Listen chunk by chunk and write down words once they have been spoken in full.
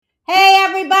Hey,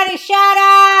 everybody, shut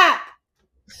up!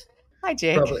 Hi,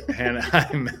 Jake. Probably Hannah.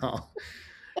 Hi, Mel.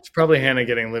 It's probably Hannah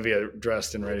getting Livia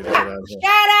dressed and ready to head out.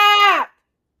 Shut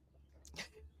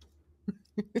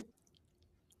up!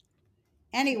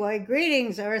 Anyway,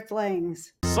 greetings,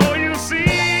 Earthlings. So you see,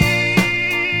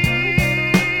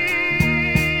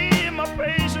 my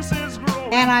patience is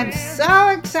growing. And I'm so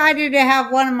excited to have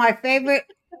one of my favorite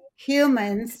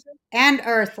humans and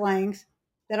Earthlings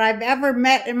that I've ever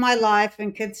met in my life,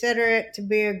 and consider it to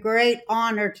be a great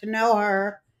honor to know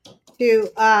her.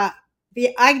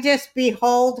 I just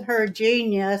behold her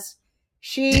genius.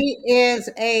 She is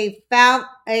a fact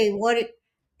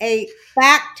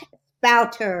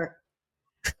spouter.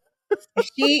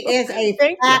 She is a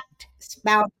fact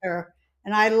spouter,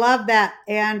 and I love that.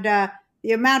 And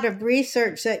the amount of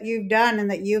research that you've done and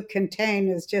that you contain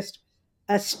is just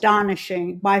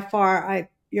astonishing. By far,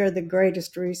 you're the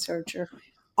greatest researcher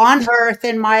on Earth,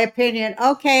 in my opinion.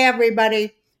 Okay,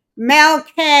 everybody, Mel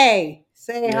K.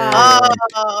 Say hi.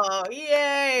 Oh,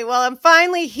 yay. Well, I'm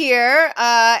finally here.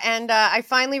 And I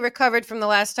finally recovered from the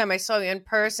last time I saw you in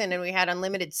person and we had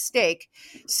unlimited steak.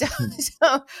 So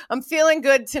I'm feeling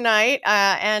good tonight.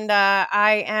 And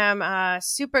I am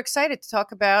super excited to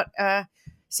talk about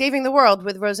saving the world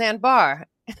with Roseanne Barr.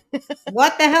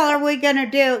 What the hell are we going to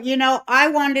do? You know, I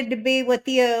wanted to be with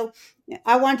you.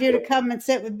 I want you to come and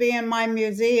sit with me in my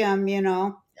museum,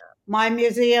 my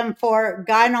museum for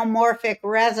gynomorphic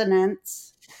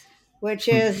resonance, which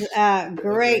is a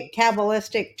great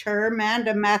Kabbalistic term and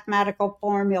a mathematical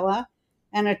formula,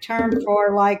 and a term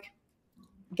for like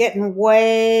getting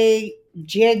way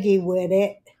jiggy with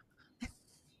it,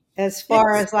 as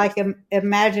far as like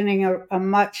imagining a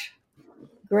much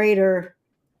greater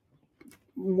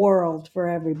world for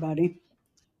everybody.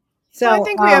 So I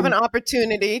think we have an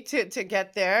opportunity to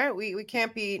get there. We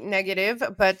can't be negative,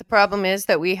 but the problem is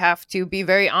that we have to be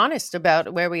very honest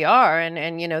about where we are.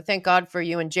 And thank God for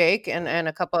you and Jake and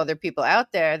a couple other people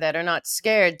out there that are not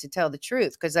scared to tell the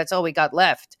truth, because that's all we got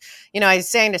left. I was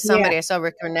saying to somebody, I saw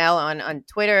Rick Renell on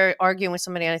Twitter arguing with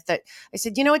somebody, and I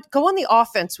said, you know what, go on the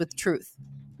offense with truth.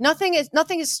 Nothing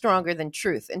is stronger than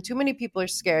truth. And too many people are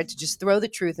scared to just throw the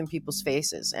truth in people's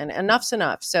faces. And enough's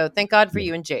enough. So thank God for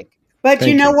you and Jake. But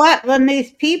Thank you know what? When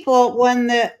these people, when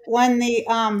the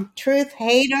truth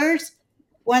haters,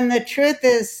 when the truth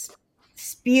is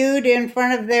spewed in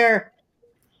front of their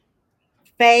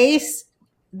face,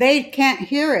 they can't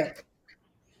hear it.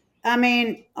 I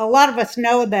mean, a lot of us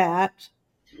know that.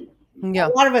 Yeah. A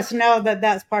lot of us know that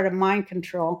that's part of mind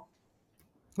control.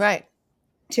 Right.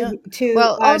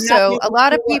 Also, a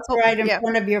lot of people right in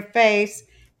front of your face,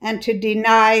 and to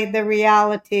deny the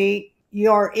reality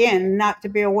you're in, not to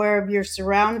be aware of your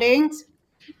surroundings,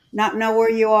 not know where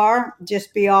you are,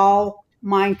 just be all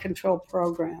mind control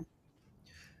program.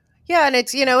 Yeah, and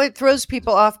it's, it throws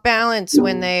people off balance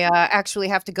when they actually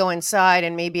have to go inside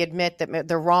and maybe admit that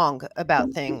they're wrong about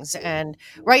things. And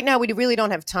right now, we really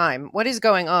don't have time. What is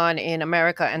going on in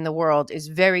America and the world is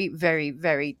very, very,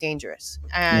 very dangerous.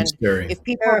 And if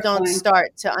people don't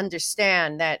start to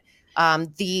understand that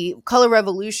the color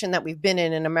revolution that we've been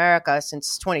in America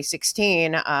since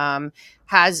 2016 is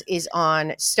on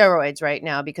steroids right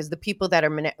now, because the people that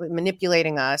are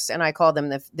manipulating us, and I call them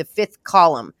the fifth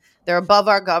column, they're above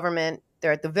our government.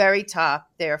 They're at the very top.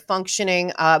 They're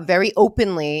functioning very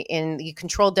openly in the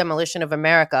controlled demolition of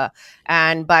America.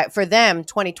 And for them,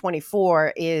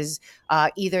 2024 is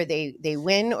either they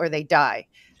win or they die.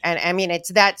 And I mean, it's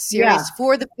that serious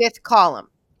for the fifth column.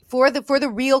 For the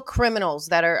real criminals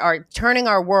that are turning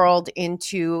our world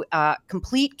into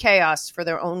complete chaos for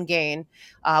their own gain.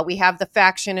 We have the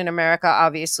faction in America,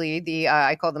 obviously.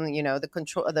 I call them,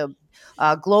 the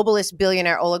globalist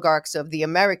billionaire oligarchs of the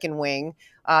American wing.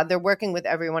 They're working with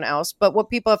everyone else. But what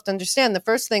people have to understand, the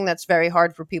first thing that's very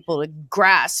hard for people to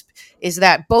grasp is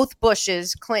that both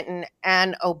Bushes, Clinton,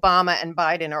 and Obama and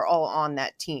Biden are all on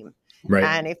that team. Right.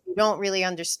 And if you don't really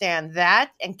understand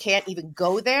that and can't even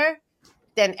go there,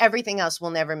 then everything else will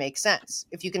never make sense.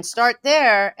 If you can start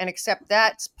there and accept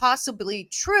that's possibly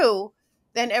true,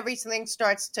 then everything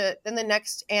then the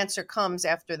next answer comes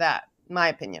after that, in my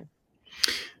opinion.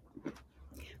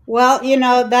 Well,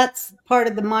 that's part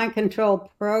of the mind control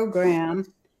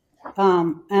program.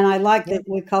 And I like that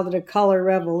we called it a color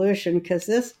revolution, because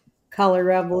this color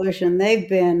revolution, they've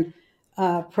been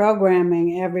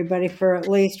programming everybody for at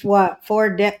least since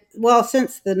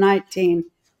the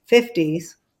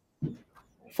 1950s.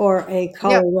 For a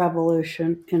color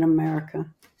revolution in America.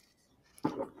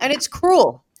 And it's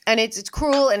cruel. And it's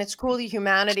cruel, and it's cruel to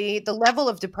humanity. The level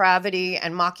of depravity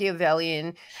and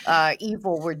Machiavellian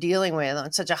evil we're dealing with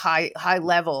on such a high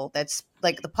level that's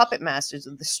like the puppet masters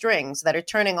of the strings that are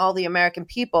turning all the American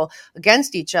people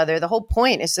against each other. The whole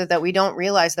point is so that we don't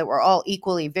realize that we're all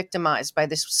equally victimized by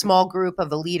this small group of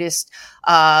elitist,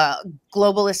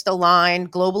 globalist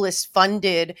aligned, globalist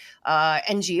funded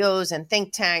NGOs and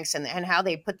think tanks, and how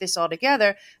they put this all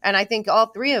together. And I think all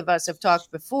three of us have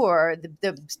talked before,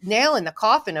 the nail in the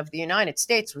coffin of the United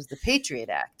States was the Patriot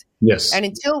Act. Yes. And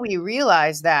until we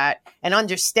realize that and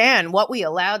understand what we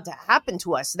allowed to happen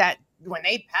to us, that when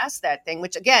they passed that thing,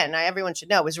 which again, everyone should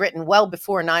know was written well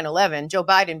before 9/11, Joe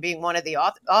Biden being one of the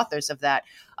authors of that,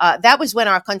 that was when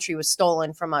our country was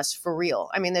stolen from us for real.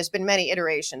 I mean, there's been many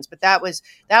iterations, but that was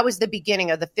the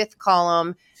beginning of the fifth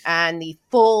column and the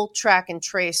full track and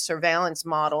trace surveillance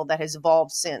model that has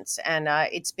evolved since. And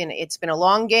it's been a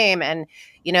long game. And,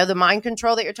 the mind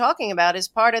control that you're talking about is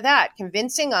part of that,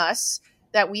 convincing us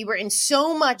that we were in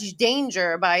so much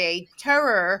danger by a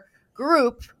terror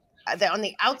group that on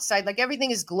the outside, like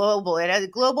everything is global. It has a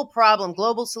global problem,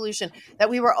 global solution, that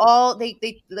we were all,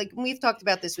 they like, we've talked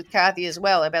about this with Kathy as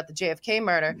well, about the JFK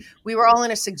murder. We were all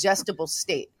in a suggestible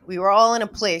state. We were all in a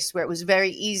place where it was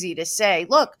very easy to say,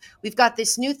 look, we've got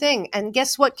this new thing. And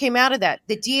guess what came out of that?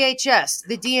 The DHS,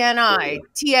 the DNI,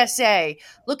 TSA.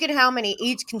 Look at how many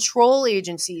control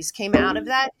agencies came out of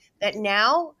that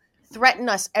now threaten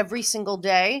us every single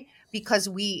day because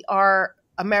we are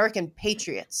American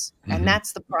patriots. And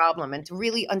that's the problem. And to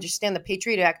really understand the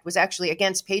Patriot Act was actually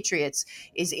against patriots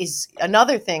is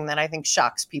another thing that I think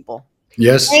shocks people.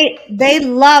 Yes. They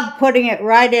love putting it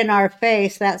right in our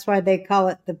face. That's why they call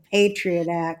it the Patriot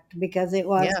Act, because it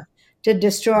was to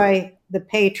destroy the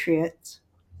patriots.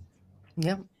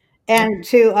 Yeah. And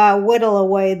to whittle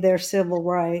away their civil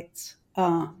rights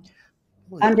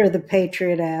under the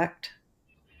Patriot Act.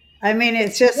 I mean,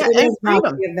 it's just, it is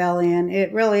Machiavellian.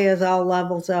 It really is all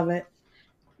levels of it.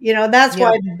 That's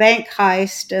why the bank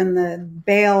heist and the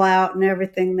bailout and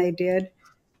everything they did,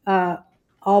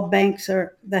 all banks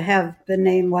they have the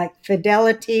name like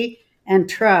Fidelity and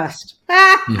Trust.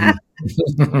 Exactly.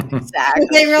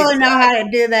 They really know how to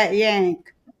do that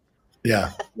yank. Yeah.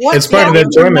 It's part of the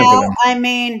enjoyment for them. I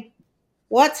mean,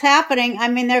 what's happening? I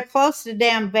mean, they're close to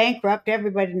damn bankrupt.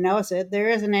 Everybody knows it. There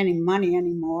isn't any money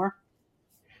anymore.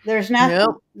 There's nothing.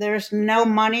 Nope. There's no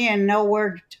money and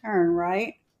nowhere to turn,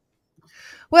 right?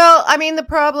 Well, I mean, the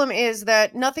problem is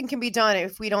that nothing can be done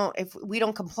if we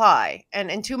don't comply.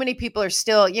 And too many people are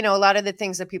still, a lot of the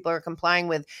things that people are complying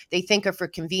with, they think are for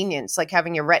convenience, like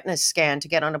having your retina scanned to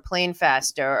get on a plane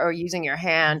faster, or using your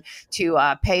hand to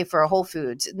pay for a Whole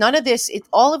Foods. None of this,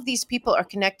 all of these people are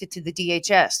connected to the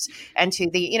DHS and to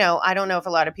the, I don't know if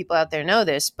a lot of people out there know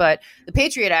this, but the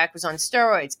Patriot Act was on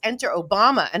steroids. Enter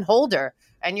Obama and Holder.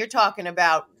 And you're talking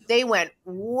about, they went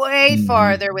way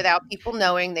farther without people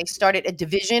knowing. They started a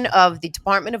division of the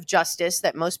Department of Justice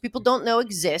that most people don't know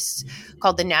exists,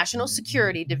 called the National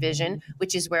Security Division,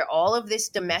 which is where all of this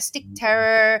domestic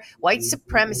terror, white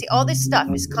supremacy, all this stuff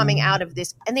is coming out of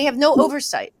this. And they have no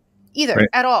oversight either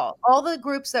at all. All the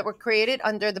groups that were created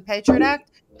under the Patriot Act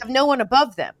have no one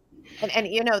above them. And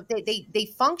they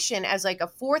function as like a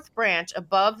fourth branch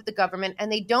above the government,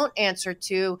 and they don't answer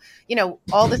to,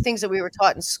 all the things that we were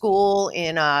taught in school,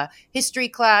 in history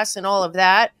class and all of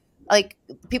that. Like,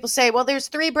 people say, well, there's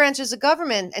three branches of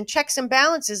government and checks and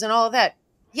balances and all of that.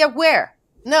 Yeah, where?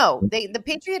 No, the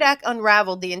Patriot Act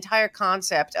unraveled the entire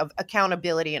concept of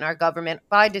accountability in our government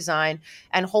by design,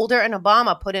 and Holder and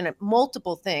Obama put in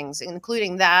multiple things,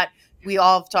 including that. We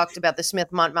all have talked about the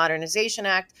Smith Modernization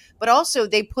Act, but also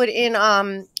they put in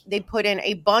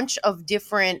a bunch of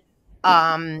different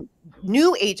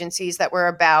new agencies that were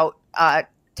about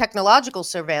technological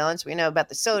surveillance. We know about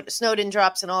the Snowden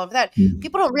drops and all of that.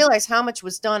 People don't realize how much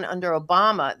was done under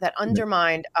Obama that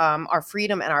undermined our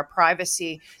freedom and our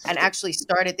privacy, and actually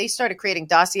started creating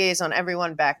dossiers on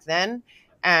everyone back then.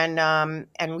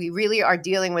 And we really are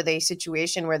dealing with a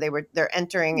situation where they're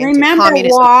entering into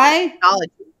communist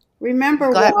technology. Remember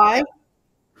why?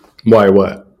 Why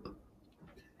what?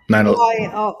 Why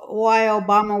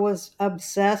Obama was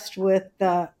obsessed with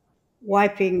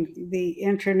wiping the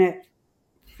internet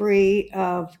free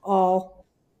of all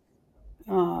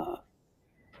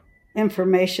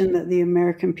information that the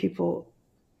American people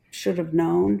should have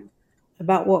known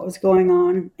about what was going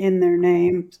on in their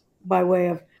names by way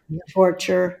of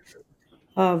torture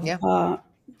of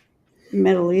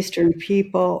Middle Eastern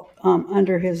people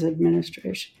under his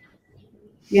administration.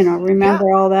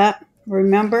 Remember all that?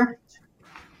 Remember?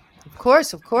 Of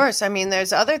Of course. I mean,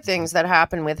 there's other things that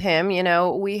happen with him. You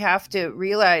know, we have to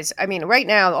realize. I mean, right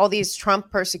now, all these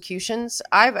Trump persecutions.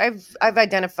 I've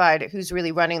identified who's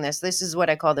really running this. This is what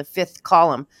I call the fifth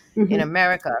column in Mhm.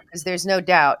 America, because there's no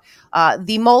doubt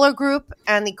the Mueller Group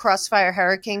and the Crossfire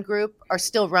Hurricane Group are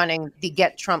still running the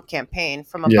Get Trump campaign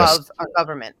from Yes. above our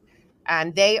government.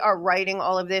 And they are writing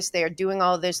all of this. They are doing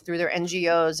all of this through their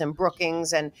NGOs and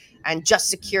Brookings and Just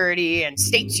Security and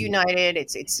States United.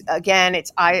 It's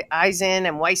Eisen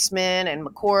and Weissman and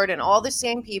McCord and all the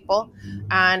same people.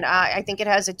 And I think it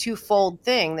has a twofold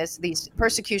thing. These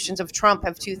persecutions of Trump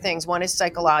have two things. One is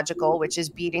psychological, which is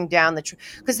beating down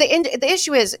because the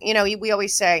issue is, you know, we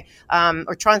always say,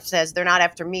 or Trump says, they're not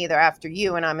after me, they're after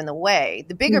you, and I'm in the way.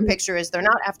 The bigger Mhm. picture is they're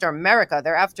not after America,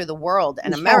 they're after the world,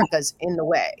 and Yeah. America's in the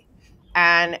way.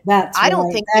 And That's I don't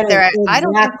right. think That that is I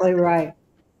don't think, exactly right.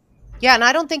 yeah, and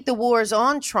I don't think the war is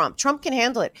on Trump. Trump can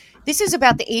handle it. This is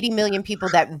about the 80 million people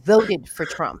that voted for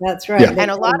Trump. That's right. Yeah. They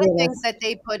And a lot can of get things us. that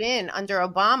they put in under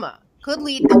Obama could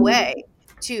lead the way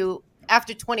to,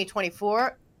 after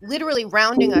 2024, literally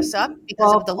rounding us up because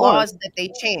Well, of of the course. laws that they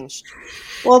changed.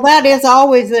 Well, that is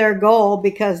always their goal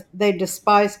because they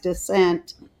despise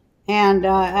dissent. And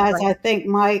as Right. I think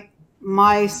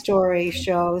my story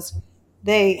shows,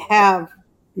 they have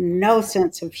no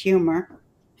sense of humor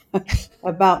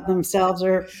about themselves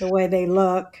or the way they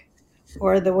look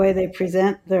or the way they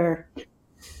present their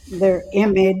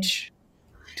image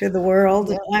to the world.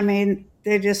 Yeah. I mean,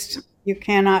 you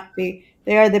cannot be.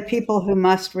 They are the people who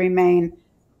must remain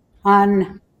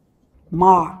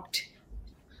unmocked.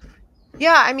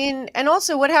 Yeah, I mean, and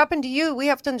also what happened to you, we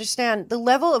have to understand the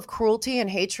level of cruelty and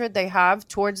hatred they have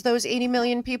towards those 80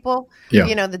 million people. Yeah.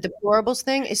 You know, the deplorables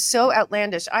thing is so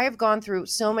outlandish. I have gone through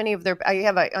so many of I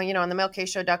have on the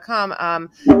melkshow.com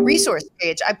resource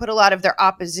page, I put a lot of their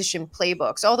opposition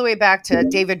playbooks, all the way back to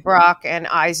David Brock and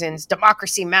Eisen's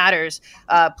Democracy Matters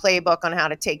playbook on how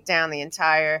to take down the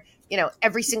entire,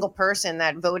 every single person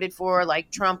that voted for,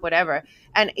 like Trump, whatever.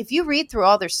 And if you read through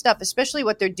all their stuff, especially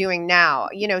what they're doing now,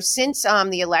 since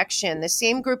the election, the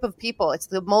same group of people, it's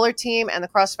the Mueller team and the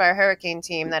Crossfire Hurricane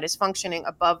team that is functioning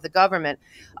above the government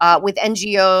with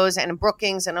NGOs and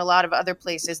Brookings and a lot of other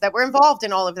places that were involved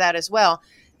in all of that as well.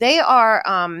 They are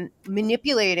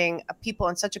manipulating people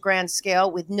on such a grand scale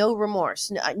with no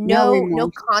remorse, No no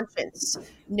remorse. conscience,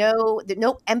 no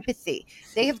empathy.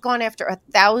 They have gone after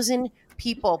 1,000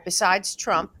 people besides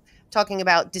Trump, talking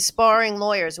about disbarring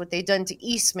lawyers, what they've done to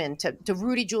Eastman, to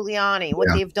Rudy Giuliani, what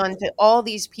they've done to all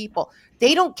these people.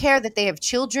 They don't care that they have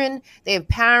children, they have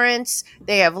parents,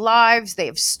 they have lives, they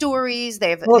have stories,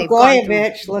 they've gone through.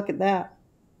 Blagojevich, look at that.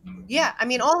 Yeah, I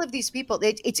mean, all of these people,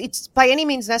 it's by any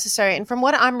means necessary. And from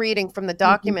what I'm reading from the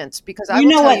documents, because I You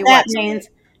will know tell what you that what, means?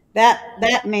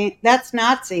 That means that's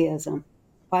Nazism,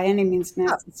 by any means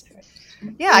necessary.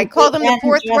 yeah, I call them the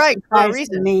Fourth Reich for a Justifies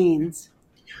the reason. means.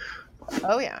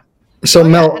 Oh yeah. So Oh, yeah,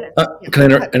 Mel, and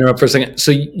can I interrupt for a second?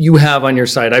 So you have on your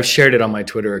site, I've shared it on my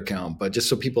Twitter account, but just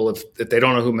so people, if they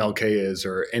don't know who Mel K is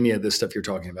or any of this stuff you're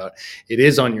talking about, it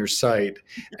is on your site.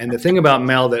 And the thing about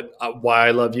Mel that why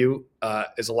I love you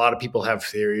is a lot of people have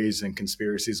theories and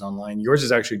conspiracies online. Yours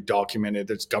is actually documented.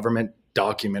 There's government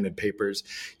documented papers.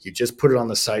 You just put it on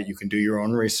the site. You can do your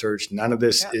own research. None of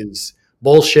this is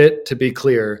bullshit, to be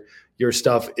clear. Your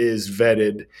stuff is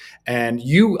vetted, and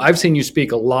I've seen you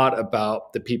speak a lot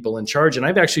about the people in charge, and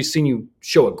I've actually seen you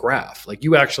show a graph. Like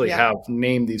you actually have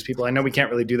named these people. I know we can't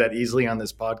really do that easily on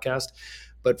this podcast,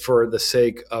 but for the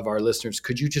sake of our listeners,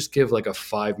 could you just give like a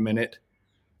 5-minute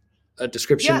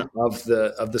description of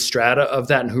the strata of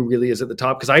that and who really is at the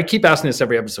top? Because I keep asking this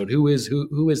every episode. Who is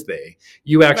they?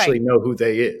 You actually know who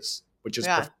they is, which is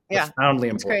profoundly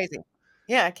important. It's crazy.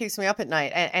 Yeah, it keeps me up at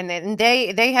night, and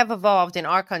they have evolved in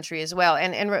our country as well.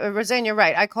 And Roseanne, you're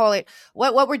right. I call it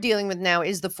what we're dealing with now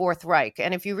is the Fourth Reich.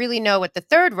 And if you really know what the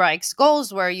Third Reich's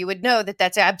goals were, you would know that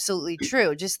that's absolutely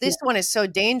true. Just this one is so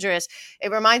dangerous.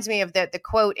 It reminds me of the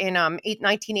quote in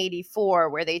 1984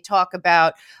 where they talk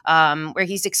about where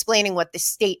he's explaining what the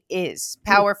state is: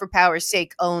 power for power's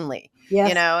sake only.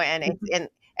 Yes.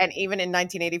 And even in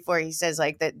 1984, he says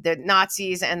like the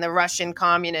Nazis and the Russian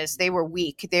communists, they were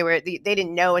weak. They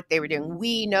didn't know what they were doing.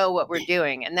 We know what we're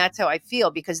doing. And that's how I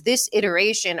feel, because this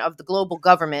iteration of the global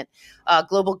government,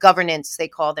 global governance, they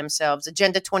call themselves.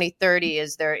 Agenda 2030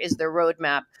 is their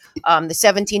roadmap. The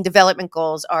 17 development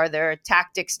goals are their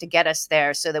tactics to get us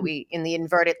there, so that we, in the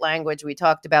inverted language we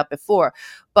talked about before.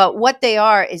 But what they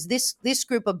are is this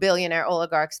group of billionaire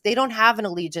oligarchs. They don't have an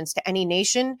allegiance to any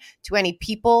nation, to any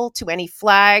people, to any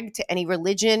flag, to any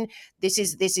religion. This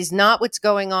is not what's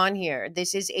going on here.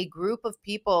 This is a group of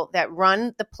people that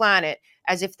run the planet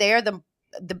as if they are the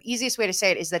the easiest way to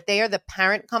say it is that they are the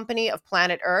parent company of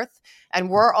planet Earth, and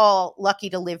we're all lucky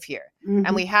to live here. Mhm.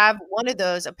 And we have one of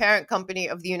those, a parent company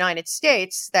of the United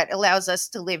States, that allows us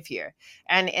to live here.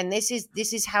 And this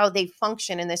is how they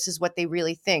function, and this is what they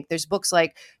really think. There's books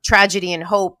like Tragedy and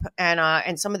Hope,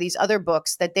 and some of these other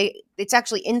books that it's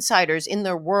actually insiders in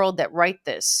their world that write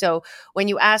this. So when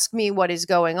you ask me what is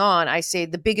going on, I say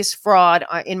the biggest fraud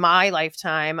in my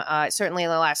lifetime, certainly in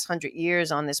the last 100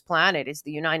 years on this planet, is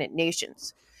the United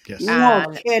Nations. Yes. No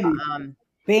And kidding. the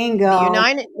Bingo.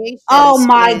 United Nations. Oh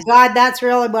my is, God, that's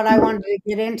really what I wanted to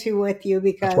get into with you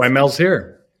That's why because Mel's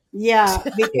here. yeah, Get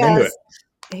into because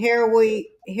it. here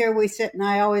we sit, and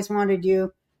I always wanted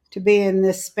you to be in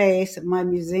this space at my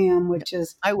museum, which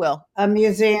is I will. a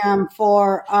museum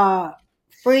for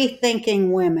free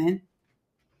thinking women.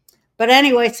 But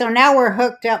anyway, so now we're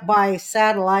hooked up by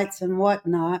satellites and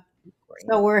whatnot.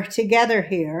 So we're together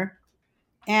here.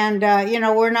 And,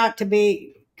 we're not to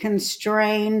be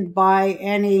constrained by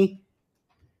any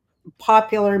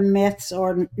popular myths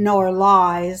or nor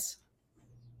lies.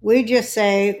 We just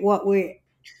say what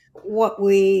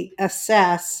we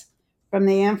assess from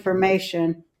the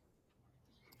information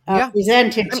Yeah.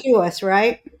 presented to us,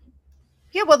 right?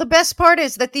 Yeah, well, the best part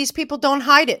is that these people don't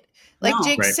hide it. Like No.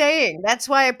 Jake's Right. saying, that's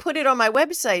why I put it on my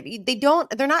website.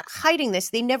 They're not hiding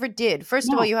this. They never did. First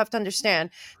of No. all, you have to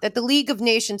understand that the League of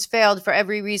Nations failed for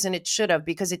every reason it should have,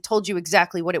 because it told you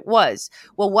exactly what it was.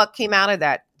 Well, what came out of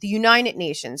that? The United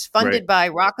Nations, funded by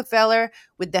Rockefeller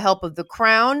with the help of the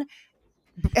Crown,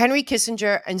 Henry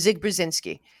Kissinger, and Zig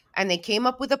Brzezinski. And they came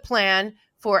up with a plan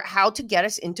for how to get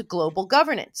us into global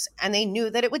governance. And they knew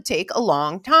that it would take a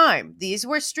long time. These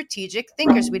were strategic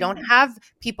thinkers. We don't have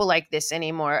people like this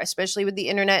anymore, especially with the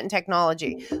internet and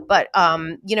technology. But,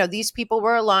 these people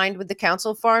were aligned with the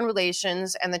Council of Foreign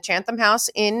Relations and the Chatham House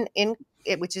in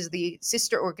which is the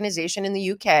sister organization in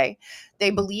the UK. They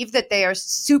believe that they are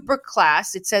super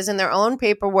class. It says in their own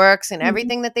paperworks and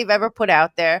everything that they've ever put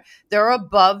out there, they're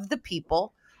above the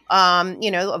people.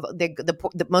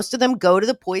 Most of them go to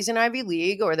the Poison Ivy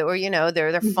League, or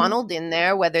they're funneled in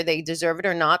there, whether they deserve it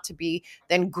or not, to be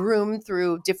then groomed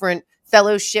through different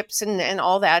fellowships and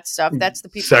all that stuff. That's the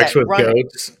people Sex that with run it.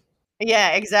 goats. Yeah,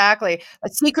 exactly.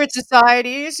 Secret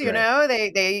societies,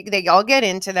 Right. they all get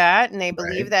into that, and they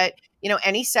believe Right. that,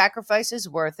 any sacrifice is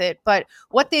worth it. But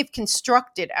what they've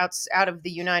constructed out of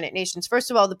the United Nations, first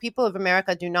of all, the people of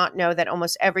America do not know that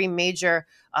almost every major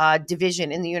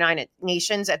division in the United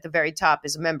Nations at the very top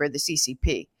is a member of the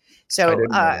CCP. So didn't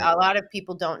know that. a lot of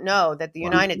people don't know that the Wow.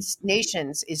 United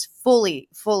Nations is fully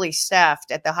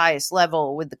staffed at the highest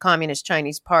level with the Communist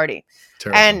Chinese Party.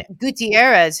 Terrifying. And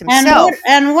Gutierrez And himself.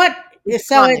 what is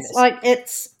so it's communist. like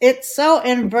it's so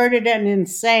inverted and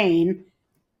insane.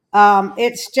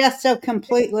 It's just so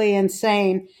completely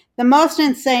insane. The most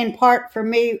insane part for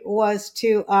me was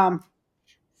to I'll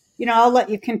let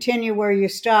you continue where you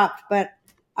stopped, but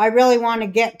I really want to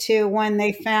get to when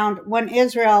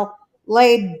Israel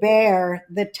laid bare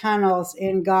the tunnels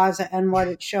in Gaza and what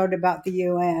it showed about the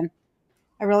UN.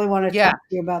 I really want to Yeah. talk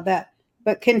to you about that.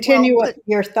 But continue Well, with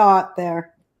your thought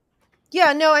there.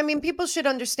 Yeah, no, I mean, people should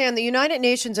understand the United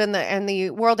Nations and the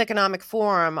World Economic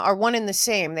Forum are one and the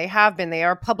same. They have been. They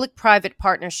are a public-private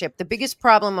partnership. The biggest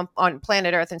problem on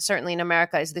planet Earth, and certainly in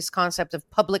America, is this concept of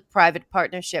public-private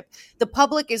partnership. The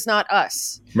public is not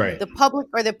us. Right. The public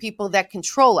are the people that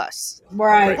control us.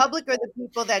 Right. The public are the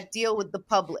people that deal with the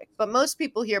public. But most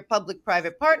people hear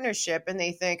public-private partnership and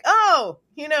they think, oh,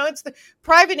 it's the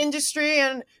private industry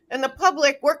and the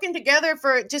public working together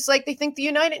for, just like they think the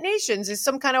United Nations is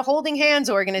some kind of holding hands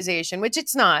organization, which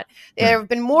it's not. There have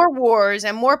been more wars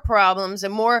and more problems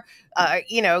and more,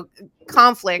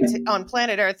 conflict on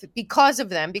planet Earth because of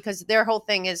them, because their whole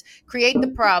thing is create the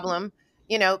problem,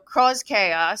 cause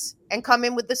chaos, and come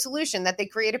in with the solution that they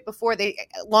created before they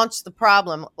launched the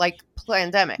problem, like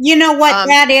pandemic. You know what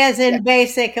that is in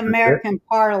basic American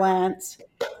parlance?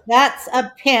 That's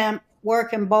a pimp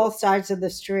working both sides of the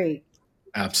street.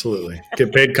 Absolutely.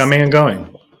 Get paid coming and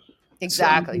going.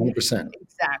 Exactly. 100%.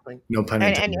 Exactly. No pun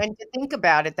intended. And to think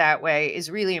about it that way is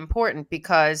really important,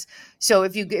 because so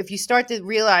if you start to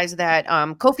realize that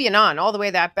Kofi Annan, all the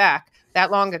way that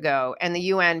long ago, and the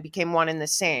UN became one and the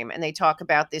same, and they talk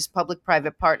about this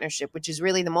public-private partnership, which is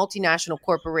really the multinational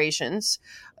corporations,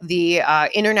 the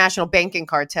international banking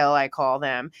cartel, I call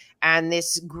them, and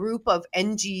this group of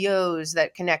NGOs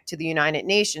that connect to the United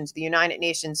Nations. The United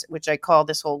Nations, which I call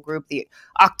this whole group the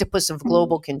octopus of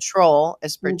global control,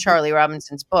 as per Charlie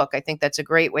Robinson's book. I think that's a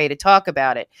great way to talk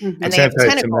about it. Mm-hmm. And It's they have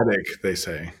tentacles. anti-Semitic, they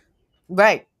say.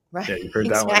 Right. Right. Yeah, you've heard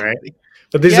that one, right? Exactly.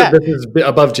 But this Yeah. is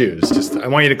above Jews. Just I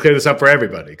want you to clear this up for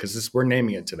everybody because we're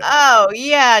naming it today. Oh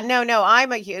yeah, no.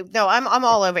 I'm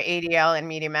all over ADL and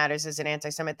Media Matters as an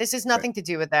anti-Semite. This has nothing to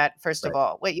do with that. First of Right.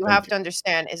 all, what you Thank have to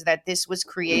understand is that this was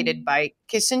created by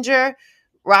Kissinger,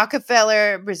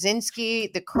 Rockefeller,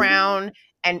 Brzezinski, the Crown,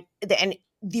 and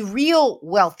the real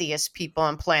wealthiest people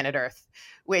on planet Earth,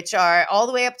 which are all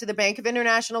the way up to the Bank of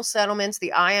International Settlements,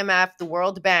 the IMF, the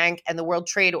World Bank, and the World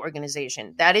Trade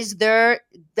Organization. That is the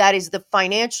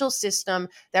financial system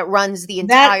that runs the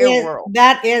entire world.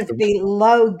 That is the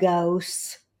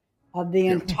logos of the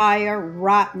Yeah. entire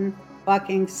rotten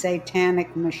fucking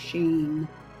satanic machine.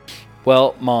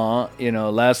 Well, Ma,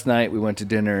 last night we went to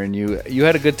dinner and you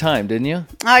had a good time, didn't you?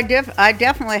 I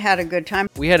definitely had a good time.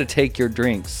 We had to take your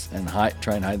drinks and try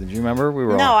and hide them. Do you remember?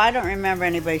 No, I don't remember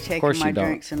anybody taking course my you don't.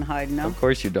 drinks and hiding them. Of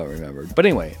course you don't remember. But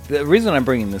anyway, the reason I'm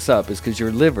bringing this up is because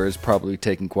your liver is probably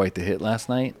taking quite the hit last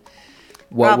night.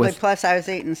 Probably. Plus, I was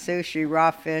eating sushi,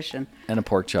 raw fish, and a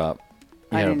pork chop.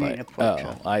 You I had didn't bite. eat a pork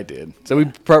chop. I did. So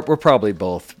we're probably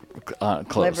both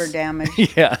close. Liver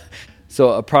damage. Yeah.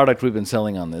 So a product we've been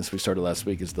selling on this, we started last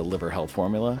week, is the liver health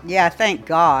formula. Yeah, thank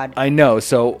God. I know.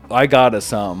 So I got us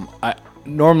some.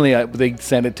 Normally they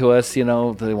send it to us, they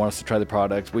want us to try the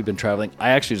product. We've been traveling. I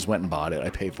actually just went and bought it. I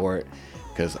paid for it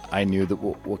because I knew that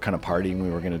what kind of partying we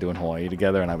were going to do in Hawaii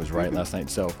together, and I was right last night.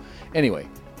 So anyway,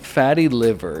 fatty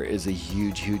liver is a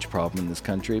huge, huge problem in this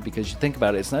country because you think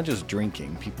about it, it's not just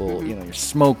drinking. People, you're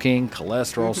smoking,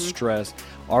 cholesterol, stress.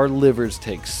 Our livers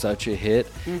take such a hit,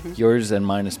 yours and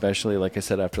mine especially, like I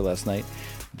said after last night,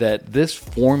 that this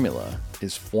formula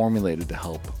is formulated to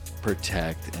help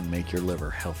protect and make your liver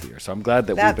healthier. So I'm glad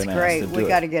that we've been asked to do it. We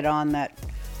got to get on that.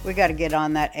 We got to get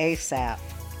on that ASAP.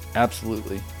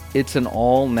 Absolutely. It's an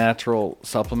all-natural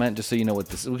supplement, just so you know what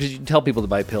this is. Because you tell people to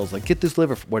buy pills, like, get this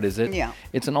liver. What is it? Yeah.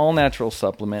 It's an all-natural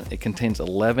supplement. It contains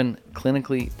 11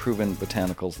 clinically proven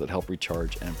botanicals that help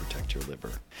recharge and protect your liver.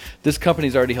 This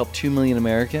company's already helped 2 million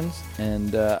Americans,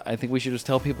 and I think we should just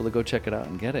tell people to go check it out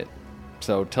and get it.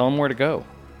 So tell them where to go.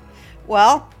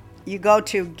 Well, you go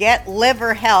to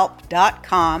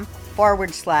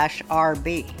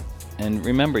getliverhelp.com/RB. And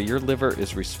remember, your liver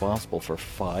is responsible for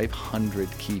 500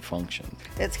 key functions.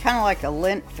 It's kind of like a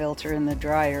lint filter in the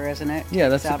dryer, isn't it? Yeah,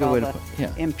 Takes that's a out good all way to the put it.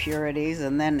 Yeah. impurities,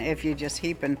 and then if you just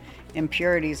heaping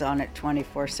impurities on it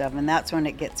 24/7, that's when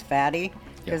it gets fatty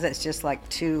because it's just like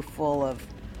too full of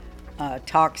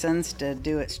toxins to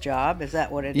do its job. Is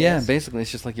that what it is? Yeah, basically,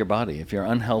 it's just like your body. If you're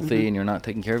unhealthy and you're not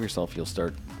taking care of yourself, you'll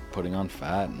start putting on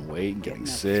fat and weight and getting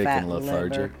Getting a sick fat and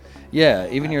lethargic. liver. Yeah,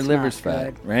 even your That's liver's not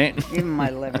fat, good. right? Even my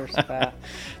liver's fat.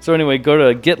 So anyway,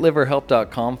 go to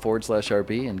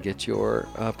getliverhelp.com/RB and get your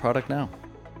product now.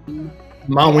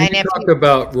 Mom, when you talk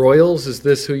about royals, is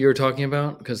this who you're talking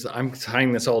about? Because I'm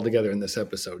tying this all together in this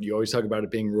episode. You always talk about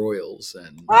it being royals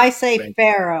and I say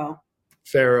Pharaoh.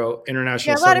 Pharaoh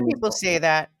International. Yeah, a lot of people say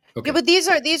that. Okay. Yeah, but these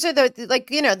are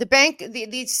the bank.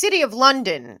 The city of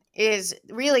London is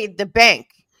really the bank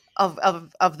of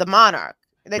the monarch.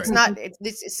 That's Right. not.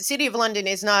 The city of London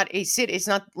is not a city. It's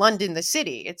not London, the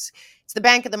city. It's the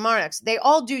Bank of the Monarchs. They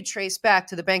all do trace back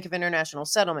to the Bank of International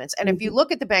Settlements. And if you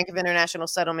look at the Bank of International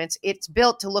Settlements, it's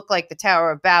built to look like the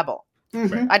Tower of Babel.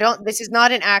 Mhm. This is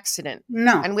not an accident.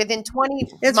 No, And within 20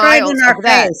 it's miles right in our of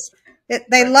that, face.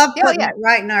 They love Yeah, putting yeah. it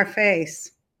right in our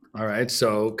face. All right,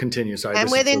 so continue. Sorry, and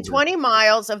this is within over. 20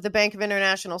 miles of the Bank of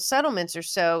International Settlements or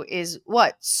so is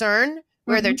what? CERN,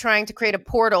 where they're trying to create a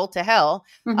portal to hell.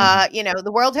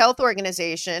 The World Health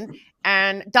Organization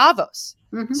and Davos.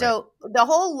 So the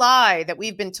whole lie that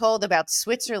we've been told about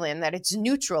Switzerland, that it's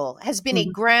neutral, has been a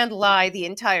grand lie the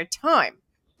entire time.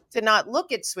 To not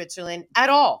look at Switzerland at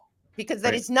all, because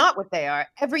that is not what they are.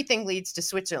 Everything leads to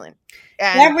Switzerland.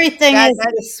 And Everything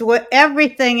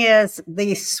is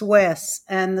the Swiss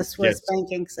and the Swiss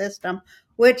banking system,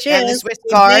 which And the is Swiss the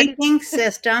guard. banking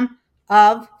system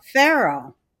of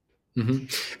Pharaoh.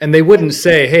 And they wouldn't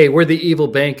say, hey, we're the evil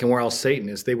bank and we're all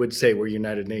Satanists. They would say we're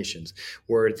United Nations.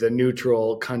 We're the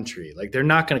neutral country. Like, they're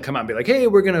not going to come out and be like, hey,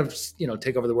 we're going to,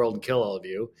 take over the world and kill all of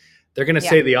you. They're going to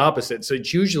say the opposite. So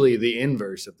it's usually the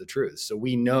inverse of the truth. So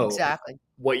we know Exactly.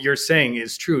 what you're saying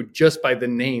is true just by the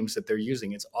names that they're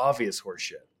using. It's obvious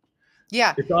horseshit.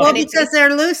 Yeah. It's Well, obvious. because they're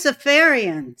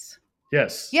Luciferians.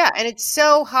 Yes. Yeah, and it's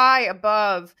so high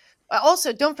above.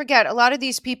 Also, don't forget, a lot of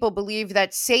these people believe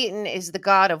that Satan is the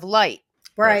god of light.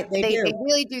 Right, they They do.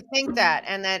 really do think that,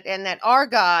 and that our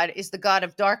God is the God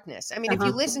of darkness. I mean, if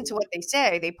you listen to what they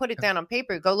say, they put it down on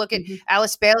paper. Go look at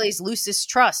Alice Bailey's Lucis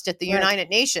Trust at the United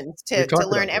Nations to talked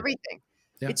learn about it. everything.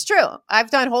 Yeah. It's true. I've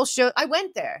done whole shows. I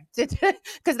went there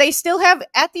because they still have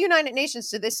at the United Nations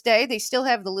to this day. They still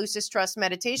have the Lucis Trust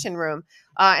meditation room,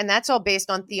 and that's all based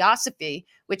on theosophy,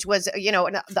 which was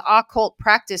the occult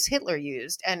practice Hitler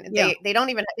used. And Yeah. they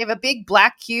don't even they have a big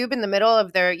black cube in the middle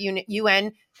of their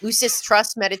UN Lucis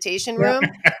Trust meditation room.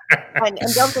 And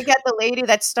don't forget the lady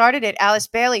that started it, Alice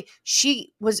Bailey.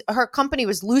 Her company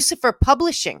was Lucifer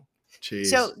Publishing.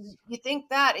 Jeez. So you think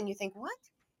that, and you think what?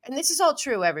 And this is all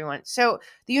true, everyone. So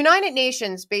the United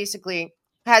Nations basically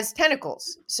has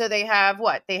tentacles. So they have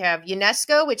what? They have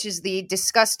UNESCO, which is the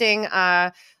disgusting,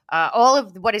 all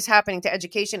of what is happening to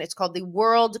education. It's called the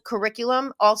World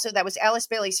Curriculum. Also, that was Alice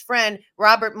Bailey's friend,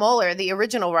 Robert Mueller, the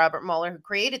original Robert Mueller, who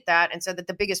created that and said that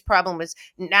the biggest problem was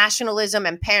nationalism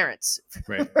and parents.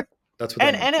 Right. That's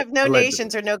what and have no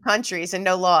nations or no countries and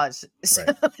no laws. So,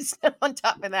 Right. so on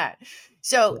top of that.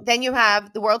 So then you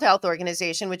have the World Health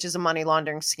Organization, which is a money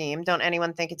laundering scheme. Don't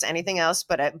anyone think it's anything else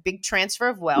but a big transfer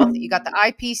of wealth. You got the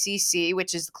IPCC,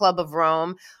 which is the Club of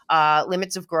Rome,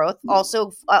 limits of growth.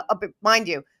 Also, mind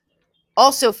you,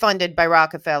 also funded by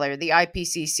Rockefeller, the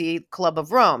IPCC Club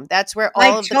of Rome. That's where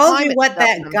all of the I told climate you what stuff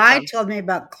that comes guy from. told me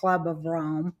about Club of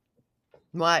Rome.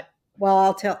 What?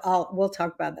 Well, we'll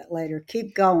talk about that later.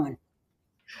 Keep going.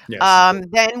 Yes.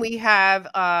 Then we have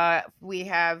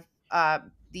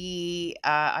the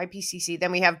IPCC.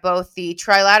 Then we have both the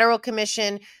Trilateral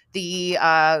Commission, the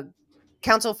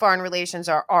Council of Foreign Relations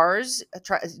are ours.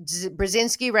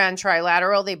 Brzezinski ran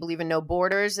Trilateral. They believe in no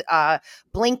borders.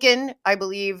 Blinken, I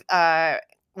believe,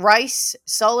 Rice,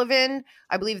 Sullivan,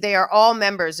 I believe they are all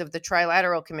members of the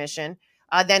Trilateral Commission.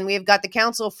 Then we've got the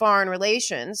Council of Foreign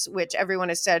Relations, which everyone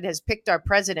has said has picked our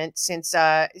president since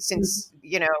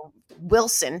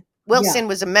Wilson. Wilson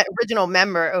was an original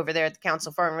member over there at the Council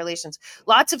of Foreign Relations.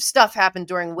 Lots of stuff happened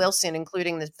during Wilson,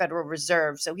 including the Federal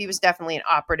Reserve. So he was definitely an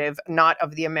operative, not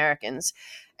of the Americans.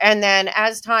 And then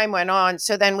as time went on,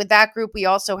 so then with that group, we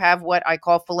also have what I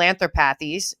call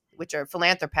philanthropathies, which are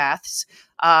philanthropaths,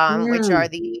 which are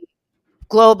the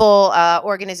global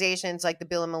organizations like the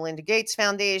Bill and Melinda Gates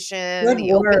Foundation, Good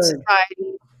the Open word.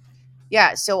 Society.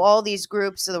 Yeah, so all these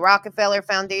groups, so the Rockefeller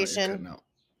Foundation.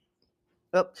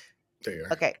 Oh, there you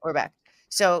are. okay, we're back.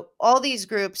 So all these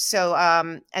groups. So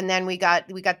and then we got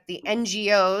the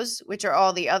NGOs, which are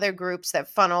all the other groups that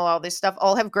funnel all this stuff.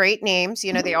 All have great names.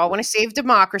 You know, they all want to save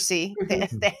democracy.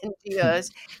 The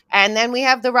NGOs, and then we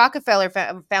have the Rockefeller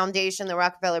Foundation, the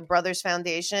Rockefeller Brothers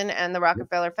Foundation, and the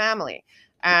Rockefeller family.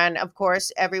 And of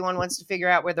course, everyone wants to figure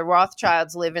out where the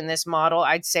Rothschilds live in this model.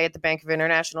 I'd say at the Bank of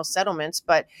International Settlements,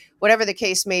 but whatever the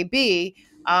case may be,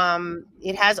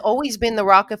 it has always been the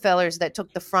Rockefellers that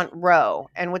took the front row.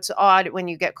 And what's odd when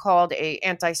you get called a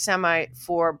anti-Semite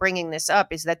for bringing this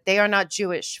up is that they are not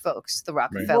Jewish folks, the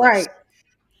Rockefellers.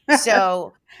 Right.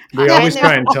 So we always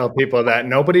try and tell people that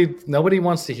nobody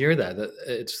wants to hear that.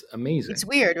 It's amazing. It's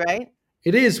weird, right?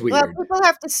 It is weird. Well, people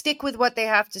have to stick with what they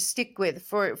have to stick with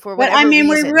for whatever But I mean,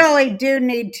 reason. we really do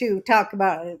need to talk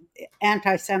about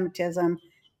anti-Semitism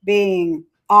being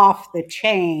off the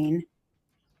chain.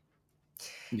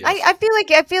 Yes. I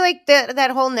feel like that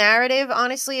whole narrative,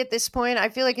 honestly, at this point, I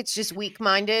feel like it's just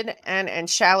weak-minded and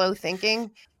shallow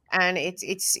thinking, and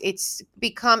it's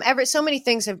become so many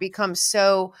things have become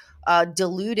so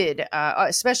diluted,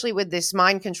 especially with this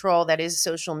mind control that is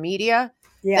social media,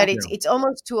 that it's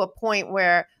almost to a point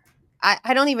where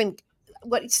I don't even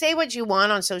say what you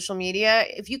want on social media.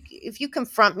 If you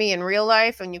confront me in real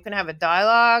life and you can have a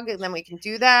dialogue, then we can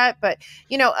do that. But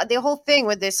the whole thing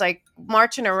with this like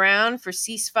marching around for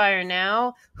ceasefire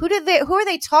now, who are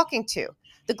they talking to?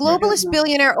 The globalist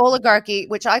billionaire oligarchy,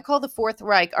 which I call the Fourth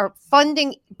Reich, are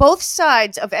funding both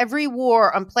sides of every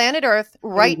war on planet Earth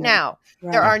right now.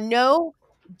 Right. There are no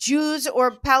Jews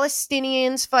or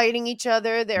Palestinians fighting each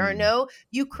other. There are no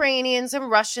Ukrainians and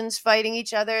Russians fighting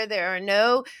each other. There are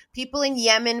no people in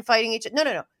Yemen fighting each other.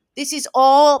 No. This is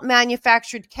all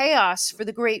manufactured chaos for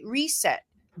the Great Reset.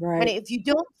 Right. And if you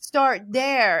don't start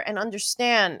there and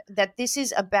understand that this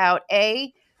is about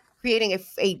creating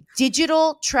a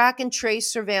digital track and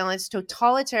trace surveillance,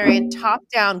 totalitarian,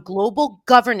 top-down global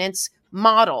governance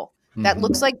model that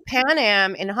looks like Pan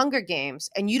Am in Hunger Games,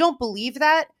 and you don't believe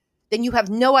that, then you have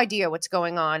no idea what's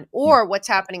going on or what's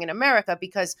happening in America,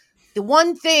 because the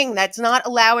one thing that's not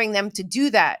allowing them to do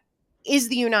that is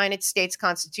the United States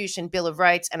Constitution, Bill of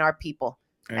Rights, and our people.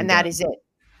 And that is it.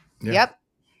 Yeah. Yep.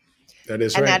 That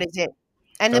is and right. And that is it.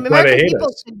 And the American people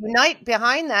should unite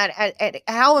behind that at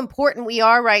how important we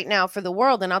are right now for the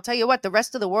world. And I'll tell you what, the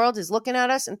rest of the world is looking at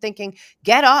us and thinking,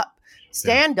 get up.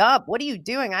 Stand up. What are you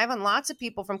doing? I've had lots of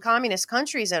people from communist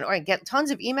countries or I get tons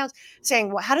of emails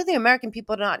saying, well, how do the American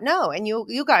people not know? And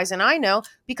you guys and I know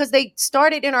because they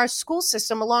started in our school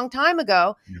system a long time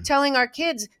ago, telling our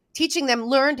kids, teaching them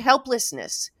learned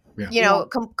helplessness. Yeah.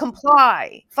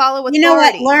 Comply, follow authority. You know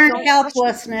what? Learned Don't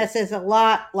helplessness is a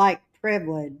lot like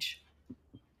privilege.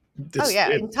 That's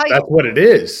what it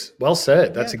is. Well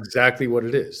said. That's Yeah. exactly what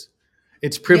it is.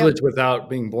 It's privilege without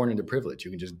being born into privilege.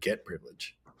 You can just get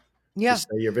privilege. Yeah. Just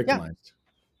say you're victimized.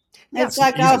 It's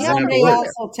like, Easy. oh, You don't have to somebody work.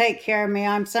 else will take care of me.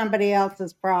 I'm somebody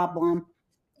else's problem.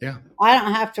 Yeah. I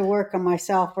don't have to work on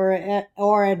myself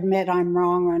or admit I'm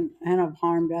wrong and have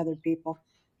harmed other people.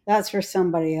 That's for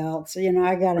somebody else. You know,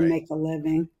 I got to make a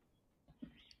living.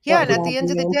 Yeah, and at the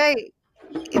end of the day,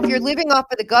 if you're living off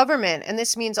of the government, and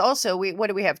this means also, what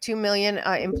do we have? 2 million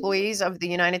employees of the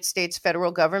United States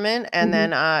federal government, and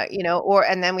then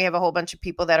and then we have a whole bunch of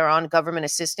people that are on government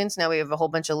assistance. Now we have a whole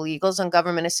bunch of illegals on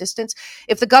government assistance.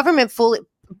 If the government fully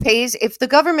pays, if the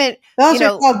government, those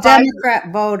are called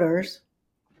Democrat voters.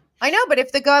 I know, but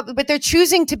but they're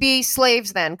choosing to be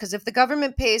slaves then, because if the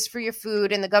government pays for your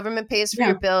food and the government pays for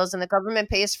your bills and the government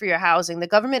pays for your housing, the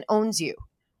government owns you.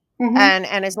 Mm-hmm.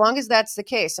 And as long as that's the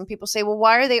case, some people say, well,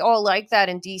 why are they all like that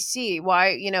in DC?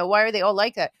 Why are they all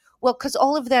like that? Well, because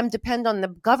all of them depend on the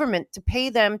government to pay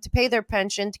them, to pay their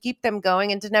pension, to keep them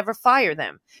going and to never fire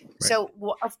them. Right. So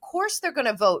of course they're going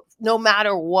to vote no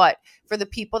matter what for the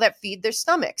people that feed their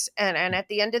stomachs. And at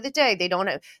the end of the day, they don't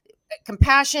have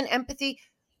compassion, empathy.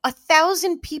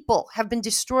 1,000 people have been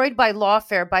destroyed by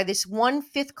lawfare by this one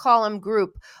fifth column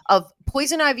group of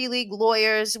Poison Ivy League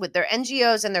lawyers with their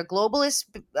NGOs and their globalist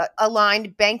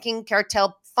aligned banking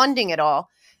cartel funding it all.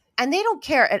 And they don't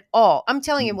care at all. I'm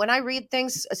telling you, when I read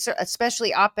things,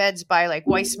 especially op-eds by like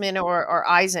Weissman or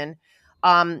Eisen,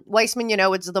 Weissman,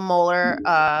 it's the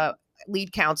Mueller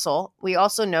lead counsel. We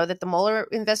also know that the Mueller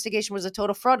investigation was a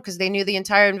total fraud because they knew the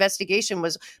entire investigation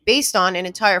was based on an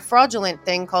entire fraudulent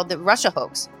thing called the Russia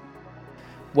hoax.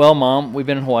 Well, Mom, we've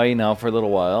been in Hawaii now for a little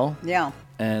while. Yeah.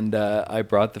 And I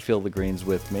brought the Field of Greens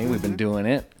with me. We've been doing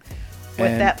it.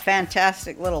 With that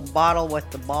fantastic little bottle with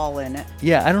the ball in it.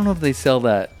 Yeah, I don't know if they sell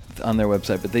that on their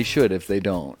website, but they should if they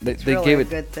don't. It's really a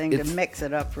good thing to mix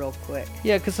it up real quick.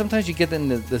 Yeah, because sometimes you get in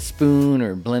the spoon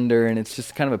or blender, and it's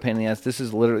just kind of a pain in the ass. This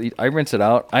is literally, I rinse it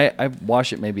out. I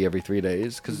wash it maybe every 3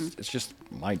 days because it's just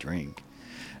my drink.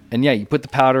 And yeah, you put the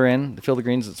powder in, the Field of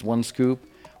Greens, it's 1 scoop.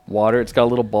 Water, it's got a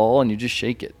little ball, and you just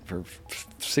shake it for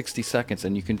 60 seconds,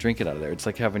 and you can drink it out of there. It's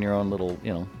like having your own little,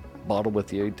 bottle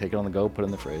with you. You take it on the go, put it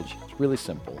in the fridge. It's really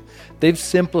simple. They've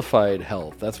simplified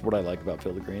health. That's what I like about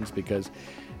Field of Greens because,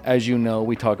 as you know,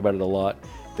 we talk about it a lot.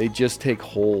 They just take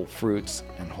whole fruits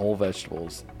and whole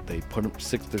vegetables. They put them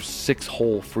there's 6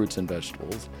 whole fruits and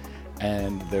vegetables,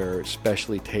 and they're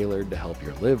specially tailored to help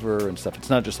your liver and stuff. It's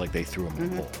not just like they threw them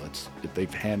in a bowl. They've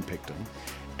handpicked them,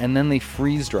 and then they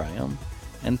freeze dry them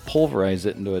and pulverize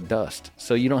it into a dust.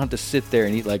 So you don't have to sit there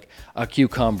and eat like a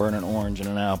cucumber and an orange and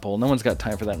an apple. No one's got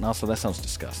time for that. And also, that sounds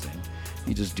disgusting.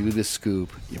 You just do this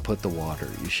scoop, you put the water,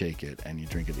 you shake it, and you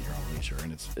drink it at your own leisure.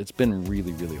 And it's been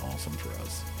really, really awesome for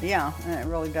us. Yeah, and it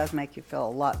really does make you feel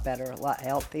a lot better, a lot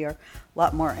healthier, a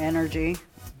lot more energy,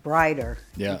 brighter.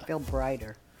 Yeah. You feel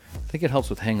brighter. I think it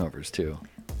helps with hangovers, too.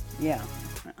 Yeah.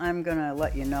 I'm going to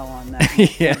let you know on that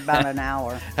in about an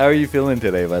hour. How are you feeling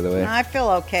today, by the way? I feel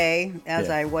okay as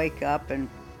I wake up and,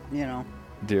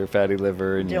 do your fatty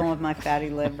liver. And dealing with my fatty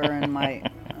liver and my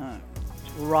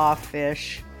raw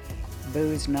fish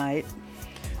booze night.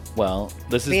 Well,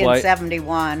 this is being why...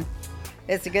 71.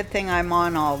 It's a good thing I'm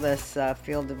on all this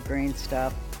Field of Greens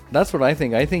stuff. That's what I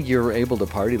think. I think you're able to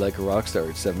party like a rock star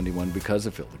at 71 because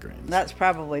of Field of Greens. That's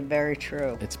probably very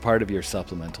true. It's part of your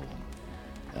supplemental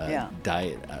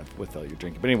diet with all your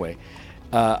drinking. But anyway,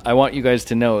 I want you guys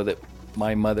to know that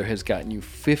my mother has gotten you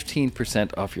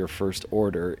 15% off your first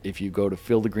order if you go to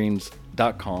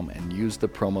fieldofgreens.com and use the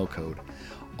promo code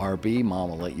RB.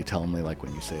 Mom will let you tell them they like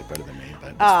when you say it better than me,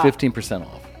 but it's 15%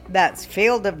 off. That's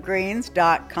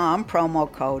fieldofgreens.com,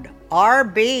 promo code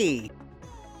RB.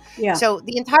 Yeah. So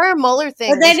the entire Mueller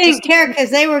thing. But they didn't care because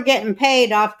they were getting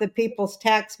paid off the people's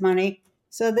tax money.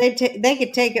 So they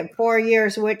could take it 4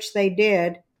 years, which they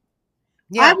did.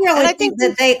 Yeah. I really think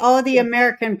that they owe the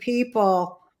American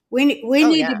people. We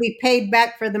need to be paid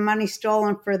back for the money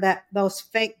stolen for those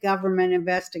fake government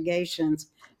investigations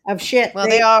of shit. Well,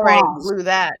 they already blew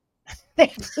that.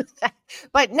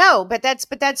 But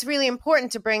that's really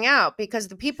important to bring out because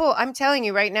the people, I'm telling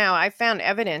you right now, I found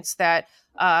evidence that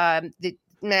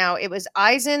now it was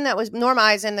Eisen that was Norm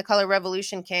Eisen, the color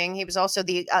revolution king. He was also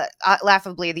the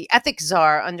laughably the ethics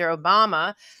czar under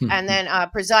Obama, and then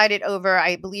presided over,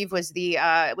 I believe, was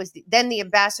then the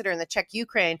ambassador in the Czech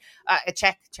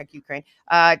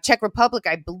Republic,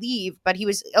 I believe. But he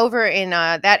was over in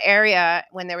that area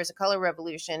when there was a color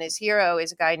revolution. His hero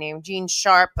is a guy named Gene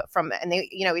Sharp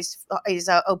he's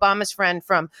Obama's friend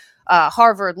from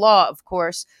Harvard Law, of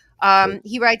course.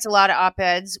 He writes a lot of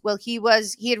op-eds. Well, he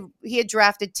had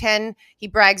drafted 10, he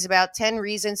brags about 10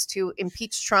 reasons to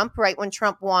impeach Trump right when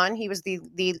Trump won. He was the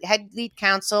head lead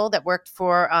counsel that worked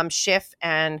for Schiff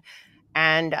and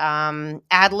Nadler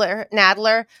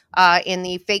in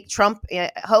the fake Trump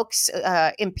hoax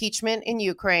impeachment in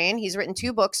Ukraine. He's written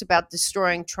 2 books about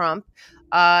destroying Trump.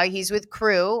 He's with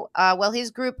Crew.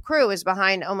 His group Crew is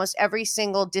behind almost every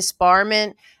single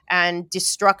disbarment and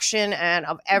destruction and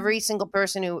of every single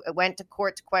person who went to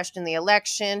court to question the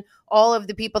election. All of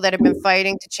the people that have been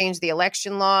fighting to change the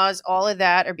election laws, all of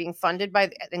that are being funded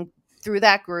through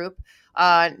that group.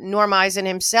 Norm Eisen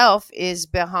himself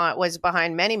was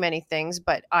behind many, many things,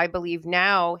 but I believe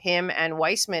now him and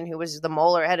Weissman, who was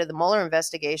head of the Mueller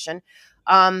investigation,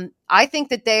 I think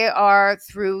that they are,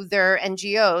 through their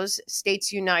NGOs,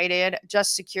 States United,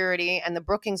 Just Security, and the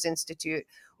Brookings Institute,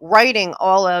 writing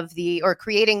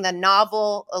creating the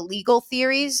novel legal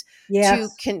theories to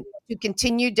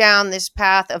continue down this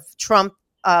path of Trump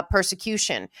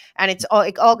persecution. And it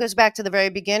all goes back to the very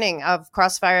beginning of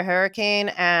Crossfire Hurricane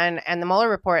and the Mueller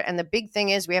report. And the big thing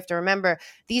is, we have to remember,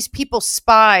 these people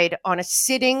spied on a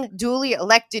sitting, duly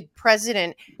elected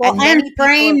president, and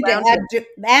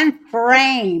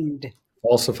framed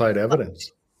falsified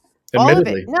evidence. All of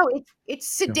Admittedly. it. No, it's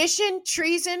sedition,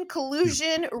 treason,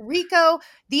 collusion, RICO.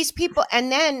 These people, and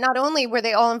then not only were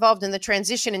they all involved in the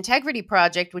Transition Integrity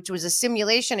Project, which was a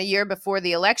simulation a year before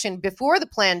the election, before the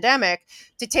pandemic,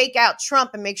 to take out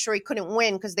Trump and make sure he couldn't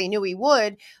win because they knew he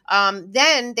would.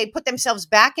 Then they put themselves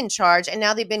back in charge, and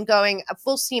now they've been going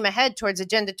full steam ahead towards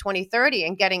Agenda 2030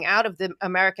 and getting out of the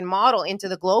American model into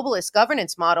the globalist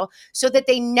governance model so that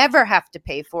they never have to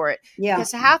pay for it. Yeah.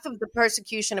 Because half of the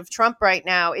persecution of Trump right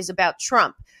now is about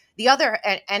Trump. The other,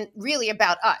 and really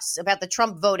about us, about the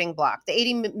Trump voting bloc, the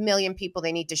 80 million people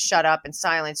they need to shut up and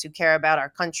silence who care about our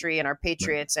country and our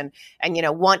patriots and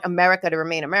want America to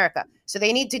remain America. So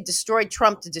they need to destroy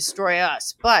Trump to destroy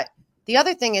us. But the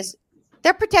other thing is,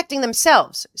 they're protecting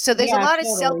themselves. So there's a lot of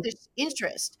selfish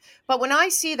interest. But when I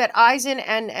see that Eisen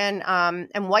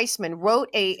and Weissman wrote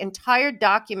an entire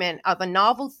document of a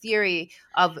novel theory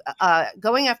of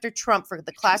going after Trump for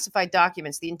the classified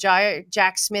documents, the entire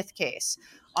Jack Smith case,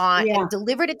 and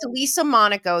delivered it to Lisa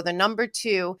Monaco, the number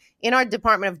 2 in our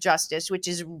Department of Justice, which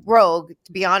is rogue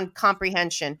beyond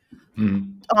comprehension,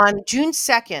 on June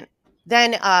 2nd.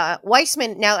 Then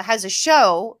Weissman now has a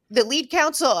show. The lead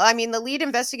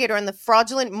investigator on the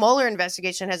fraudulent Mueller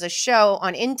investigation has a show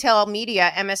on Intel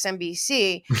Media,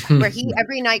 MSNBC, where he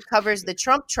every night covers the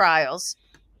Trump trials.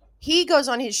 He goes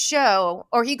on his show,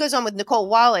 or he goes on with Nicole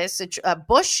Wallace, a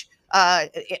Bush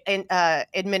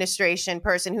administration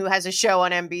person who has a show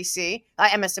on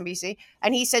MSNBC,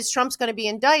 and he says Trump's going to be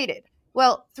indicted.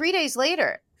 Well, 3 days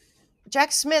later,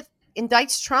 Jack Smith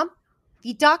indicts Trump.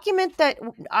 The document that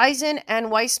Eisen and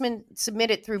Weissman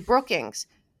submitted through Brookings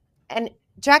and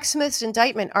Jack Smith's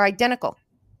indictment are identical.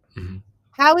 Mm-hmm.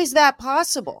 How is that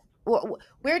possible?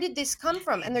 Where did this come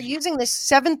from? And they're using this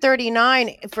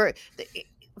 739 for,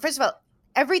 first of all,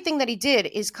 everything that he did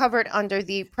is covered under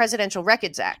the Presidential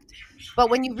Records Act.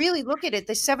 But when you really look at it,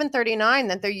 the 739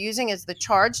 that they're using as the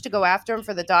charge to go after him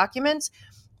for the documents,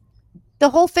 the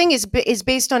whole thing is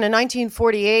based on a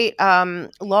 1948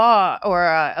 law or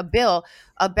a bill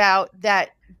about that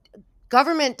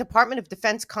government Department of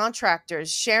Defense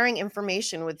contractors sharing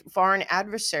information with foreign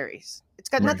adversaries. It's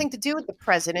got nothing to do with the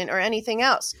president or anything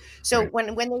else. So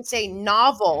when they say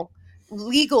novel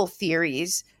legal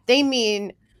theories, they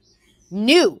mean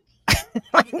new,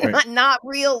 not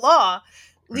real law,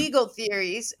 legal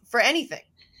theories for anything.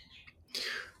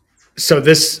 So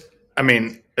this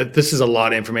is a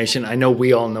lot of information. I know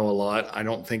we all know a lot. I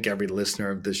don't think every listener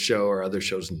of this show or other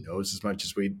shows knows as much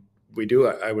as we do.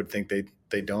 I would think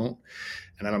they don't.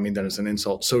 And I don't mean that as an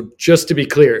insult. So just to be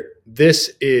clear,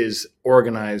 this is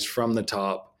organized from the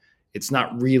top. It's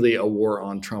not really a war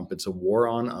on Trump. It's a war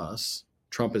on us.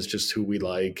 Trump is just who we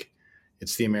like.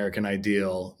 It's the American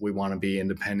ideal. We want to be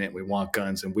independent. We want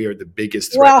guns. And we are the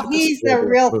biggest threat. Well, he's the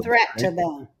real threat to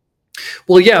them.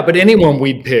 Well, yeah, but anyone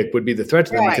we'd pick would be the threat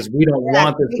to them because we don't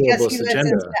want this globalist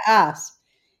agenda. To us.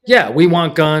 Yeah, we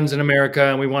want guns in America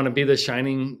and we want to be the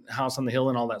shining house on the hill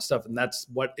and all that stuff. And that's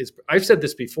what is, I've said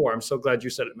this before. I'm so glad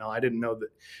you said it, Mel. I didn't know that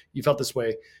you felt this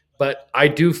way. But I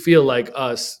do feel like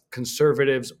us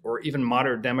conservatives or even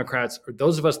moderate Democrats, or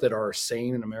those of us that are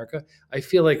sane in America, I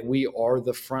feel like we are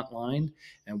the front line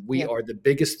and we are the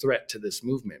biggest threat to this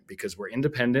movement because we're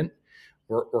independent,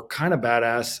 we're kind of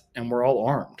badass, and we're all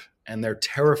armed, and they're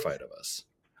terrified of us.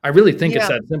 I really think it's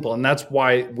that simple. And that's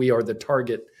why we are the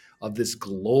target of this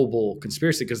global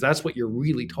conspiracy, because that's what you're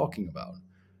really talking about,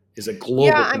 is a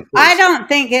global conspiracy. I don't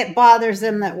think it bothers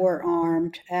them that we're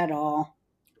armed at all.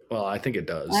 Well, I think it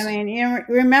does. I mean, you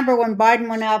remember when Biden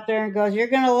went out there and goes, you're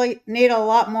going to need a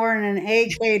lot more than an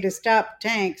AK to stop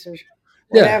tanks or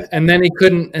whatever. Yeah, and then he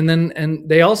couldn't, and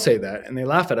they all say that, and they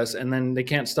laugh at us, and then they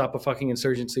can't stop a fucking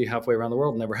insurgency halfway around the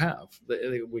world, never have.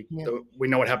 We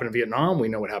know what happened in Vietnam, we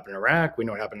know what happened in Iraq, we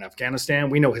know what happened in Afghanistan,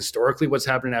 we know historically what's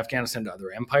happened in Afghanistan to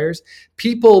other empires.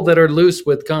 People that are loose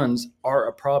with guns are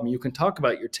a problem. You can talk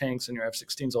about your tanks and your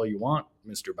F-16s all you want,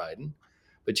 Mr. Biden,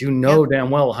 but you know damn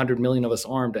well 100 million of us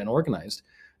armed and organized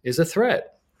is a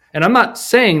threat. And I'm not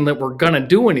saying that we're going to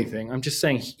do anything. I'm just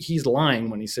saying he's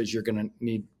lying when he says you're going to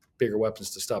need bigger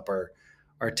weapons to stop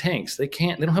our tanks. They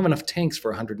don't have enough tanks for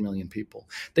 100 million people.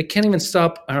 They can't even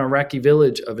stop an Iraqi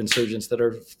village of insurgents that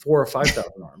are 4,000 or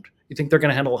 5,000 armed. You think they're going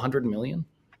to handle 100 million?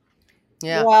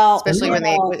 Yeah, well, especially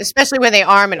when they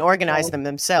arm and organize them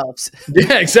themselves.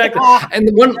 Yeah, exactly. And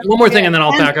one more thing, and then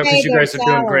I'll back up because you guys are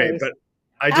doing great. But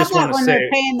I just want to say, they're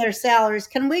paying their salaries.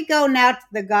 Can we go now to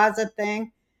the Gaza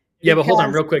thing? Yeah, but hold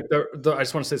on real quick. I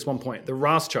just want to say this one point. The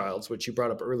Rothschilds, which you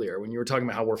brought up earlier, when you were talking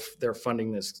about how they're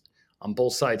funding this on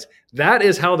both sides, that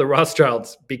is how the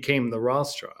Rothschilds became the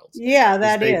Rothschilds.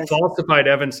 Yeah, They falsified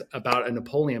evidence about a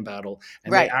Napoleon battle,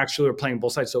 and they actually were playing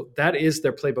both sides. So that is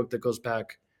their playbook that goes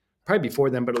back probably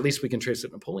before then, but at least we can trace it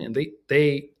to Napoleon.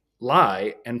 They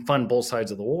lie and fund both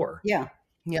sides of the war. Yeah.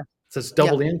 So it's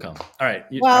double the income. All right.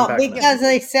 Because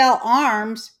they sell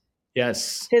arms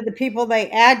to the people they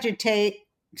agitate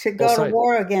to go to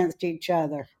war against each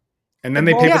other. And then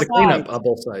they pay for the cleanup on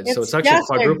both sides. So it's actually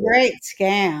just a great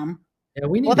scam.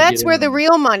 Yeah, that's where the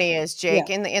real money is, Jake.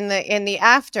 In the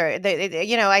after,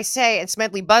 I say, and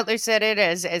Smedley Butler said it,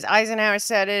 as Eisenhower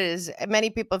said it, as many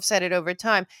people have said it over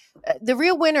time. The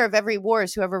real winner of every war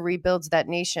is whoever rebuilds that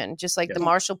nation. Just like the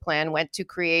Marshall Plan went to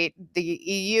create the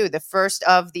EU, the first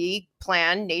of the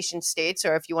planned nation states,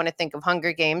 or if you want to think of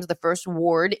Hunger Games, the first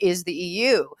ward is the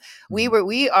EU.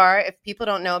 We are. If people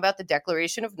don't know about the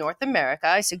Declaration of North America,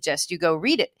 I suggest you go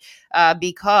read it,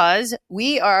 because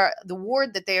we are the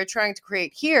ward that they are trying to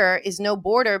create here is no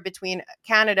border between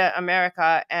Canada,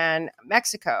 America, and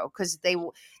Mexico, because the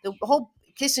whole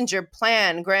Kissinger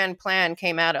grand plan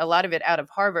came out, a lot of it out of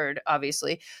Harvard,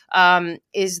 obviously,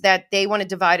 is that they want to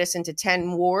divide us into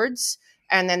 10 wards.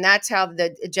 And then that's how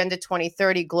the Agenda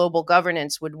 2030 global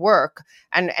governance would work.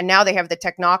 And now they have the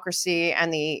technocracy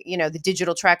and the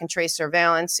digital track and trace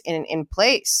surveillance in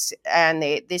place. And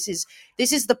this is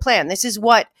the plan. This is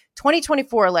what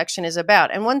 2024 election is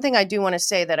about. And one thing I do want to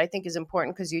say that I think is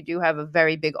important, because you do have a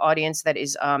very big audience that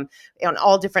is on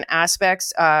all different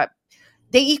aspects.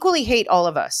 They equally hate all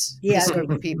of us, this group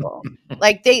of people.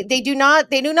 Like they do not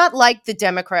like the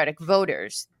Democratic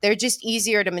voters. They're just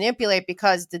easier to manipulate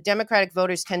because the Democratic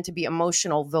voters tend to be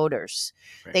emotional voters.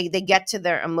 Right. They get to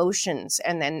their emotions,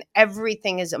 and then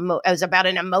everything is about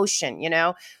an emotion,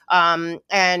 And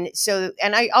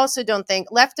I also don't think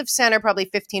left of center probably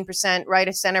 15%, right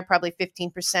of center probably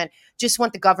 15%. Just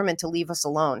want the government to leave us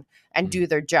alone and do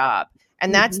their job.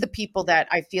 And that's the people that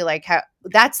I feel like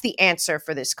that's the answer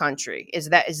for this country is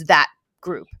that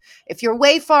group. If you're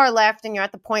way far left and you're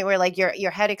at the point where like your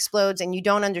head explodes and you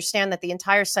don't understand that the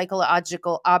entire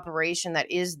psychological operation that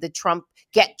is the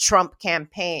Get Trump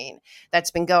campaign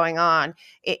that's been going on,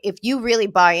 if you really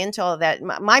buy into all of that,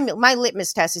 my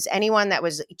litmus test is anyone that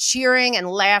was cheering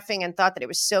and laughing and thought that it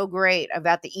was so great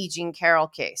about the E. Jean Carroll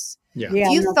case. Yeah.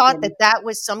 If you thought that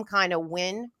was some kind of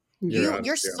win,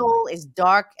 your soul is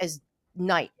dark as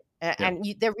night. And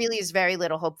there really is very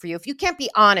little hope for you if you can't be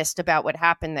honest about what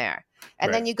happened there.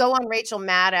 And then you go on Rachel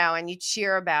Maddow and you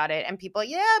cheer about it, and people,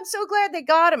 I'm so glad they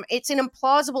got him. It's an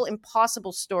implausible,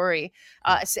 impossible story.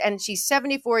 And she's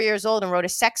 74 years old and wrote a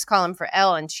sex column for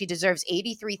Elle, and she deserves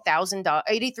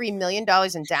 $83 million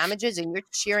in damages, and you're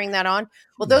cheering that on.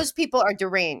 Well, those people are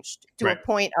deranged to a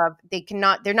point of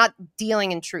they're not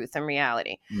dealing in truth and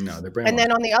reality. No, they're brainwashed. And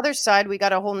then on the other side, we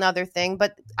got a whole nother thing.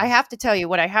 But I have to tell you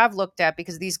what I have looked at,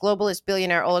 because these globalist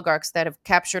billionaire oligarchs that have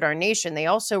captured our nation, they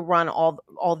also run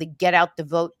all the get get out the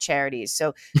vote charities.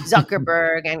 So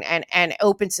Zuckerberg and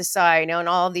Open Society, and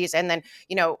all of these. And then,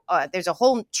 there's a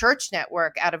whole church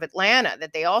network out of Atlanta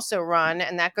that they also run,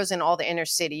 and that goes in all the inner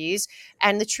cities.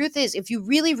 And the truth is, if you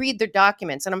really read their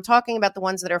documents, and I'm talking about the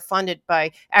ones that are funded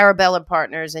by Arabella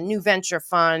Partners and New Venture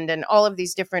Fund and all of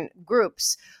these different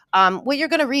groups, what you're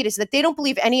going to read is that they don't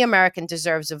believe any American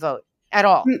deserves a vote at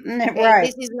all.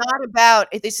 Right.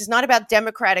 This is not about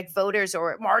Democratic voters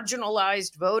or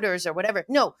marginalized voters or whatever.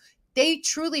 No, they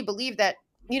truly believe that.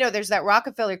 There's that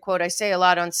Rockefeller quote I say a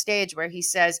lot on stage where he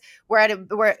says where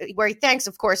he thanks,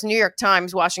 of course, New York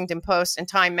Times, Washington Post, and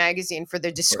Time Magazine for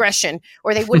their discretion,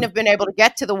 or they wouldn't have been able to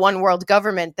get to the one world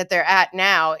government that they're at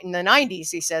now. In the 90s,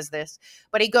 he says this,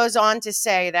 but he goes on to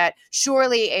say that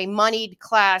surely a moneyed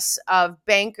class of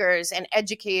bankers and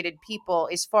educated people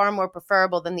is far more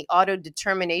preferable than the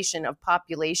auto-determination of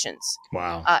populations.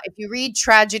 Wow. If you read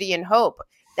Tragedy and Hope,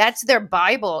 that's their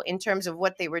Bible in terms of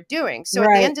what they were doing. So at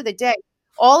the end of the day,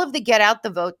 all of the get out the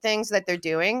vote things that they're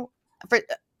doing,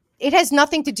 it has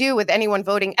nothing to do with anyone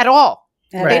voting at all.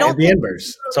 Right. They don't the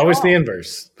inverse. It's always the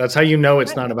inverse. That's how you know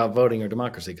it's not about voting or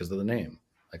democracy, because of the name.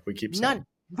 Like we keep saying. None.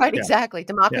 Right, Yeah. exactly.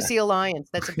 Democracy Alliance.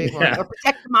 That's a big one. Yeah. Or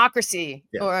Protect Democracy.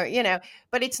 Yeah. Or,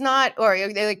 but it's not, or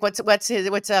like so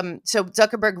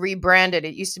Zuckerberg rebranded.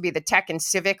 It used to be the Tech and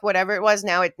Civic, whatever it was.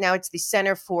 Now it's the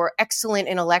Center for Excellence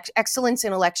in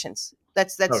Elections.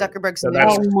 That's Zuckerberg's. So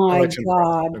that's Oh my election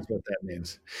fraud. God. That's what that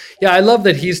means. Yeah, I love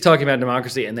that he's talking about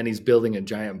democracy and then he's building a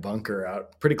giant bunker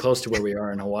out pretty close to where we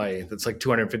are in Hawaii. That's like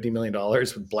 $250 million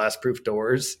with blast-proof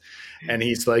doors. And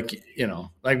he's like,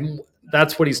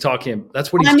 that's what he's talking.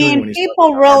 That's what he's doing when he's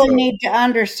people really need to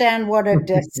understand what a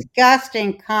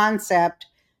disgusting concept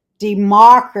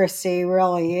democracy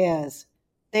really is.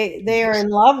 They are in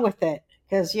love with it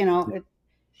because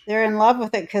they're in love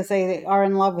with it because they are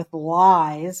in love with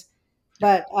lies.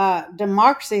 But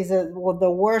democracy is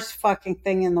the worst fucking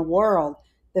thing in the world.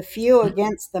 The few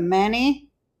against the many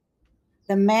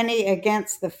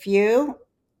against the few.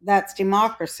 That's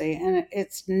democracy, and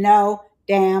it's no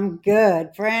damn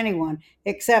good for anyone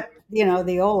except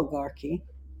the oligarchy.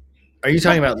 Are you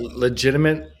talking about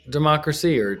legitimate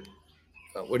democracy, or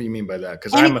what do you mean by that?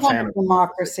 Because Any I'm a kind fan of of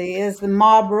democracy is the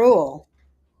mob rule,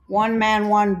 one man,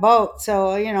 one vote.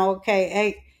 So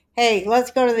hey,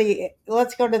 let's go to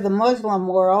the Muslim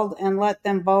world and let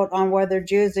them vote on whether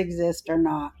Jews exist or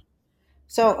not.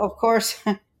 So of course,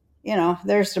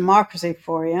 there's democracy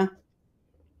for you.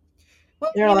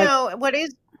 Well,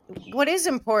 what is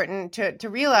important to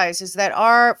realize is that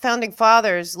our founding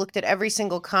fathers looked at every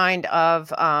single kind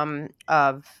of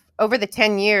over the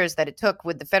 10 years that it took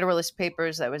with the Federalist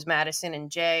Papers, that was Madison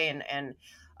and Jay, and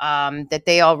that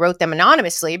they all wrote them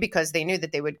anonymously because they knew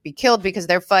that they would be killed because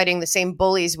they're fighting the same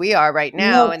bullies we are right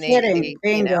now. No and kidding.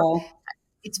 Bingo.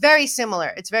 It's very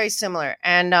similar.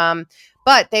 And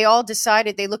but they all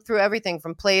decided, they looked through everything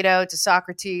from Plato to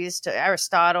Socrates to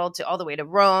Aristotle to all the way to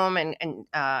Rome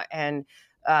and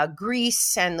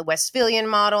Greece and the Westphalian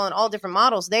model and all different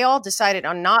models. They all decided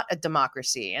on not a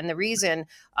democracy. And the reason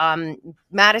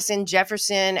Madison,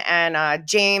 Jefferson, and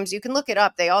James, you can look it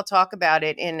up. They all talk about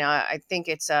it in, I think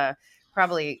it's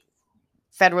probably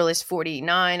Federalist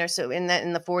 49 or so in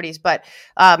the 40s, but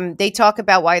they talk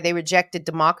about why they rejected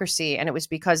democracy, and it was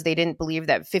because they didn't believe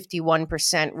that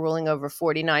 51% ruling over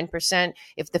 49%,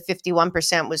 if the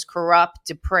 51% was corrupt,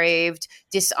 depraved,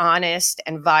 dishonest,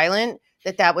 and violent,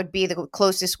 that would be the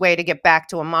closest way to get back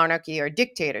to a monarchy or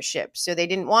dictatorship. So they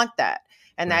didn't want that.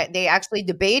 And that they actually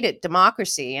debated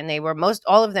democracy, and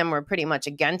all of them were pretty much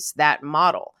against that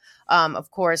model.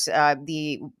 Of course,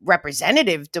 the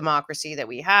representative democracy that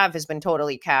we have has been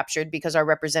totally captured because our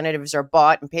representatives are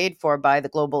bought and paid for by the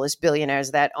globalist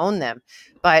billionaires that own them.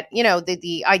 But,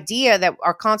 the idea that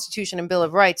our Constitution and Bill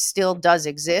of Rights still does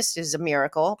exist is a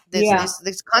miracle.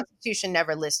 This Constitution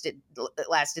never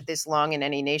lasted this long in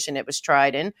any nation it was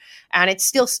tried in, and it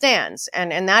still stands.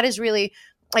 And that is really,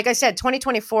 like I said,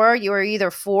 2024, you are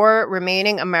either for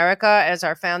remaining America as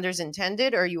our founders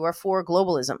intended, or you are for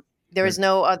globalism. There is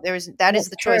no, that is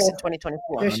the choice in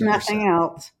 2024. There's nothing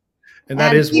else. And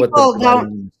that is what people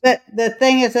don't. But the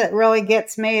thing is that really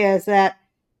gets me is that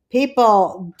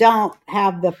people don't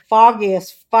have the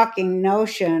foggiest fucking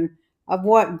notion of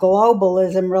what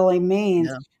globalism really means.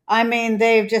 Yeah. I mean,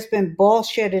 they've just been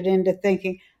bullshitted into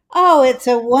thinking, oh, it's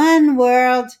a one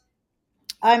world.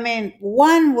 I mean,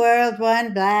 one world,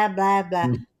 one blah, blah,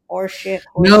 blah. Horse shit.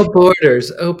 No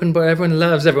borders, open border. Everyone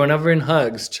loves everyone. Everyone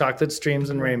hugs, chocolate streams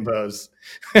and rainbows.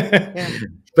 Yeah.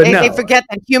 But They no, forget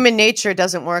that human nature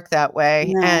doesn't work that way,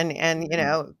 No. and you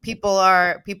know, people.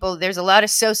 There's a lot of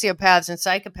sociopaths and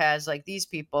psychopaths like these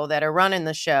people that are running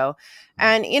the show,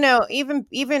 and you know, even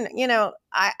you know,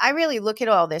 I really look at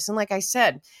all this, and like I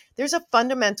said, there's a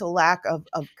fundamental lack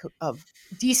of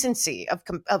decency, of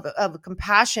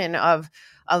compassion, of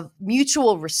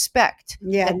mutual respect.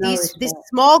 Yeah, That no this respect.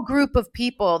 small group of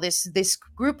people, this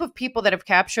group of people that have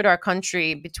captured our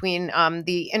country between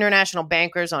the international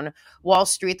bankers on Wall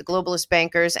Street, the globalist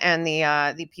bankers, and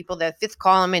the people, the fifth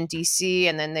column in DC,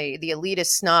 and then the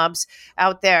elitist snobs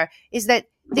out there, is that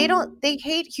they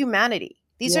hate humanity.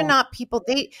 These are Yeah. not people.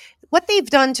 What they've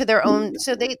done to their own.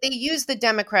 So they use the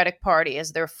Democratic Party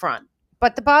as their front.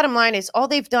 But the bottom line is, all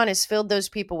they've done is filled those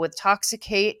people with toxic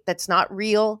hate that's not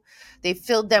real. They've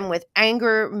filled them with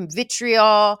anger,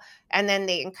 vitriol, and then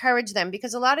they encourage them,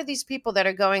 because a lot of these people that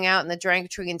are going out in the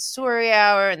Dragon Story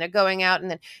Hour, and they're going out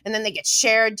and then they get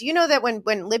shared. Do you know that when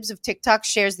Libs of TikTok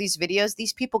shares these videos,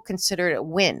 these people consider it a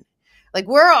win? Like,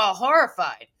 we're all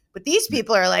horrified. But these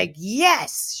people are like,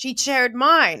 yes, she shared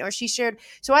mine, or she shared.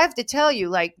 So I have to tell you,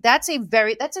 like, that's a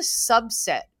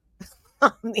subset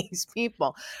of these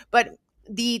people. But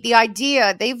the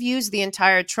idea, they've used the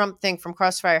entire Trump thing from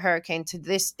Crossfire Hurricane to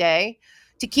this day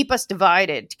to keep us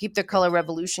divided, to keep the color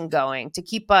revolution going, to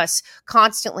keep us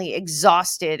constantly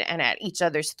exhausted and at each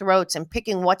other's throats and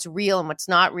picking what's real and what's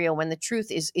not real, when the truth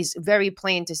is very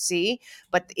plain to see.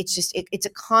 But it's just, it's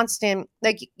a constant,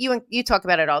 like you talk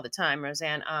about it all the time,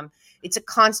 Roseanne. It's a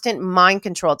constant mind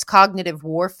control. It's cognitive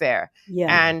warfare.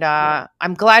 Yeah. And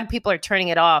I'm glad people are turning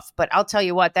it off. But I'll tell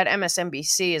you what, that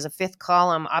MSNBC is a fifth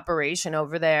column operation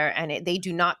over there. And they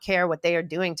do not care what they are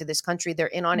doing to this country. They're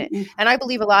in on it. And I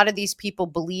believe a lot of these people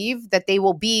believe that they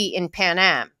will be in Pan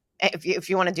Am. If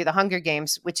you want to do the Hunger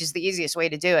Games, which is the easiest way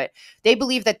to do it, they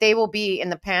believe that they will be in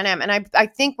the Pan Am. And I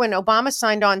think when Obama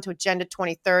signed on to Agenda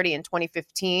 2030 in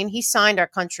 2015, he signed our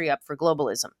country up for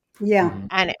globalism. Yeah.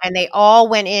 And they all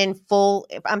went in full.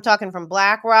 I'm talking from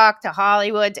BlackRock to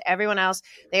Hollywood to everyone else.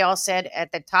 They all said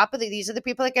at the top of these are the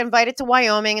people that get invited to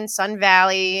Wyoming and Sun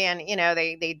Valley, and you know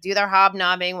they do their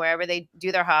hobnobbing wherever they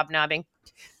do their hobnobbing.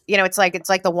 You know, it's like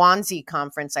the Wannsee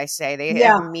conference. I say they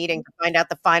have a meeting to find out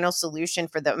the final solution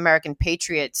for the American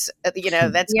patriots. You know,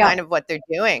 that's kind of what they're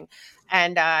doing.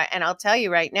 And I'll tell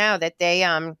you right now that they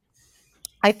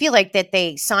I feel like that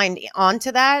they signed on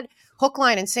to that hook,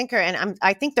 line, and sinker. And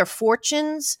I think their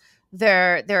fortunes,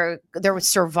 their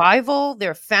survival,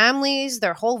 their families,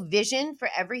 their whole vision for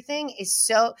everything is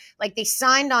so, like, they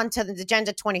signed on to the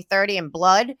Agenda 2030 in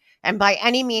blood and by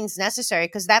any means necessary.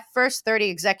 Because that first 30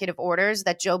 executive orders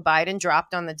that Joe Biden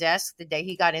dropped on the desk the day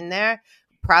he got in there,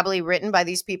 probably written by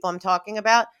these people I'm talking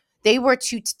about, they were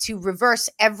to reverse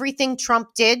everything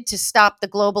Trump did to stop the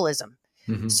globalism.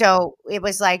 Mm-hmm. So it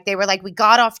was like, they were like, we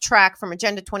got off track from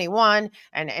Agenda 21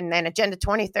 and then Agenda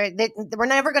 2030. We're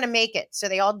never going to make it. So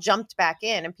they all jumped back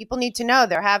in. And people need to know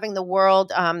they're having the world,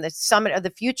 the Summit of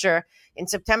the Future in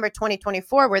September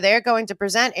 2024, where they're going to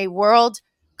present a world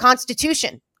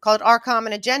constitution called Our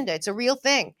Common Agenda. It's a real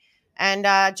thing. And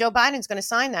Joe Biden's going to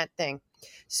sign that thing.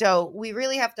 So we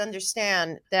really have to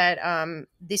understand that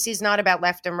this is not about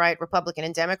left and right, Republican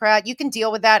and Democrat. You can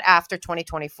deal with that after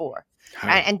 2024.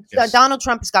 And yes. Donald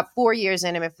Trump has got 4 years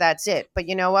in him if that's it. But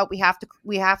you know what? We have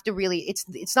to really,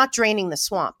 it's not draining the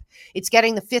swamp. It's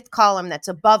getting the fifth column that's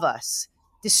above us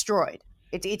destroyed.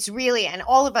 It's really, and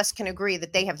all of us can agree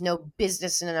that they have no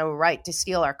business and no right to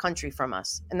steal our country from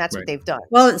us. And that's what they've done.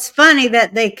 Well, it's funny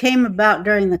that they came about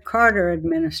during the Carter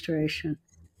administration.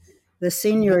 The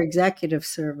senior executive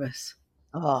service.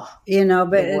 Oh, you know,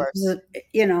 but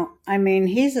you know, I mean,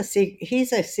 he's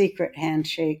a secret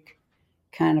handshake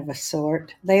kind of a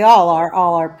sort. They all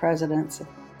our presidents.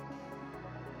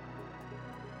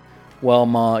 Well,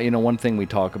 Ma, you know, one thing we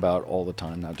talk about all the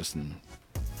time, not just in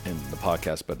the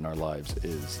podcast, but in our lives,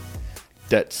 is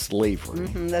debt slavery.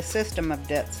 Mm-hmm, the system of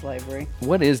debt slavery.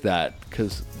 What is that?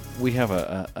 Because we have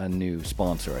a new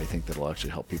sponsor, I think, that will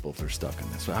actually help people if they're stuck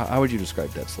in this. So how would you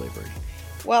describe debt slavery?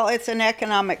 Well, it's an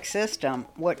economic system,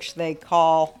 which they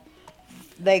have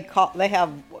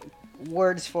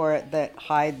words for it that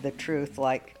hide the truth.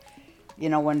 Like, you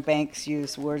know, when banks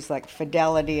use words like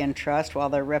fidelity and trust while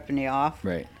they're ripping you off.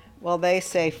 Right. Well, they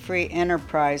say free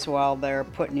enterprise while they're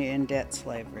putting you in debt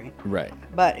slavery. Right.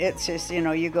 But it's just, you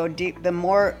know, you go deep. The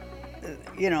more,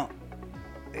 you know,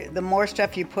 the more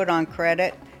stuff you put on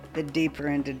credit, the deeper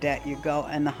into debt you go,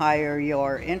 and the higher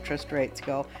your interest rates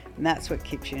go. And that's what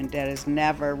keeps you in debt, is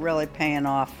never really paying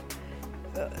off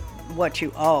what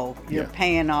you owe. You're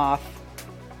paying off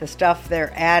the stuff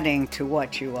they're adding to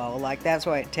what you owe. Like that's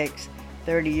why it takes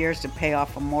 30 years to pay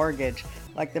off a mortgage.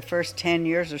 Like the first 10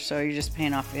 years or so, you're just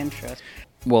paying off interest.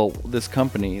 Well, this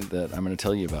company that I'm going to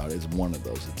tell you about is one of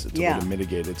those. It's a way to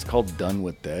mitigate it. It's called Done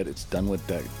With Debt. It's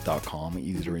donewithdebt.com,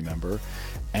 easy to remember.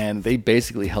 And they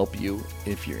basically help you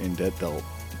if you're in debt.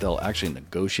 They'll actually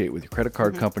negotiate with your credit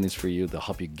card companies for you. They'll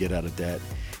help you get out of debt.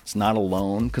 It's not a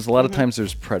loan, because a lot of times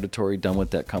there's predatory done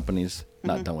with debt companies,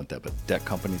 not done with debt, but debt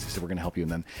companies. They say, we're going to help you.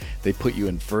 And then they put you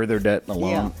in further debt and a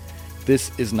loan. Yeah.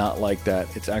 This is not like that.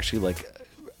 It's actually like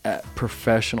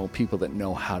professional people that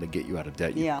know how to get you out of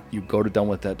debt. You go to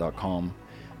donewithdebt.com.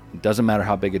 It doesn't matter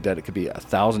how big a debt. It could be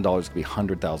 $1,000. It could be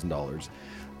 $100,000.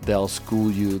 They'll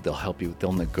school you. They'll help you.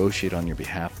 They'll negotiate on your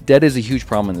behalf. Debt is a huge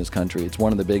problem in this country. It's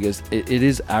one of the biggest. It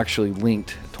is actually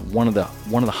linked to one of the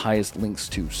highest links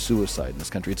to suicide in this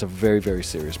country. It's a very, very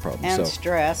serious problem. And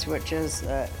stress, which is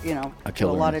a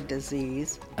lot of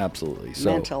disease. Absolutely.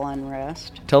 So mental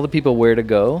unrest. Tell the people where to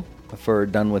go for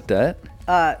Done With Debt.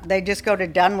 They just go to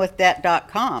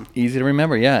donewithdebt.com. Easy to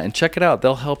remember, yeah, and check it out.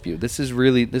 They'll help you. This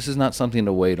is not something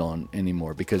to wait on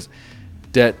anymore, because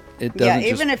debt, it doesn't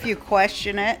even if you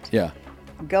question it,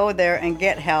 go there and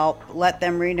get help. Let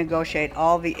them renegotiate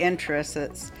all the interest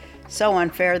that's so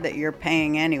unfair that you're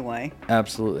paying anyway.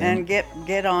 Absolutely. And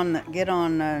get on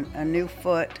a new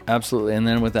foot. Absolutely. And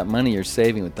then with that money you're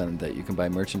saving with them, that you can buy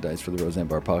merchandise for the Roseanne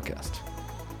Barr Podcast.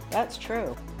 That's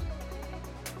true.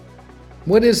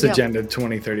 What is Agenda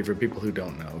 2030 for people who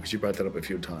don't know? Because you brought that up a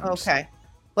few times. Okay.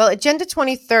 Well, Agenda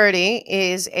 2030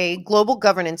 is a global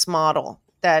governance model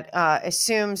that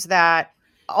assumes that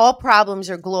all problems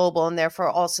are global and therefore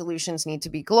all solutions need to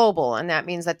be global. And that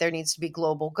means that there needs to be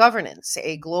global governance,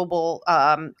 a global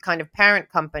kind of parent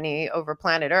company over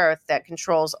planet Earth that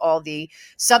controls all the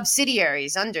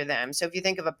subsidiaries under them. So if you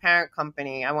think of a parent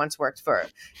company, I once worked for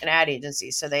an ad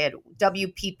agency. So they had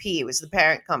WPP was the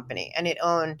parent company, and it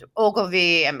owned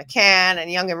Ogilvy and McCann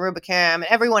and Young and Rubicam and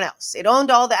everyone else. It owned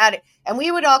all the ad, and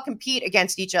we would all compete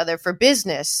against each other for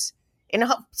business in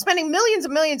spending millions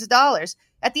and millions of dollars.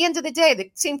 At the end of the day,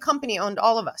 the same company owned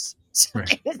all of us. So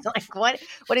Right. it's like,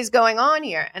 what is going on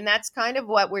here? And that's kind of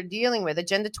what we're dealing with.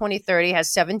 Agenda 2030 has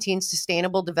 17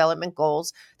 sustainable development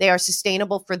goals. They are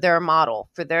sustainable for their model,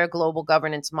 for their global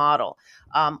governance model.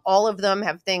 All of them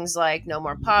have things like no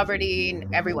more poverty,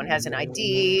 everyone has an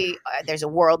ID, there's a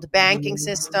world banking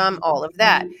system, all of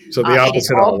that. So the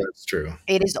opposite of all that's true.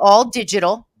 It is all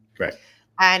digital. Right.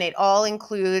 And it all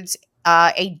includes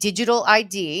a digital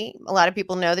ID. A lot of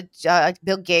people know that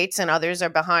Bill Gates and others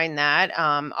are behind that.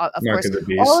 Of course,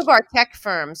 all of our tech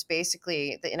firms,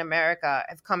 basically in America,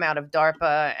 have come out of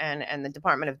DARPA and the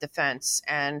Department of Defense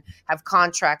and have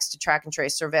contracts to track and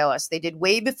trace, surveil us. They did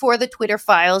way before the Twitter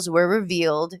files were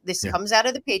revealed. This comes out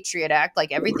of the Patriot Act,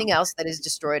 like everything else that has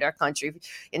destroyed our country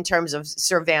in terms of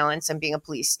surveillance and being a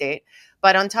police state.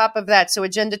 But on top of that, so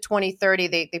Agenda 2030,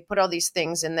 they put all these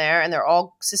things in there, and they're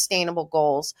all sustainable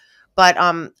goals. But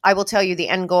I will tell you the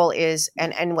end goal is,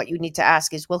 and what you need to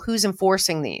ask is, well, who's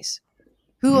enforcing these?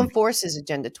 Who enforces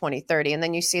Agenda 2030? And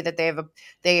then you see that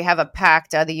they have a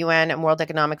pact. The UN and World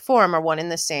Economic Forum are one and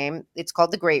the same. It's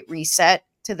called the Great Reset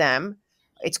to them.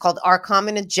 It's called Our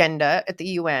Common Agenda at the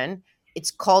UN. It's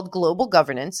called Global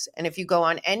Governance. And if you go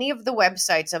on any of the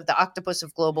websites of the Octopus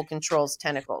of Global Control's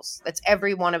tentacles, that's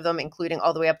every one of them, including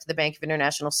all the way up to the Bank of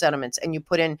International Settlements, and you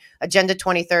put in Agenda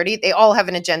 2030, they all have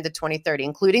an Agenda 2030,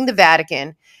 including the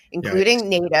Vatican, including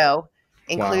NATO,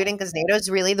 including, because NATO is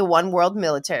really the one world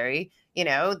military. You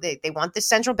know, they want the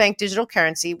central bank digital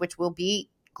currency, which will be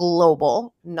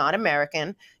global, not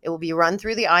American. It will be run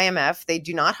through the IMF. They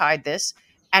do not hide this.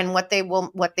 And what they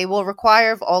will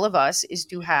require of all of us is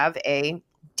to have a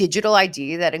digital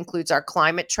ID that includes our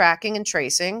climate tracking and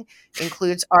tracing,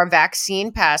 includes our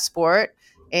vaccine passport,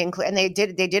 and they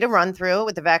did a run through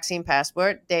with the vaccine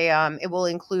passport. It will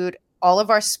include all of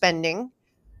our spending.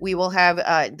 We will have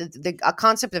the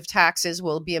concept of taxes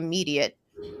will be immediate.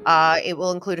 It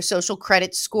will include a social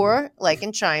credit score, like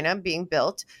in China, being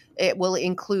built. It will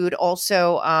include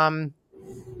also.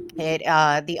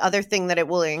 The other thing that it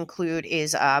will include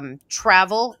is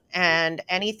travel and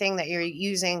anything that you're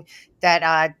using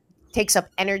that takes up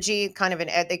energy, kind of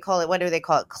they call it, what do they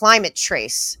call it? Climate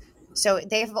trace. So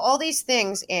they have all these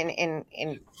things in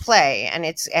play,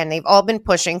 and they've all been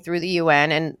pushing through the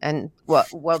UN and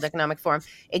World Economic Forum,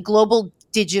 a global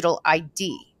digital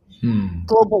ID,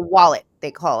 global wallet,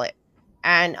 they call it.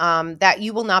 And that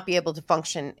you will not be able to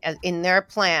function in their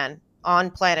plan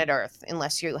on planet Earth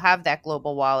unless you have that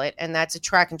global wallet, and that's a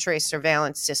track and trace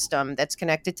surveillance system that's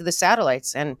connected to the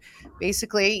satellites. And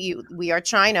basically, we are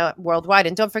China worldwide.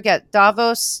 And don't forget,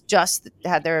 Davos just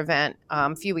had their event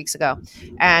a few weeks ago,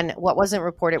 and what wasn't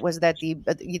reported was that the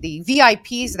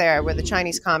VIPs there were the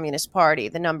Chinese Communist Party,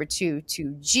 the number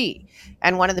 2G,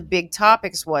 and one of the big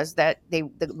topics was that the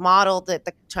model that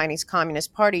the Chinese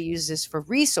Communist Party uses for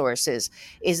resources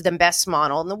is the best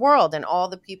model in the world. And all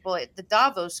the people at the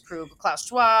Davos crew, Klaus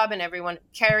Schwab and everyone,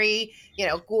 Kerry,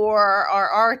 Gore,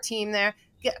 our team there,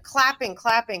 clapping.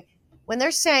 When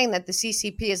they're saying that the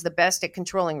CCP is the best at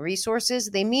controlling resources,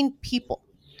 they mean people.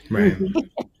 Right.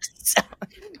 so,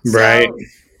 Right.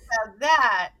 So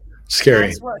that Scary.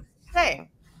 That's what it's saying,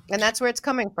 and that's where it's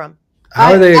coming from.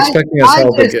 How are they expecting us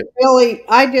all to get?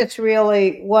 I just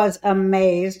really was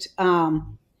amazed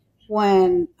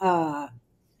when, the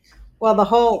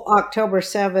whole October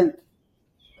 7th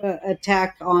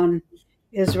attack on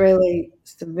Israeli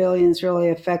civilians really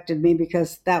affected me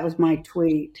because that was my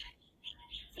tweet.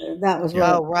 That was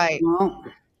what. Right.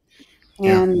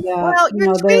 And well,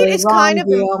 your tweet is kind of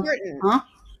important. Huh?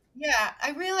 Yeah,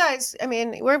 I realize. I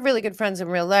mean, we're really good friends in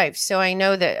real life, so I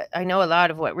know a lot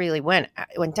of what really went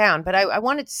down. But I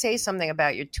wanted to say something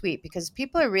about your tweet because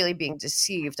people are really being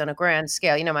deceived on a grand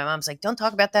scale. My mom's like, "Don't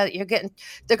talk about that.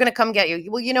 They're going to come get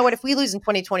you." Well, you know what? If we lose in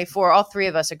 2024, all three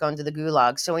of us are going to the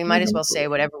gulag, so we might as well say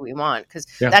whatever we want because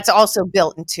that's also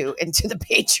built into the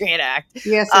Patriot Act.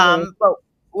 Yes. But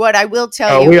what I will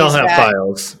tell you, we all have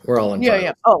files. We're all in files.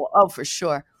 Yeah. Oh, for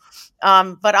sure.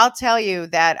 But I'll tell you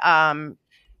that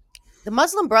the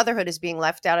Muslim Brotherhood is being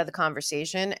left out of the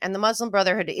conversation, and the Muslim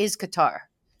Brotherhood is Qatar.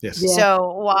 Yes. Yeah.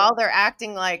 So while they're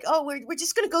acting like, oh, we're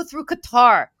just going to go through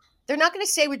Qatar, they're not going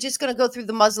to say we're just going to go through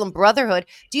the Muslim Brotherhood.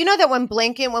 Do you know that when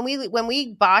when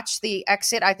we botched the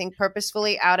exit, I think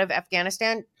purposefully out of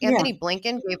Afghanistan, Anthony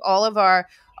Blinken gave all of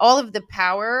the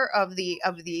power of the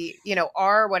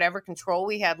our whatever control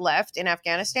we had left in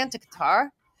Afghanistan to Qatar.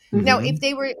 Mm-hmm. Now, if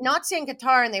they were not saying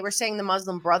Qatar and they were saying the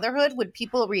Muslim Brotherhood, would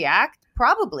people react?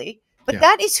 Probably. But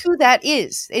that is who that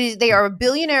is. They are a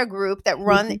billionaire group that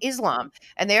run Islam,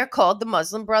 and they are called the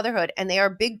Muslim Brotherhood, and they are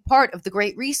a big part of the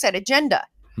Great Reset agenda.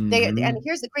 And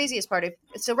here's the craziest part.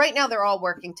 So right now they're all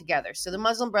working together. So the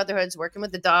Muslim Brotherhood's working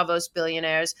with the Davos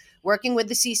billionaires, working with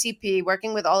the CCP,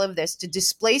 working with all of this to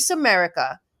displace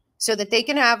America so that they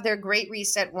can have their Great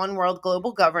Reset, one world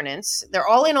global governance. They're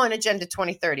all in on Agenda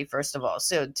 2030, first of all.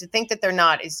 So to think that they're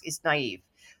not is naive.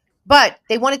 But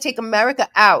they want to take America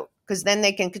out because then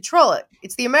they can control it.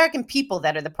 It's the American people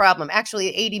that are the problem.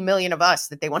 Actually, 80 million of us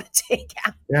that they want to take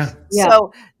out. Yeah.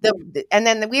 So and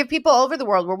then we have people all over the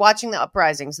world. We're watching the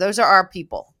uprisings. Those are our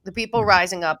people. The people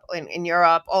rising up in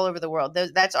Europe, all over the world.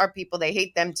 That's our people. They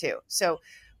hate them too. So,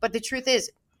 but the truth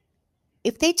is,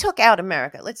 if they took out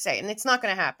America, let's say, and it's not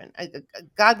going to happen.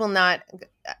 God will not.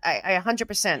 I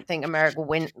 100% think America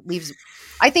leaves.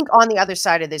 I think on the other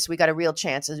side of this, we got a real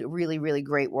chance of a really, really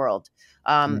great world.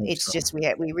 It's just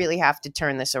we really have to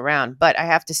turn this around. But I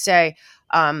have to say,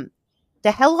 the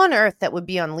hell on earth that would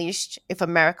be unleashed if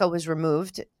America was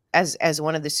removed as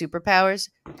one of the superpowers.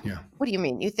 Yeah. What do you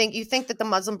mean? You think that the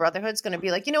Muslim Brotherhood's going to be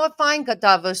like, you know what? Fine,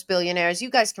 Davos billionaires, you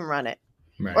guys can run it,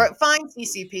 Right. or fine,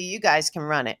 CCP, you guys can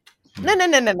run it.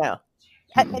 No.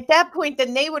 At that point,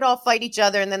 then they would all fight each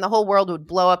other, and then the whole world would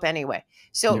blow up anyway.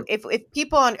 So if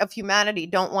people of humanity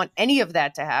don't want any of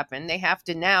that to happen, they have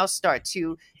to now start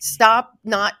to stop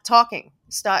not talking,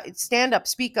 stand up,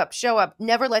 speak up, show up,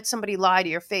 never let somebody lie to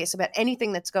your face about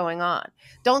anything that's going on.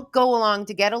 Don't go along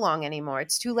to get along anymore.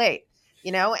 It's too late.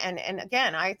 And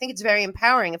again, I think it's very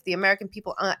empowering if the American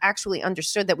people actually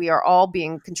understood that we are all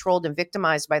being controlled and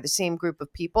victimized by the same group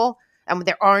of people. And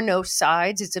there are no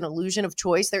sides. It's an illusion of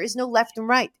choice. There is no left and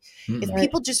right. Mm-hmm. If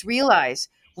people just realize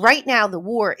right now the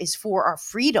war is for our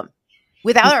freedom.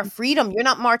 Without our freedom, you're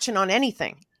not marching on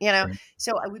anything, Right.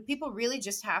 So people really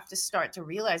just have to start to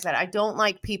realize that. I don't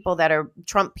like people that are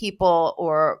Trump people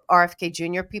or RFK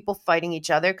Jr. people fighting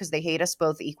each other because they hate us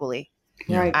both equally.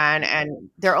 Right.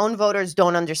 And their own voters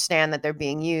don't understand that they're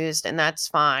being used, and that's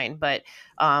fine. But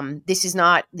this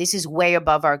is way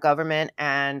above our government,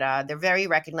 and they're very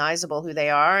recognizable who they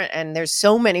are. And there's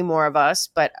so many more of us.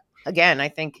 But again, I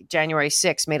think January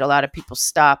 6th made a lot of people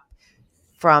stop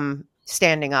from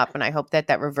standing up, and I hope that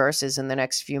reverses in the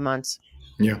next few months.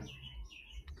 Yeah.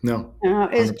 No.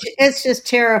 It's just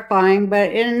terrifying.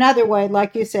 But in another way,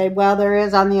 like you say, well, there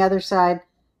is on the other side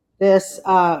this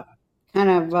kind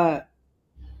of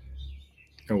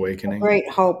awakening, great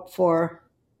hope for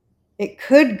it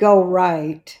could go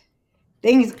right.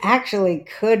 Things actually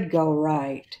could go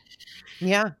right.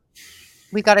 Yeah.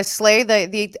 We got to slay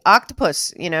the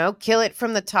octopus, kill it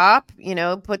from the top,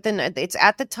 it's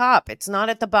at the top. It's not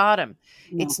at the bottom.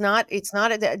 No. It's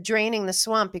not draining the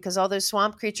swamp, because all those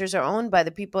swamp creatures are owned by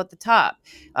the people at the top.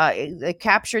 The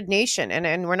captured nation.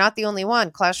 And we're not the only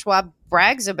one. Klaus Schwab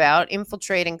brags about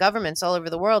infiltrating governments all over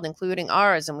the world, including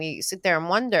ours. And we sit there and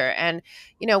wonder. And,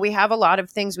 we have a lot of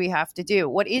things we have to do.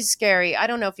 What is scary, I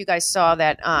don't know if you guys saw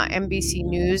that NBC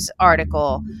News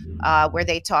article where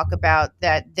they talk about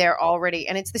that they're already,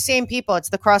 and it's the same people, it's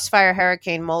the Crossfire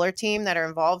Hurricane Mueller team that are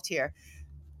involved here.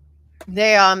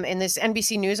 They in this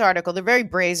NBC News article, they're very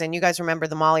brazen. You guys remember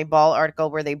the Molly Ball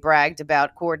article where they bragged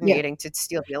about coordinating to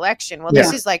steal the election? Well,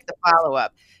 this is like the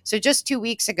follow-up. So just 2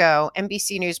 weeks ago,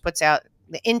 NBC News puts out,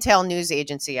 the Intel News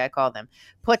Agency, I call them,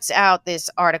 puts out this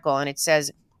article, and it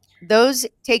says, those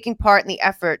taking part in the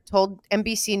effort told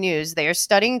NBC News they are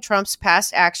studying Trump's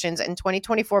past actions and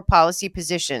 2024 policy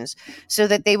positions so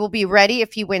that they will be ready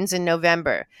if he wins in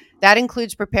November. That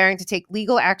includes preparing to take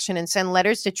legal action and send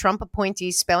letters to Trump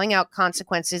appointees spelling out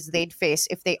consequences they'd face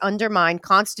if they undermine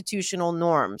constitutional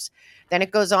norms. Then it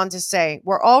goes on to say,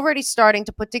 we're already starting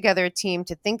to put together a team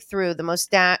to think through the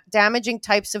most damaging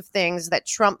types of things that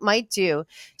Trump might do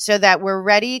so that we're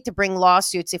ready to bring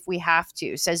lawsuits if we have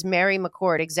to, says Mary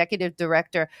McCord, Executive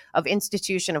Director of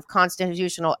Institution of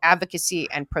Constitutional Advocacy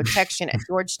and Protection at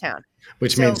Georgetown.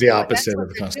 Which means the opposite of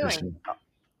the Constitution.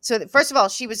 So first of all,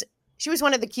 she was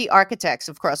one of the key architects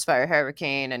of Crossfire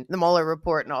Hurricane and the Mueller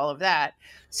report and all of that.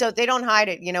 So they don't hide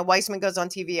it. Weissman goes on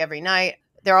TV every night.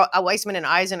 Weissman and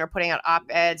Eisen are putting out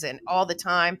op-eds and all the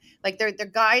time. Like they're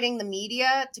guiding the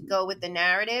media to go with the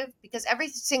narrative, because every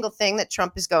single thing that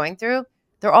Trump is going through,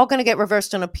 they're all going to get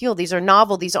reversed on appeal. These are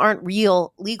novel. These aren't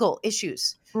real legal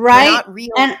issues. Right. They're not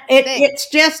real and it's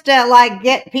just like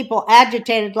get people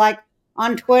agitated, like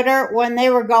on Twitter when they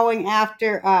were going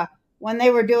after, when they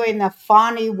were doing the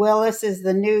Fonnie Willis is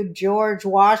the new George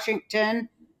Washington.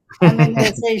 I mean,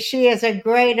 they say she is a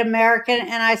great American.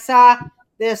 And I saw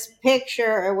this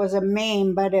picture. It was a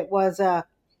meme, but it was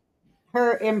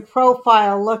her in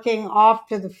profile looking off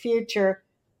to the future,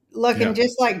 looking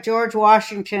just like George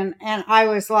Washington. And I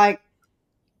was like,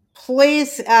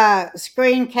 please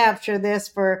screen capture this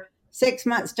for 6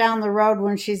 months down the road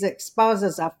when she's exposed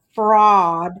as a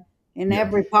fraud in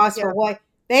every possible way.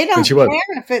 They don't care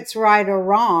if it's right or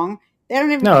wrong. They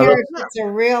don't even care if it's a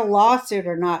real lawsuit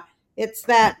or not. It's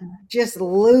that just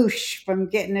loosh from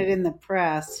getting it in the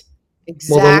press.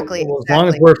 Exactly. Well, as long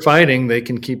as we're fighting, they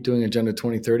can keep doing Agenda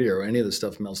 2030 or any of the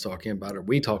stuff Mel's talking about or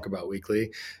we talk about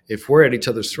weekly. If we're at each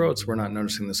other's throats, we're not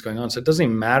noticing this going on. So it doesn't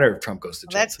even matter if Trump goes to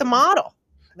jail. That's the model.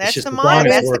 That's the model.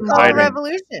 That's the color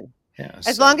revolution. Yeah,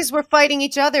 as long as we're fighting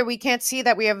each other, we can't see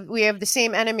that we have the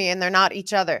same enemy and they're not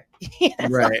each other.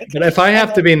 Right. But if I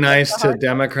have to be nice to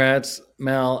Democrats,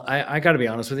 Mel, I got to be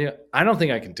honest with you. I don't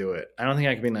think I can do it. I don't think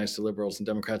I can be nice to liberals and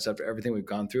Democrats after everything we've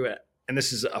gone through. And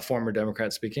this is a former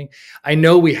Democrat speaking. I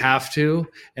know we have to,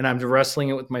 and I'm wrestling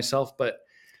it with myself, but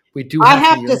we do I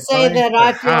have to say that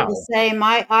I feel the same.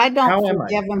 I don't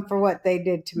forgive them for what they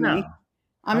did to me.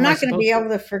 I'm not going to be able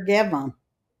to forgive them.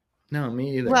 No,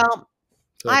 me either. Well,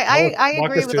 so I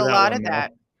agree with a lot of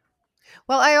that.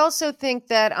 Well, I also think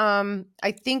that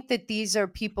I think that these are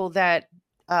people that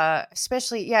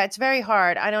especially, it's very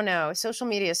hard. I don't know. Social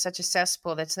media is such a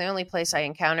cesspool. That's the only place I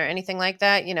encounter anything like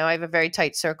that. I have a very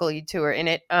tight circle. You two are in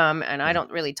it. And I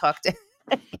don't really talk to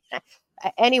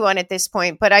anyone at this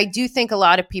point. But I do think a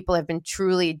lot of people have been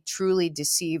truly, truly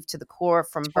deceived to the core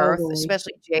from birth,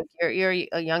 especially Jake. You're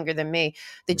younger than me.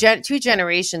 The 2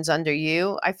 generations under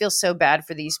you, I feel so bad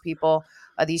for these people,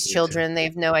 these children. They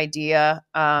have no idea.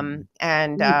 How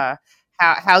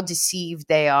deceived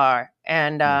they are.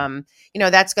 And,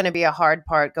 that's going to be a hard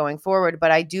part going forward.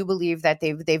 But I do believe that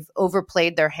they've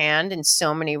overplayed their hand in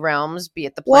so many realms, be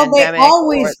it the pandemic. Well, they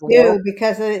always do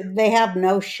because they have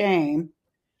no shame.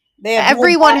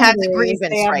 Everyone has a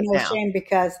grievance they have right no now. Shame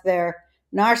because they're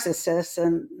narcissists,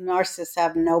 and narcissists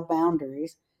have no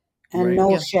boundaries and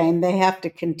no shame. They have to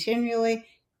continually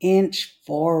inch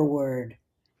forward.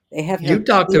 They have you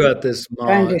talked about this, Mom,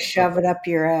 trying to shove it up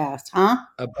your ass, huh?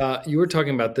 You were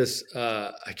talking about this.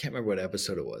 I can't remember what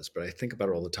episode it was, but I think about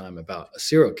it all the time about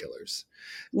serial killers.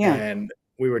 Yeah, and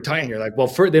we were talking here, like, well,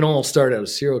 first, they don't all start out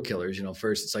as serial killers.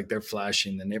 First it's like they're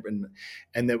flashing the neighbor,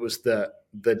 and there was the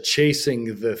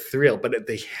chasing the thrill, but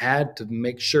they had to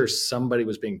make sure somebody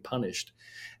was being punished,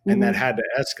 and that had to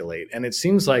escalate. And it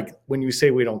seems like when you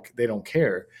say they don't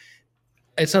care.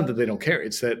 It's not that they don't care.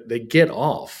 It's that they get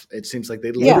off. It seems like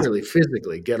they literally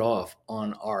physically get off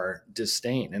on our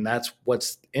disdain. And that's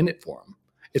what's in it for them.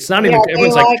 It's not even,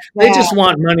 everyone's like they just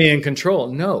want money and control.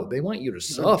 No, they want you to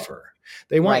suffer.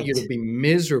 They want you Right. to be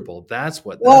miserable. That's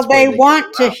Well, why they they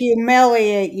want go to out.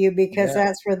 humiliate you because Yeah.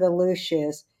 that's where the loosh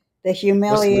is. The What's loose?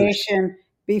 humiliation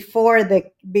before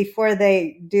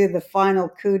they do the final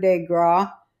coup de grace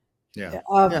Yeah.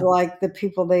 of Yeah. like the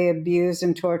people they abuse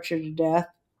and torture to death.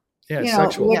 Yeah. You know,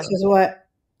 Sexual. which Yeah. is what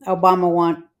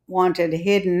Obama wanted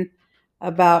hidden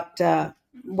about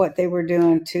what they were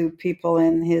doing to people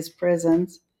in his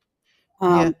prisons.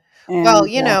 Yeah. Well,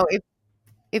 And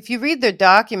if you read their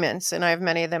documents, and I have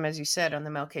many of them, as you said, on the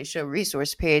Mel K Show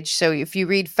resource page. So if you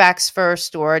read Facts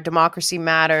First or Democracy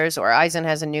Matters, or Eisen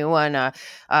has a new one,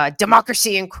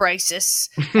 Democracy in Crisis,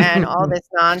 and all this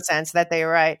nonsense that they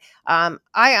write, I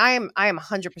am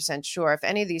 100% sure if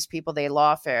any of these people they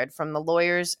lawfared, from the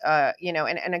lawyers,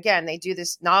 and again they do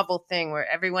this novel thing where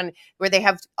they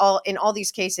have in all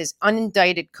these cases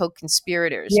unindicted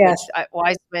co-conspirators, yes, which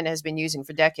Wiseman has been using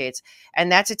for decades. And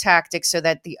that's a tactic so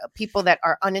that the people that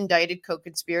are unindicted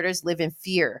co-conspirators live in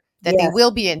fear that they yes, will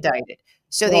be indicted.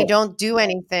 So they right, don't do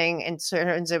anything in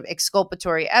terms of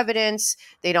exculpatory evidence.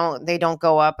 They don't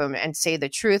go up and say the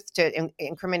truth to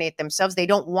incriminate themselves. They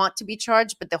don't want to be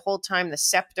charged, but the whole time the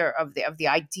scepter of the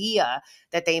idea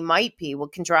that they might be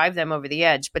can drive them over the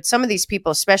edge. But some of these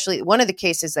people, especially one of the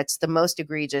cases that's the most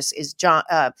egregious, is John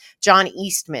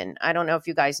Eastman. I don't know if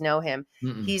you guys know him.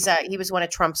 Mm-mm. He was one of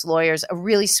Trump's lawyers, a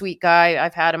really sweet guy.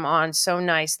 I've had him on, so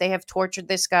nice. They have tortured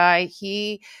this guy.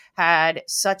 He had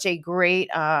such a great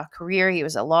career. He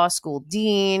was a law school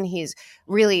dean. He's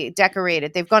really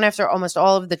decorated. They've gone after almost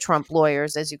all of the Trump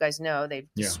lawyers, as you guys know. They've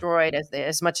destroyed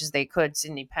as much as they could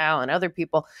Sidney Powell and other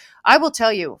people. I will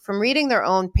tell you, from reading their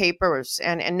own papers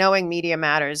and knowing Media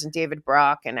Matters and David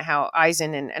Brock and how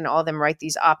Eisen and all of them write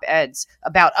these op-eds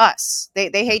about us. They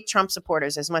hate Trump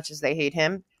supporters as much as they hate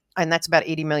him. And that's about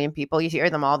 80 million people. You hear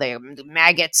them all. The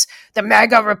maggots, the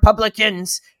MAGA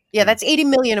Republicans. Yeah, that's 80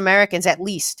 million Americans at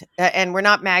least. And we're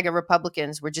not MAGA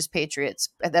Republicans. We're just patriots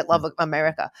that love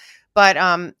America. But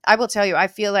I will tell you, I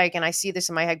feel like, and I see this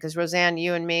in my head because Roseanne,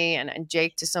 you and me and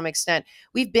Jake, to some extent,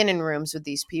 we've been in rooms with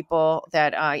these people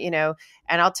that,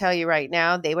 and I'll tell you right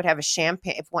now, they would have a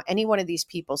champagne. If any one of these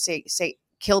people say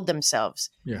killed themselves,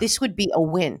 this would be a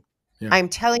win. Yeah. I'm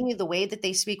telling you, the way that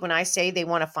they speak when I say they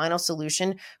want a final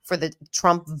solution for the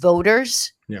Trump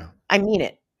voters, I mean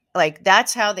it. Like,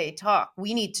 that's how they talk.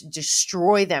 We need to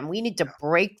destroy them. We need to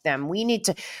break them. We need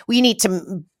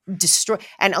to destroy.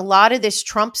 And a lot of this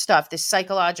Trump stuff, this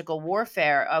psychological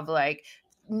warfare of like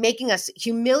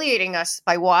humiliating us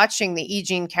by watching the E.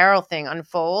 Jean Carroll thing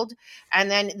unfold.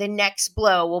 And then the next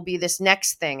blow will be this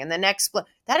next thing. And the next blow,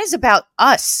 that is about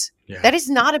us. Yeah. That is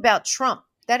not about Trump.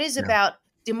 That is about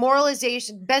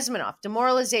demoralization, Bezmenov,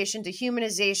 demoralization,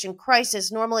 dehumanization,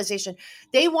 crisis, normalization.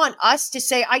 They want us to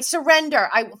say, I surrender.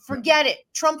 I forget it.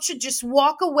 Trump should just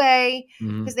walk away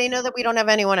because they know that we don't have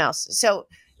anyone else. So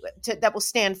that will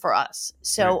stand for us.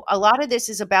 So a lot of this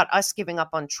is about us giving up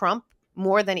on Trump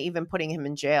more than even putting him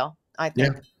in jail, I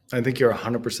think. Yeah, I think you're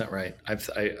 100% right. I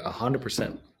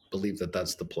 100% believe that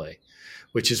that's the play,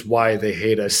 which is why they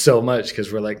hate us so much,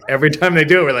 because we're like, every time they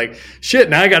do it, we're like, shit,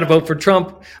 now I got to vote for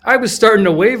Trump. I was starting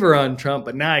to waver on Trump,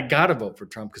 but now I got to vote for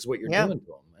Trump because what you're doing to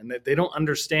them. And they don't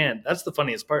understand. That's the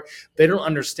funniest part. They don't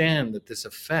understand that this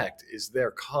effect is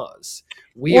their cause.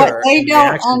 What they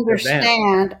don't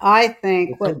understand, I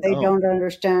think, what they don't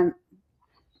understand,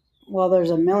 well, there's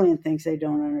a million things they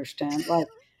don't understand. Like,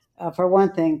 for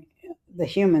one thing, the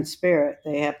human spirit,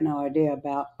 they have no idea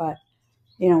about. But,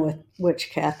 with which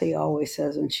Kathy always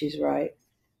says, and she's right.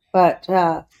 But,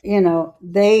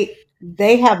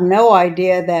 they have no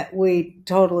idea that we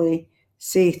totally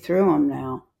see through them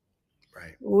now.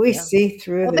 Right. We see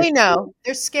through Well, this. they know.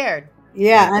 They're scared.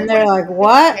 Yeah, and they're like,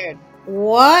 what?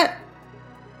 What?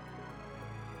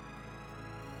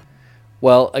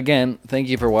 Well, again, thank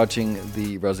you for watching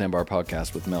the Roseanne Barr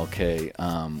Podcast with Mel K.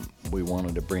 We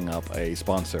wanted to bring up a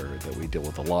sponsor that we deal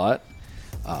with a lot.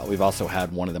 We've also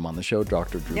had one of them on the show,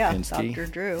 Dr. Drew Pinsky. Dr.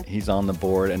 Drew. He's on the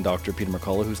board, and Dr. Peter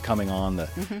McCullough, who's coming on,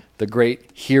 the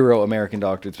great hero American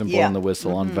doctor that's been blowing the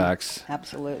whistle on vax.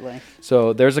 Absolutely.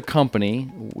 So there's a company,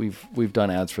 we've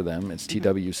done ads for them. It's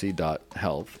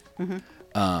twc.health.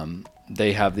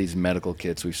 They have these medical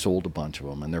kits. We've sold a bunch of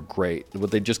them, and they're great.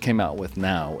 What they just came out with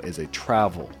now is a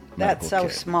travel medical That's so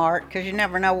kit. smart, because you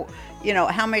never know,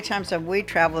 how many times have we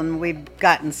traveled and we've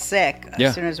gotten sick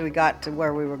as soon as we got to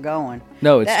where we were going.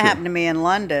 No, it's that true. happened to me in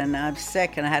London. I was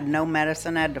sick and I had no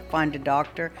medicine. I had to find a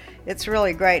doctor. It's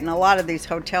really great. And a lot of these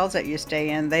hotels that you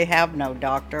stay in, they have no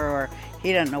doctor, or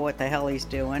he doesn't know what the hell he's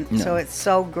doing. No. So it's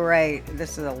so great.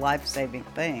 This is a life-saving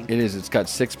thing. It is. It's got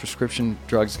 6 prescription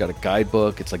drugs. It's got a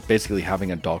guidebook. It's like basically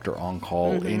having a doctor on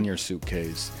call in your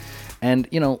suitcase. And,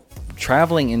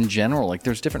 traveling in general, like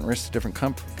there's different risks to different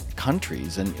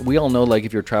countries. And we all know, like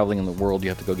if you're traveling in the world, you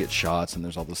have to go get shots and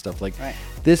there's all this stuff. Like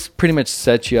this pretty much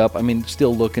sets you up. I mean,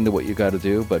 still look into what you got to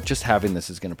do, but just having this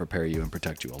is going to prepare you and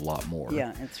protect you a lot more.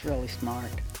 Yeah, it's really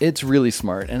smart. It's really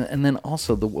smart. And then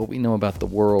also what we know about the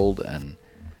world and,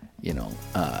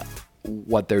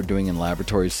 what they're doing in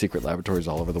laboratories, secret laboratories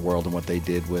all over the world, and what they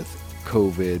did with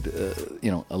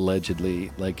COVID,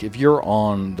 allegedly. Like if you're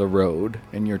on the road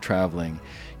and you're traveling,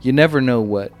 you never know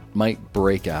what might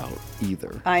break out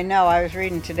either. I know. I was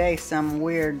reading today some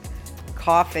weird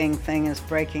coughing thing is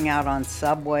breaking out on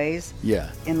subways.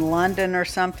 Yeah. In London or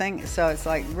something. So it's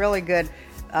like really good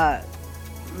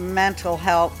mental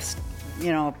health,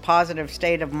 positive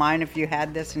state of mind if you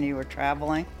had this and you were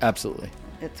traveling. Absolutely.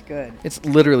 It's good. It's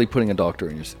literally putting a doctor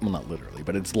in your, well, not literally,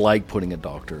 but it's like putting a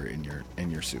doctor in your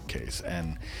suitcase.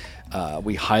 And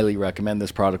we highly recommend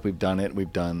this product. We've done it.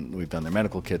 We've done their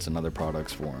medical kits and other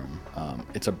products for them.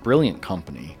 It's a brilliant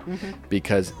company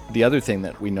because the other thing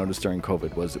that we noticed during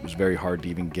COVID was it was very hard to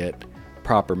even get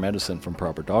proper medicine from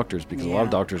proper doctors because a lot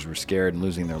of doctors were scared and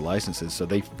losing their licenses. So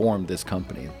they formed this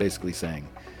company basically saying,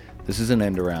 this is an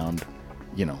end around,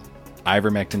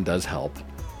 ivermectin does help.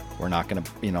 We're not going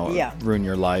to, ruin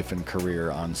your life and career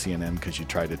on CNN because you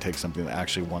tried to take something that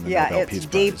actually won the Nobel Peace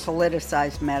Prize. It's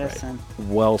depoliticized medicine. Right.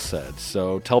 Well said.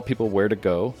 So tell people where to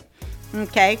go.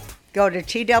 Okay. Go to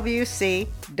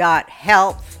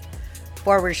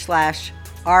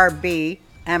twc.health/RB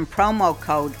and promo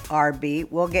code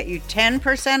RB will get you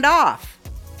 10% off.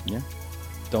 Yeah.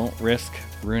 Don't risk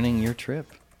ruining your trip.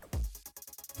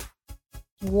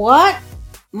 What?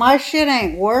 My shit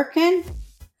ain't working?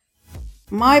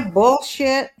 My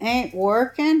bullshit ain't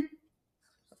working?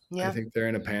 Yeah. I think they're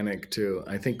in a panic too.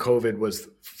 I think COVID was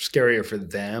scarier for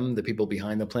them, the people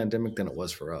behind the pandemic, than it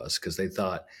was for us because they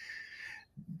thought,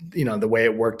 the way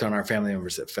it worked on our family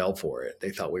members that fell for it, they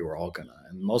thought we were all gonna.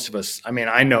 And most of us, I mean,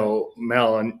 I know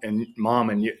Mel and Mom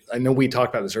and you, I know we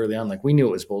talked about this early on, like we knew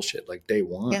it was bullshit, like day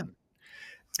one. Yeah.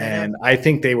 And I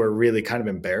think they were really kind of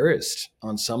embarrassed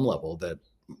on some level that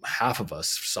half of us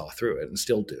saw through it and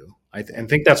still do. And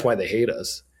think that's why they hate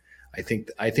us. I think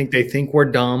they think we're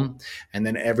dumb, and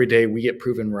then every day we get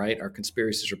proven right. Our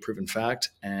conspiracies are proven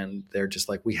fact, and they're just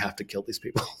like, we have to kill these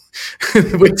people.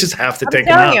 We just have to take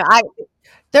them out.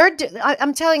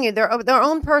 I'm telling you, their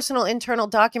own personal internal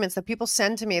documents that people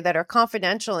send to me that are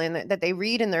confidential and that they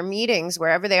read in their meetings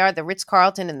wherever they are, the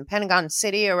Ritz-Carlton in the Pentagon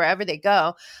City or wherever they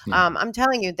go. I'm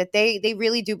telling you that they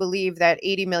really do believe that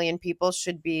 80 million people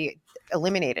should be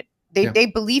eliminated. They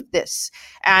believe this,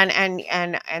 and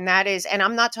that is, and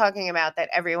I'm not talking about that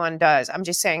everyone does. I'm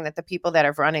just saying that the people that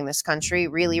are running this country,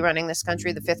 really running this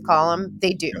country, the fifth column,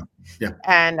 they do. Yeah.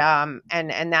 And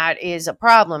that is a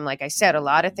problem. Like I said, a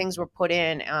lot of things were put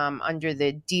in under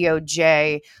the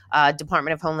DOJ,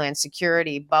 Department of Homeland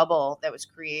Security bubble that was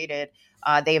created.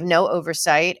 They have no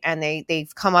oversight, and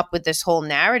they've come up with this whole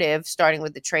narrative, starting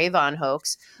with the Trayvon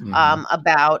hoax,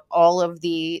 about all of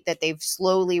that they've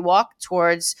slowly walked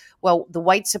towards. Well, the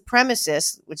white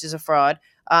supremacists, which is a fraud,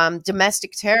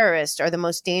 domestic terrorists are the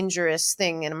most dangerous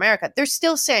thing in America. They're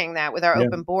still saying that with our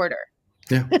open border.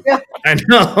 Yeah, I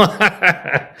know.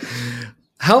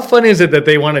 How funny is it that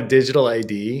they want a digital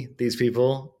ID? These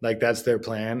people, like that's their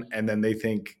plan, and then they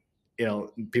think,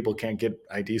 people can't get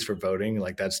IDs for voting.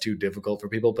 Like that's too difficult for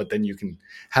people. But then you can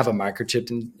have a microchip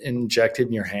injected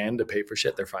in your hand to pay for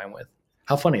shit they're fine with.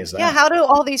 How funny is that? Yeah. How do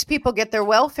all these people get their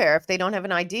welfare if they don't have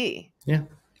an ID? Yeah,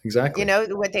 exactly.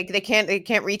 What they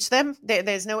can't reach them.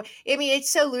 There's no. I mean,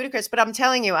 it's so ludicrous. But I'm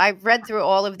telling you, I've read through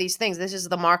all of these things. This is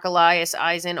the Mark Elias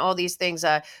Eisen, all these things.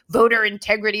 Voter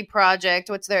Integrity Project.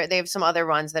 They have some other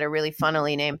ones that are really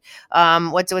funnily named.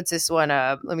 What's this one?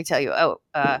 Let me tell you.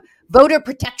 Voter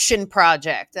Protection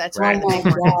Project. That's right. Oh my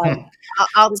God.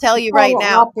 I'll tell you right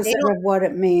now. Opposite of what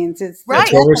it means. It's right.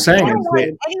 That's what we're saying.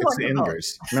 It's the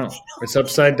inverse. No, it's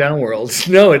upside down world.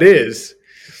 No, it is.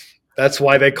 That's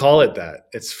why they call it that.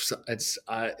 It's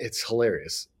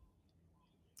hilarious.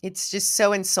 It's just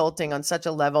so insulting on such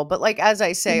a level. But like as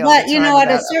I say, but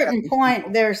at a certain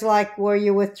point, there's like where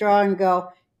you withdraw and go,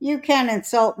 you can't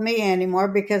insult me anymore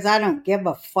because I don't give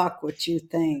a fuck what you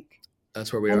think.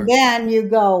 That's where we are. And then you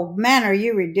go, man, are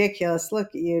you ridiculous? Look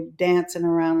at you dancing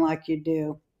around like you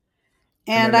do.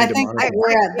 And I think we're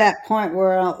at that point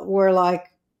where we're like,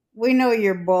 we know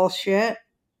you're bullshit.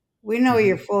 We know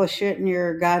you're full of shit and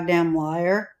you're a goddamn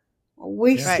liar.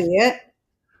 We see it.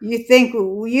 You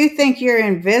think you're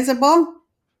invisible?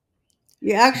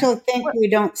 You actually think we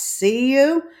don't see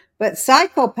you? But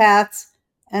psychopaths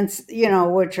and,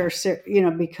 which are,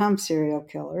 become serial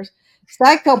killers.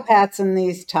 Psychopaths and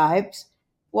these types,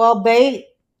 well, they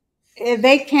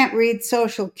they can't read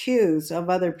social cues of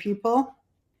other people.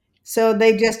 So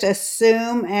they just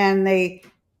assume and they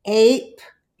ape,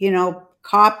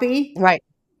 copy, Right.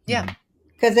 Yeah. Mhm.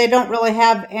 because they don't really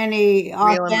have any Real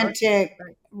emotion. authentic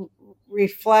Right.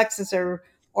 reflexes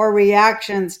or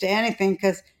reactions to anything,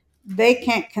 because they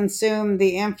can't consume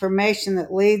the information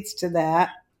that leads to that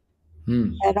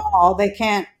Hmm. at all. They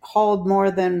can't hold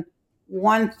more than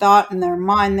one thought in their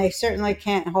mind. They certainly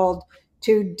can't hold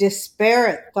two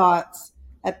disparate thoughts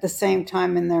at the same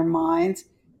time in their minds,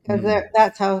 because Hmm.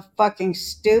 that's how fucking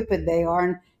stupid they are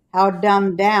and how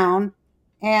dumbed down.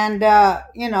 And,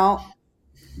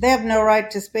 they have no right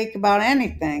to speak about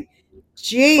anything. Well,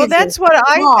 Jesus that's what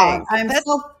I God, think. I'm That's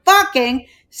so fucking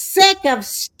sick of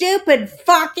stupid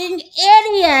fucking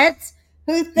idiots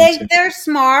who Me too. think they're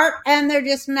smart and they're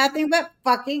just nothing but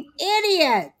fucking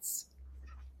idiots.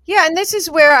 Yeah, and this is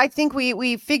where I think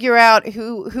we figure out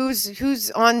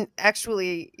who's on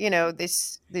actually,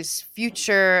 this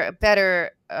future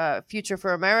better future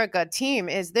for America team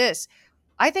is this.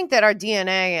 I think that our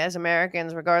DNA as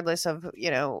Americans, regardless of,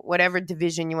 whatever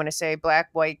division you want to say, black,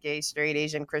 white, gay, straight,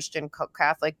 Asian, Christian,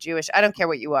 Catholic, Jewish, I don't care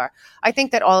what you are. I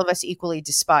think that all of us equally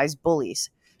despise bullies.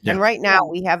 And Yeah. right now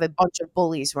Yeah. we have a bunch of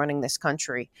bullies running this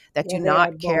country that Yeah, do they are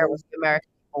not care what bullies. the American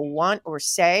people want or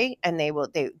say, and they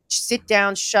sit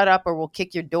down, shut up, or will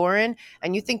kick your door in.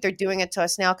 And you think they're doing it to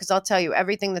us now? Because I'll tell you,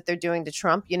 everything that they're doing to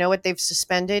Trump, you know what they've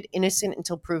suspended? Innocent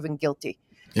until proven guilty.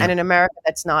 Yeah. And in America,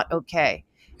 that's not okay.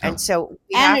 No. And so we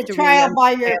And have a to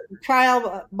really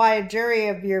trial by a jury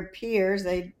of your peers.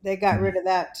 They got rid of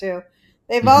that too.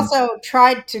 They've Mhm. also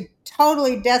tried to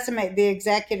totally decimate the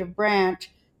executive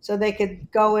branch so they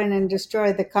could go in and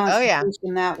destroy the Oh yeah.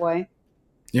 Constitution that way.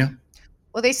 Yeah.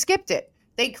 Well, they skipped it.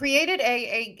 They created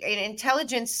an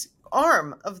intelligence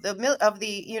arm of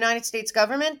the United States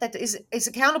government that is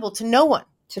accountable to no one.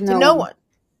 To To no no one. one.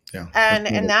 Yeah.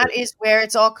 And that is where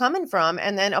it's all coming from.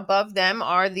 And then above them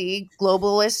are the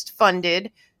globalist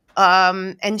funded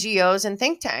NGOs and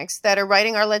think tanks that are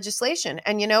writing our legislation.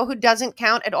 And you know who doesn't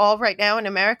count at all right now in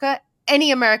America?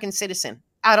 Any American citizen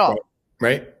at all.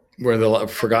 Right. We're the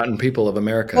forgotten people of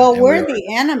America. Well, and we we're are.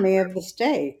 the enemy of the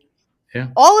state. Yeah.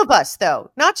 All of us,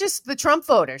 though, not just the Trump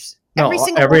voters. No, Every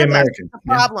single every one of us American. is a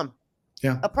Yeah. problem.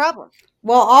 Yeah. A problem.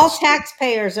 Well, all That's true.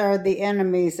 taxpayers are the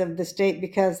enemies of the state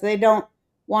because they don't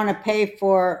want to pay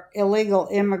for illegal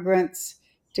immigrants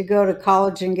to go to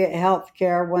college and get health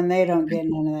care when they don't get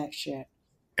none of that shit.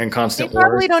 And They constant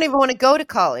probably wars. don't even want to go to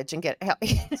college and get help.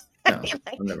 No,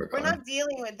 I'm never We're going. not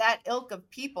dealing with that ilk of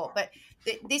people, but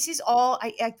this is all.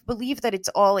 I believe that it's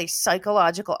all a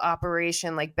psychological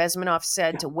operation, like Bezmenov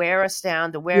said, to wear us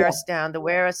down, to wear Yeah. us down, to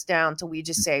wear us down, till we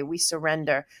just say we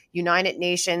surrender. United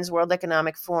Nations, World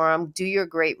Economic Forum, do your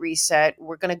Great Reset.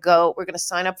 We're gonna go. We're gonna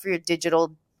sign up for your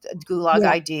digital Gulag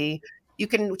Yeah. ID. You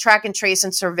can track and trace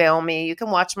and surveil me. You can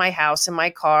watch my house and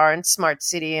my car and smart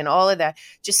city and all of that.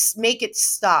 Just make it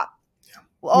stop.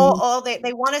 All they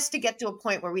want us to get to a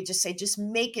point where we just say, just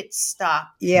make it stop.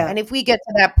 Yeah. And if we get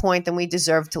to that point, then we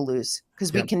deserve to lose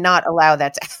because we Yeah. cannot allow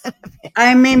that to happen.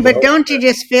 I mean, but Well- don't you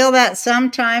just feel that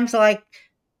sometimes, like,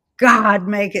 God,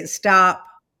 make it stop?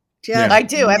 Just Yeah. I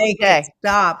do every make day. it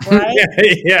stop, right?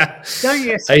 Yeah. Don't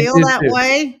you just I feel do that too.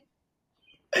 way?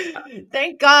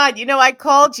 Thank God. I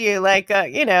called you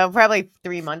probably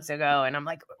 3 months ago and I'm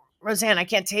like, Roseanne, I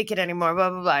can't take it anymore,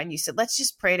 blah, blah, blah. And you said, let's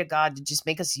just pray to God to just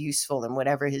make us useful in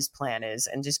whatever his plan is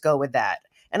and just go with that.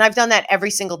 And I've done that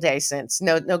every single day since.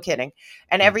 No kidding.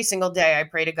 And every single day I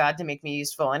pray to God to make me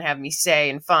useful and have me say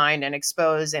and find and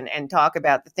expose and talk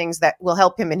about the things that will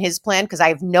help him in his plan, because I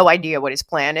have no idea what his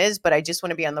plan is, but I just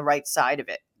want to be on the right side of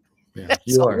it. Yeah, That's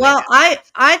you all. are. Well,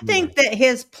 I think that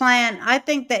his plan, I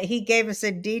think that he gave us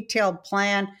a detailed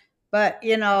plan, but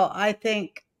I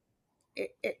think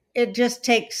it just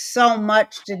takes so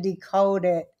much to decode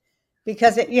it,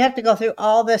 because you have to go through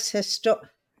all this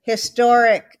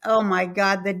historic, oh my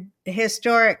God, the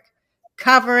historic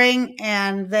covering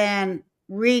and then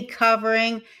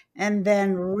recovering and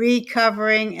then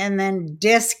recovering and then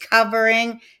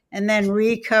discovering and then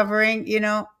recovering,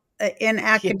 in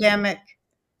academic,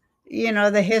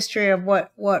 the history of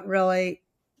what really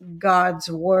God's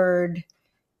word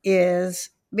is,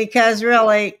 because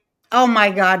really, oh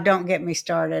my God, don't get me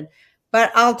started.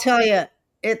 But I'll tell you,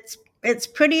 it's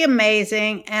pretty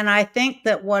amazing. And I think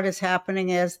that what is happening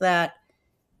is that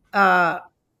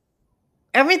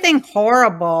everything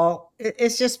horrible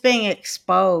is just being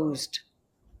exposed.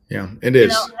 Yeah, it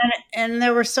is. And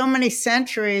there were so many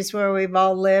centuries where we've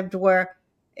all lived where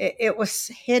it was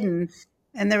hidden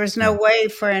and there was no way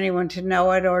for anyone to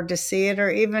know it or to see it or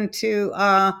even to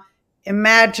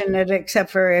imagine it, except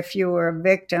for if you were a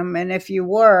victim. And if you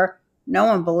were, no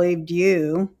one believed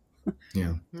you.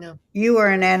 Yeah. No. You were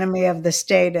an enemy of the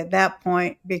state at that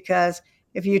point, because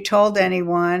if you told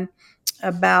anyone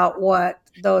about what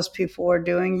those people were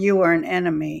doing, you were an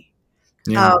enemy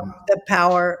Yeah. of the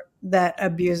power that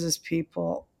abuses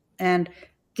people and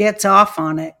gets off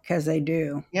on it, because they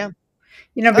do. Yeah.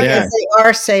 You know, Oh, yeah. because they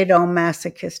are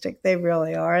sadomasochistic. They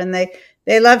really are. And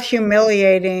they love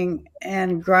humiliating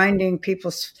and grinding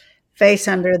people's face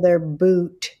under their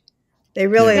boot. They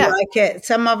really Yeah. like it.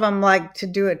 Some of them like to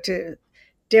do it to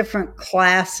different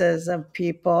classes of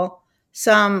people,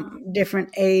 some different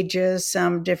ages,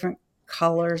 some different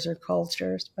colors or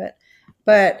cultures, but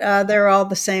they're all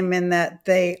the same in that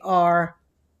they are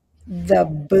the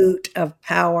boot of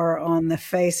power on the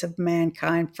face of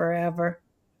mankind forever.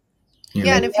 Yeah.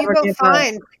 Yeah. They And if you never go give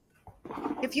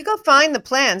up. find the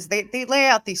plans, they lay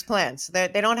out these plans. They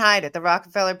don't hide it. The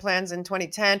Rockefeller plans in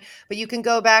 2010, but you can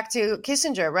go back to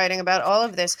Kissinger writing about all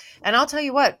of this. And I'll tell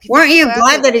you what, Weren't you people out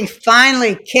glad there- that he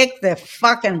finally kicked the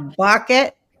fucking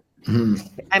bucket? Mhm.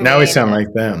 I Now we mean, sound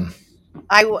like them.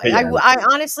 I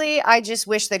honestly, I just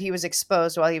wish that he was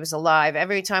exposed while he was alive.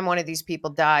 Every time one of these people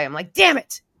die, I'm like, damn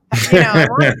it. I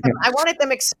wanted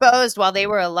them exposed while they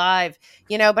were alive,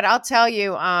 but I'll tell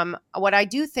you, what I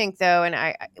do think though,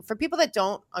 and for people that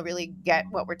don't really get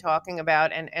what we're talking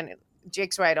about, and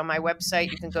Jake's right, on my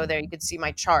website, you can go there, you can see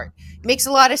my chart. It makes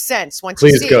a lot of sense once you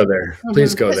Please see go it. there.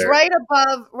 Please go Because there.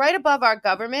 right above our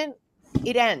government,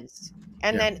 it ends.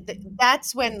 And Yeah. then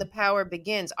that's when the power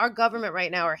begins. Our government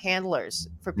right now are handlers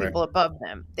for Right. people above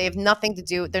them. They have nothing to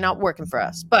do. They're not working for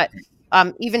us. But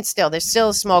even still, there's still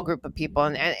a small group of people.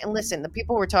 And listen, the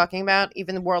people we're talking about,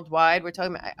 even worldwide, we're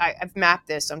talking about, I've mapped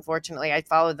this, unfortunately. I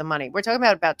followed the money. We're talking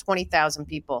about 20,000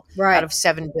 people Right. out of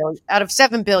 7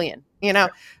 billion.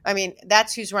 I mean,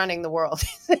 that's who's running the world.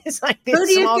 It's like this Who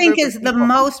do you small think group is of the people.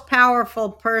 most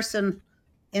powerful person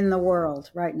in the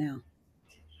world right now?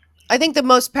 I think the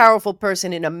most powerful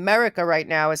person in America right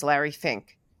now is Larry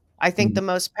Fink. I think the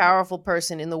most powerful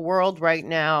person in the world right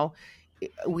now,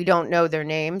 we don't know their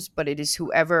names, but it is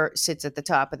whoever sits at the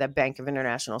top of that Bank of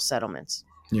International Settlements.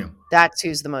 Yeah. That's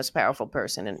who's the most powerful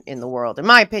person in the world, in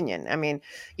my opinion. I mean,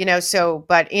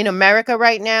 but in America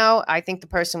right now, I think the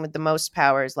person with the most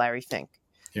power is Larry Fink.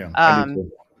 Yeah. I do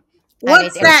too.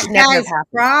 What's it that should never have guy's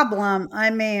happened. problem?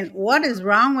 I mean, what is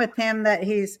wrong with him that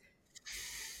he has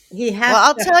Well,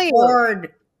 I'll to tell you.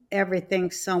 hoard everything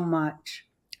so much?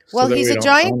 Well, that he's we a don't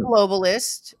giant own it.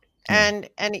 globalist. Yeah.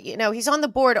 And he's on the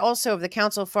board also of the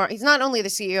Council of Foreign. He's not only the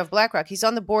CEO of BlackRock. He's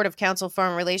on the board of Council of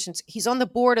Foreign Relations. He's on the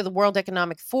board of the World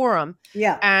Economic Forum.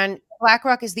 Yeah. And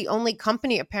BlackRock is the only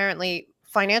company, apparently,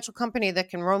 financial company that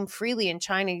can roam freely in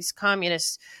Chinese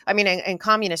communist. I mean, in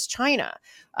communist China.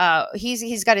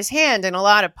 He's got his hand in a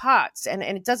lot of pots, and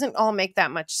it doesn't all make that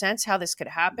much sense how this could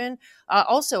happen.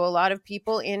 Also, a lot of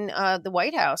people in the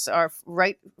White House are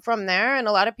right from there, and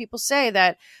a lot of people say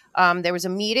that there was a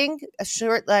meeting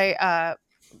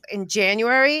in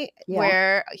January Yeah.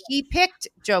 where he picked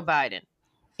Joe Biden.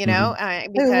 Because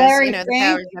Larry the Fink?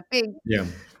 power is that big. Yeah.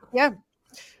 Yeah.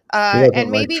 doesn't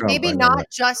And like maybe Trump, I know not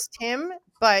that. just him,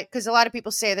 but because a lot of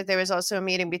people say that there was also a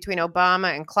meeting between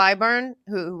Obama and Clyburn,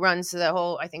 who runs the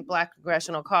whole, I think, Black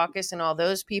Congressional Caucus, and all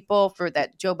those people, for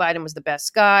that Joe Biden was the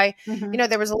best guy. Mhm.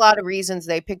 There was a lot of reasons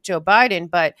they picked Joe Biden,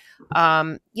 but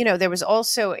there was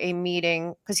also a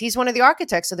meeting because he's one of the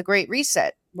architects of the Great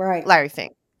Reset, Right. Larry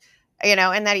Fink.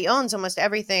 And that he owns almost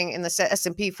everything in the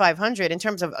S&P 500 in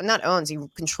terms of not owns, he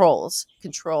controls,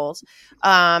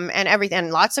 and everything,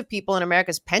 and lots of people in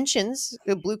America's pensions,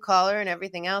 the blue collar and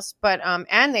everything else. But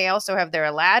and they also have their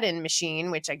Aladdin machine,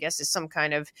 which I guess is some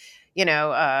kind of,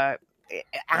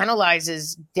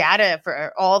 analyzes data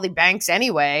for all the banks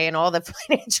anyway and all the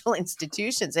financial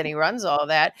institutions, and he runs all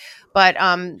that. But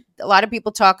a lot of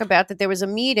people talk about that there was a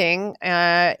meeting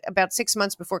about 6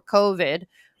 months before COVID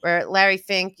where Larry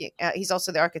Fink, he's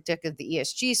also the architect of the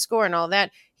ESG score and all that.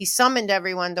 He summoned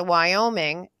everyone to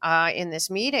Wyoming in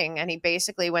this meeting, and he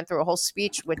basically went through a whole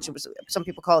speech, which was, some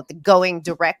people call it the going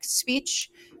direct speech.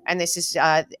 And this is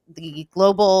the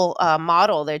global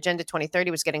model. The Agenda 2030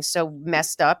 was getting so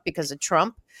messed up because of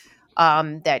Trump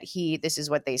that this is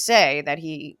what they say, that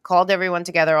he called everyone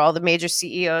together, all the major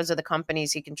CEOs of the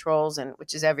companies he controls, and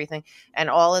which is everything, and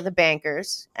all of the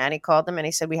bankers. And he called them and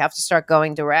he said, we have to start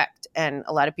going direct. And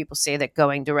a lot of people say that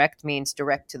going direct means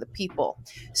direct to the people,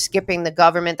 skipping the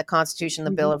government, the Constitution,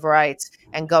 the Bill of Rights,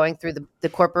 and going through the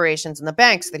corporations and the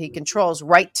banks that he controls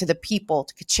right to the people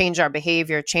to change our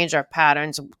behavior, change our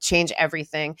patterns, change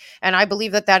everything. And I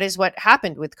believe that that is what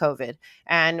happened with COVID.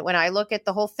 And when I look at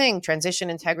the whole thing, Transition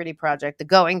Integrity Project, the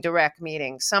going direct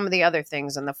meeting, some of the other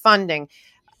things and the funding,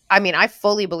 I mean, I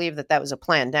fully believe that was a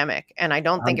pandemic, and I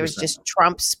don't think it was 100%. just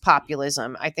Trump's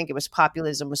populism. I think it was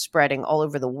populism was spreading all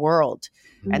over the world.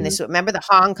 And this, remember the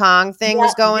Hong Kong thing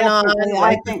was going on definitely. I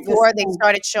right think the before they same.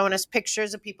 started showing us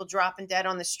pictures of people dropping dead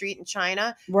on the street in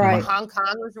China. Right. Hong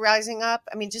Kong was rising up.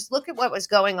 I mean, just look at what was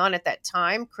going on at that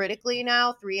time. Critically,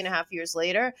 now 3.5 years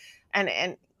later, and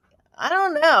I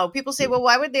don't know. People say, well,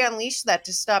 why would they unleash that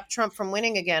to stop Trump from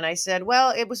winning again? I said,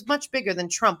 well, it was much bigger than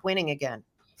Trump winning again.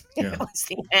 Yeah. It was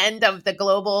the end of the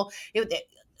global.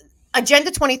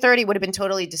 Agenda 2030 would have been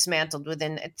totally dismantled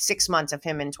within 6 months of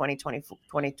him in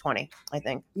 2020, I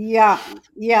think. Yeah.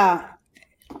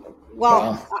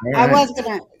 Well,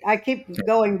 Wow. I keep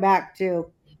going back to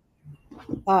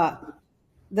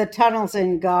the tunnels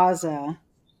in Gaza,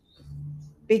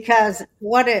 because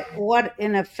what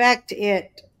in effect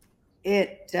it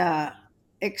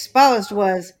exposed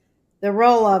was the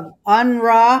role of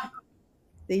UNRWA,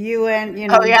 the UN,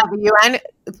 Oh yeah, the UN.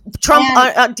 Trump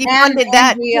defunded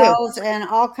that too. NGOs and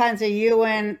all kinds of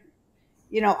UN,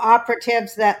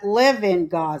 operatives that live in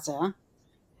Gaza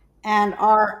and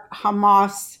are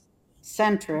Hamas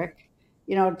centric,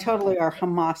 totally are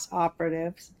Hamas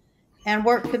operatives, and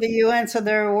work for the UN. So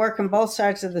they're working both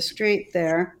sides of the street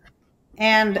there.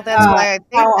 And Well, that's why I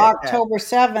think how that- October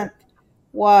 7th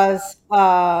was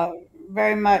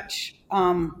very much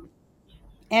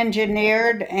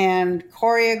engineered and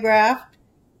choreographed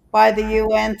by the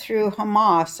UN through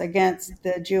Hamas against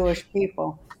the Jewish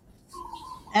people.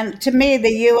 And to me,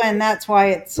 the UN, that's why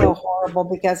it's so horrible,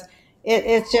 because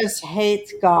it just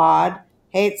hates God,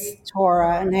 hates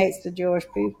Torah, and hates the Jewish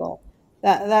people.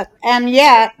 And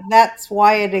yet that's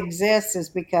why it exists, is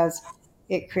because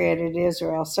it created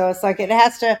Israel. So it's like it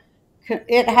has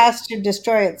to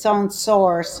destroy its own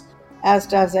source, as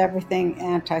does everything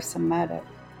anti-Semitic.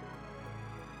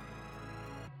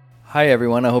 Hi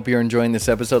everyone. I hope you're enjoying this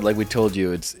episode. Like we told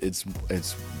you, it's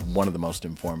one of the most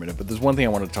informative. But there's one thing I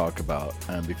want to talk about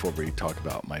before we talk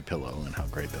about My Pillow and how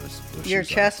great those Your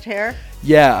shoes are. chest hair?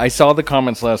 Yeah, I saw the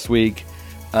comments last week,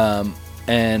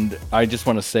 and I just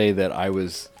want to say that I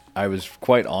was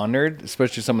quite honored,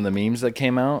 especially some of the memes that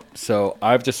came out. So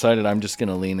I've decided I'm just going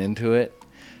to lean into it.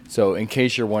 So in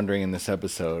case you're wondering in this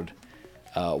episode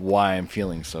why I'm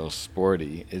feeling so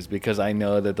sporty, is because I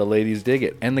know that the ladies dig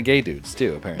it, and the gay dudes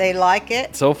too, apparently. They like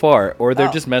it? So far, or they're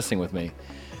Oh. just messing with me.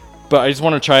 But I just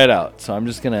want to try it out, so I'm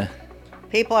just going to...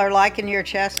 People are liking your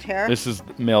chest hair? This is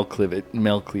male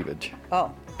cleavage.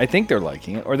 Oh. I think they're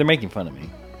liking it, or they're making fun of me.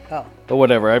 Oh. But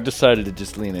whatever, I've decided to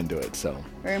just lean into it, so...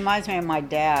 It reminds me of my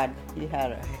dad. He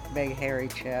had a big hairy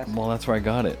chest. Well, that's where I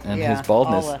got it. And Yeah, his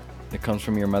baldness, all it comes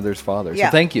from your mother's father. Yeah.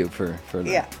 So thank you for that.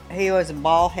 Yeah, he was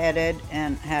bald-headed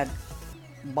and had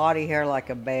body hair like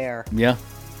a bear. Yeah,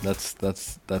 that's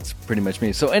pretty much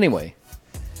me. So anyway,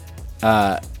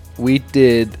 we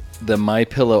did the My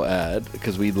Pillow ad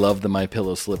because we love the My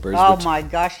Pillow slippers. Oh which, my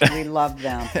gosh, we love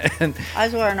them. and I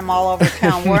was wearing them all over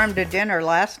town. Wore them to dinner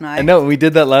last night. I know we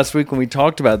did that last week when we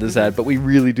talked about this ad, but we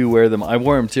really do wear them. I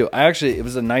wore them too. It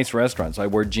was a nice restaurant, so I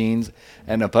wore jeans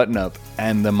and a button-up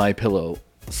and the My Pillow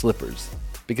slippers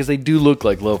because they do look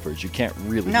like loafers. You can't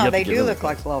really. you No, have to they get do really look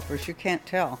close. like loafers. You can't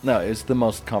tell. No, it's the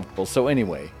most comfortable. So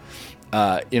anyway,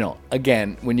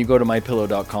 again, when you go to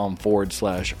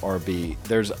mypillow.com/RB,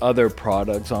 there's other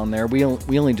products on there. We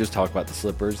only just talk about the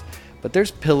slippers, but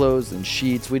there's pillows and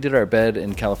sheets. We did our bed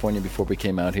in California before we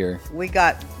came out here. We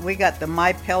got the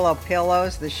My Pillow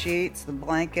pillows, the sheets, the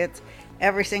blankets,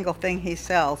 every single thing he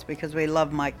sells, because we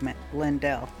love Mike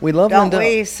Lindell. We love Don't Lindell.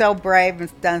 we? He's so brave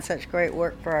and done such great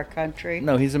work for our country.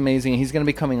 No, he's amazing. He's going to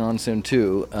be coming on soon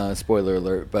too. Spoiler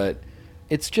alert, but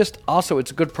it's just also it's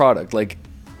a good product. Like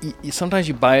sometimes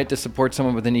you buy it to support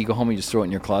someone, but then you go home and you just throw it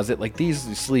in your closet. Like these,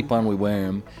 you sleep on, we wear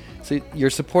them. So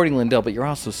you're supporting Lindell, but you're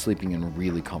also sleeping in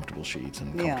really comfortable sheets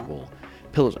and Yeah. comfortable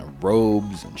pillows and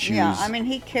robes and shoes. Yeah, I mean,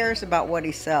 he cares about what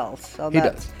he sells, so He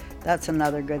does. that's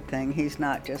another good thing. He's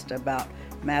not just about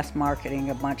mass marketing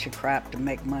a bunch of crap to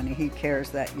make money. He cares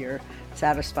that you're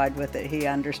satisfied with it. He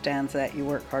understands that you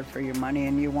work hard for your money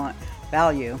and you want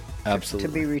value Absolutely.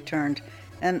 to be returned.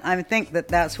 And I think that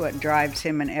that's what drives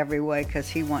him in every way, because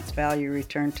he wants value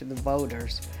returned to the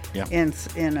voters. Yeah. In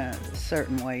a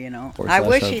certain way, Or I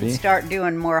wish / he'd RV. start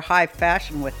doing more high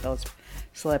fashion with those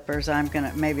slippers.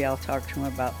 Maybe I'll talk to him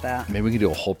about that. Maybe we could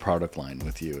do a whole product line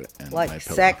with you and Like My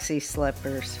Pillow. sexy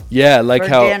slippers Yeah, like for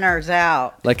how dinners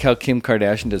out, like how Kim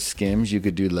Kardashian does Skims. You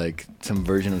could do like some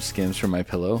version of Skims for My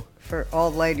Pillow. for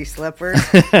old lady slippers.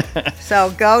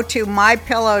 So go to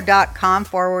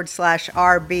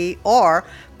mypillow.com/RB or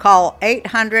call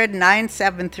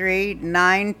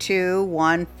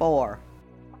 800-973-9214.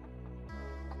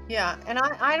 Yeah, and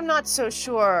I'm not so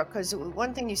sure, because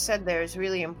one thing you said there is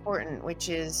really important, which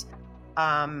is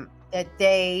that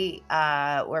they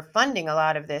were funding a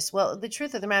lot of this. Well, the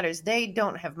truth of the matter is they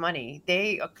don't have money.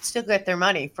 They still get their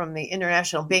money from the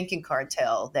international banking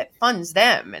cartel that funds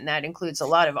them, and that includes a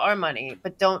lot of our money.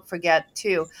 But don't forget,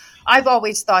 too, I've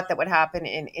always thought that what happened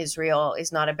in Israel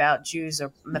is not about Jews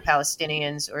or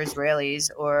Palestinians or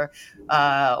Israelis or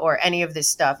any of this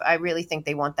stuff. I really think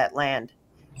they want that land.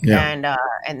 Yeah.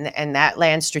 And that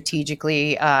land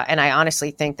strategically, and I honestly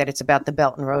think that it's about the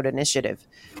Belt and Road Initiative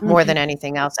more than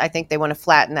anything else. I think they want to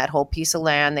flatten that whole piece of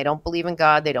land. They don't believe in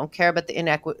God. They don't care about the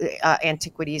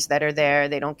antiquities that are there.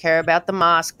 They don't care about the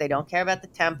mosque. They don't care about the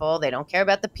temple. They don't care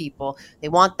about the people. They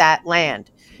want that land.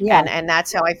 Yeah. And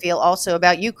that's how I feel also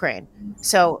about Ukraine.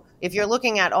 So if you're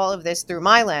looking at all of this through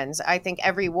my lens, I think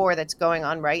every war that's going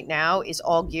on right now is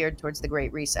all geared towards the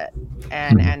Great Reset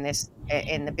and this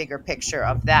in the bigger picture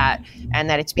of that, and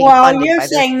that it's being funded you're by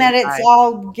saying that it's side.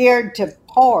 all geared to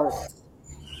ports.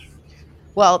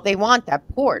 Well, they want that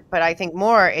port, but I think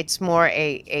it's more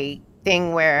a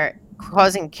thing where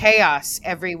causing chaos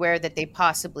everywhere that they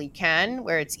possibly can,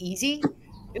 where it's easy.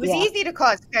 It was easy to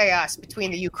cause chaos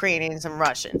between the Ukrainians and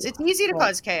Russians. It's easy to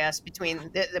cause chaos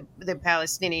between the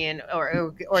Palestinian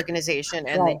organization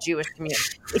and the Jewish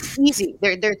community. It's easy.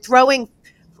 They're throwing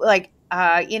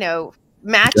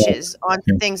matches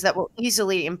onto things that will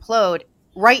easily implode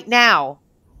right now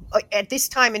at this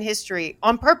time in history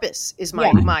on purpose is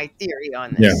my theory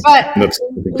on this. Yeah. But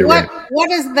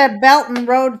what is the Belt and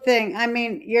Road thing? I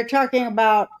mean, you're talking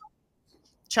about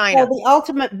China. the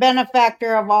ultimate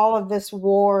benefactor of all of this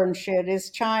war and shit is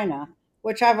China,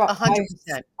 which I've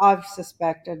 100%.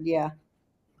 suspected. Yeah.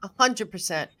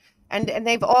 100%. And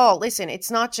they've all, listen,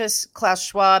 it's not just Klaus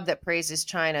Schwab that praises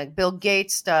China. Bill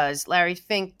Gates does, Larry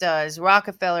Fink does,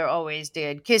 Rockefeller always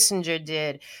did, Kissinger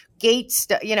did, Gates,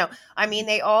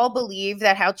 they all believe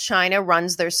that how China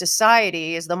runs their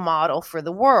society is the model for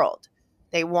the world.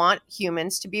 They want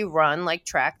humans to be run like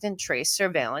tracked and traced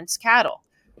surveillance cattle.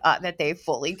 That they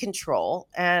fully control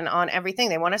and on everything.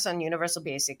 They want us on universal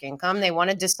basic income. They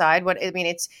want to decide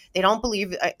they don't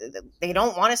believe, they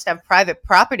don't want us to have private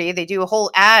property. They do whole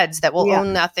ads that will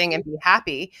own nothing and be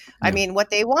happy.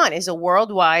 What they want is a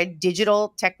worldwide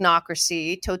digital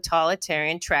technocracy,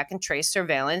 totalitarian track and trace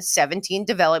surveillance, 17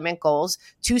 development goals,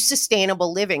 2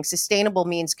 sustainable living. Sustainable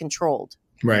means controlled.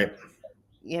 Right.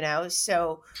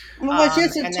 So. Well, it's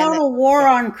just a total war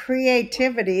on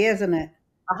creativity, isn't it?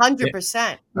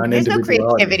 100%. There's no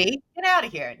creativity. Get out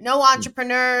of here. No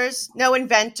entrepreneurs, no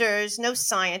inventors, no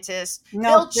scientists.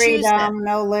 No freedom,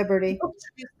 no liberty.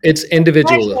 It's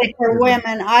individualism. Especially for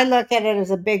women. I look at it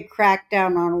as a big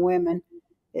crackdown on women.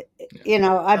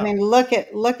 Look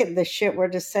at the shit we're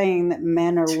just saying that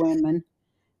men are women.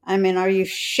 Are you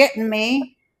shitting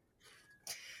me?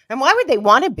 And why would they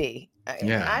want to be?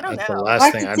 Yeah, I don't know. The last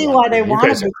I thing can see why they want to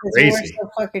be, because crazy. we're so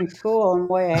fucking cool and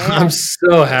way ahead. I'm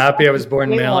so happy I was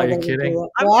born male. Are you kidding?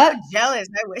 I'm so jealous.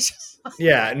 I wish.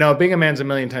 Yeah, no, being a man's a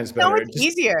million times better. So much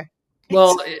easier.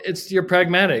 Well, you're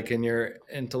pragmatic and you're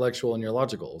intellectual and you're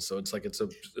logical. So it's a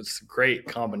great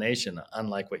combination,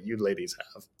 unlike what you ladies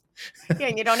have. Yeah,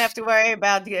 and you don't have to worry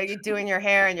about doing your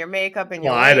hair and your makeup and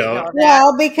your weight. I don't.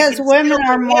 Well, because women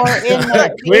are more in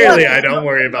their clearly I don't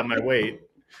worry about my weight.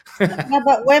 No,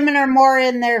 but women are more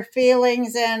in their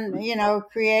feelings and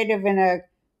creative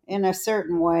in a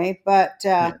certain way. But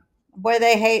boy,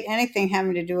 they hate anything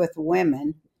having to do with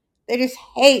women. They just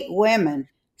hate women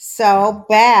so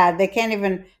bad they can't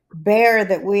even bear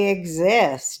that we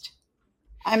exist.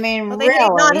 Really,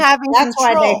 not having that's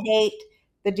control. why they hate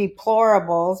the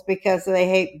deplorables, because they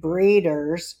hate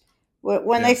breeders.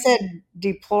 When they said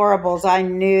deplorables, I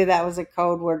knew that was a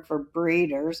code word for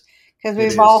breeders. Because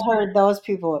we've all heard those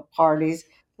people at parties.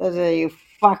 Those are you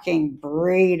fucking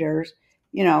breeders,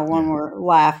 when we're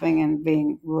laughing and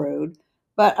being rude.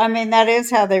 But that is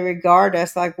how they regard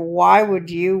us. Like, why would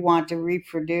you want to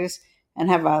reproduce and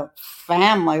have a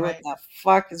family? What the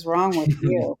fuck is wrong with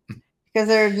you? Because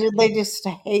they just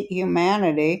hate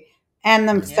humanity and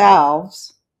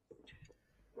themselves.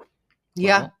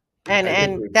 Yeah. Well,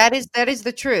 and that is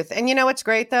the truth. And you know what's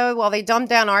great, though? While they dumb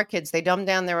down our kids, they dumb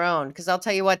down their own. Because I'll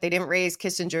tell you what, they didn't raise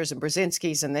Kissingers and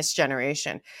Brzezinskis in this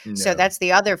generation. No. So that's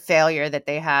the other failure that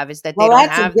they have, is that they don't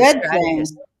have the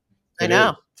strategists. I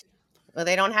know. Well,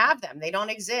 they don't have them. They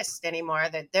don't exist anymore.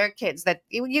 That their kids, that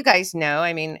you guys know.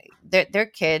 They're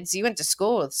kids. You went to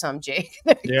school with some, Jake.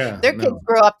 Their kids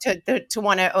grew up to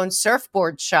want to own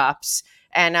surfboard shops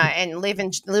and live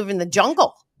in the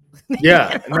jungle.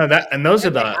 Yeah, no, those are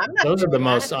the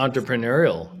most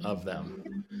entrepreneurial of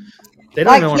them. They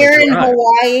don't Like even want here to in drive.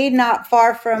 Hawaii, not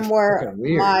far from where Fucking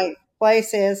weird. my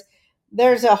place is,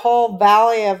 there's a whole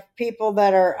valley of people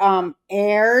that are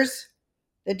heirs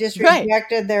that just Right.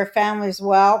 rejected their family's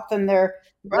wealth, and they're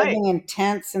Right. living in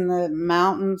tents in the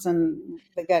mountains, and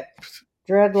they got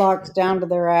dreadlocks down to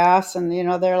their ass. And,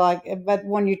 they're like, but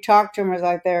when you talk to them, it's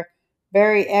like they're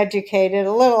very educated,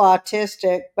 a little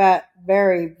autistic, but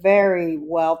very, very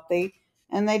wealthy.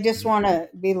 And they just want to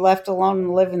be left alone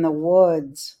and live in the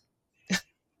woods.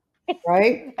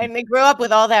 Right? And they grew up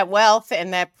with all that wealth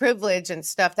and that privilege and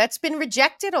stuff. That's been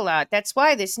rejected a lot. That's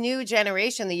why this new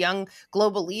generation, the young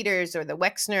global leaders or the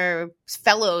Wexner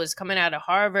fellows coming out of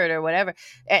Harvard or whatever.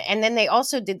 And then they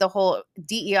also did the whole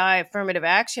DEI affirmative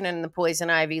action in the Poison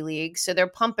Ivy League. So they're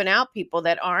pumping out people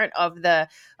that aren't of the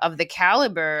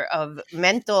caliber of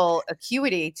mental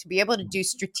acuity to be able to do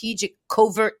strategic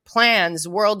covert plans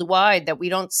worldwide that we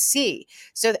don't see.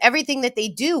 So everything that they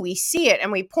do, we see it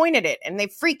and we point at it and they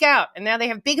freak out. And now they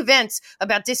have big events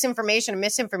about disinformation and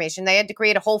misinformation. They had to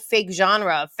create a whole fake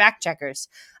genre of fact checkers.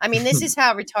 I mean, this is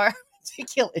how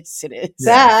ridiculous it is.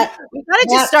 That We got to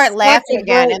just that's start such laughing a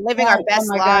again great and living our point. best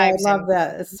Oh my God, lives. I love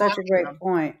that. It's such a great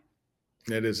point.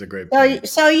 That is a great So, point.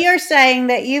 so you're saying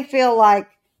that you feel like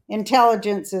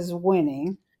intelligence is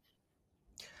winning.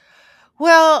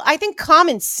 Well, I think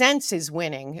common sense is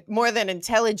winning more than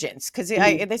intelligence because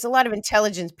there's a lot of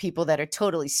intelligent people that are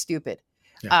totally stupid.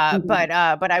 Yeah. But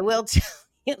I will tell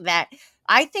you that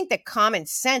I think that common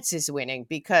sense is winning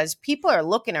because people are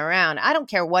looking around. I don't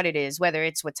care what it is, whether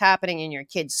it's what's happening in your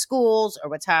kids' schools or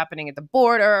what's happening at the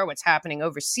border or what's happening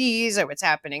overseas or what's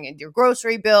happening in your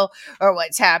grocery bill or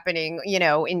what's happening,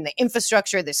 in the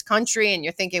infrastructure of this country. And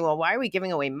you're thinking, well, why are we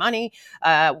giving away money?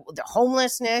 The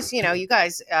homelessness, you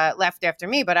guys left after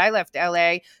me, but I left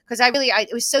LA because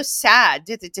it was so sad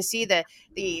to see them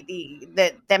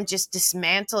just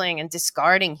dismantling and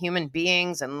discarding human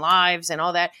beings and lives and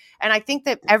all that. And I think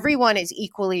that everyone is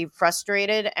equally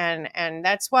frustrated. And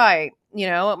that's why,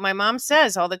 my mom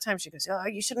says all the time, she goes, oh,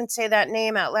 you shouldn't say that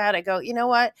name out loud. I go, you know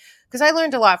what? Because I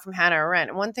learned a lot from Hannah Arendt.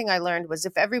 And one thing I learned was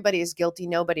if everybody is guilty,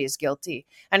 nobody is guilty.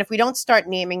 And if we don't start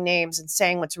naming names and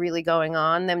saying what's really going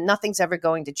on, then nothing's ever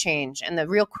going to change. And the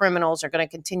real criminals are going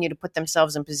to continue to put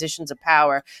themselves in positions of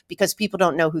power because people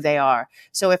don't know who they are.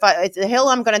 So if the hill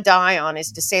I'm going to die on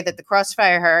is to say that the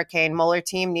Crossfire Hurricane Mueller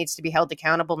team needs to be held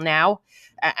accountable now,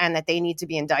 and that they need to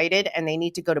be indicted and they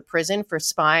need to go to prison for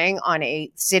spying on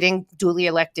a sitting duly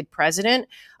elected president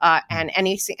and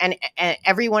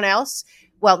everyone else.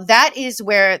 Well, that is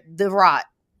where the rot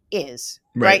is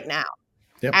right now.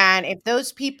 Yep. And if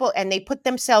those people, and they put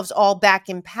themselves all back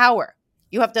in power,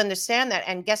 you have to understand that.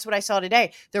 And guess what I saw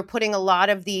today? They're putting a lot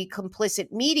of the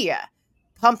complicit media,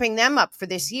 pumping them up for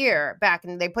this year back.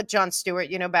 And they put Jon Stewart,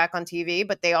 back on TV,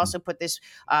 but they also put this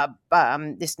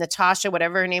Natasha,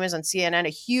 whatever her name is, on CNN, a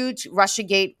huge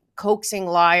Russiagate coaxing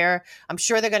liar. I'm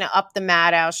sure they're going to up the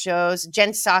Madhouse shows.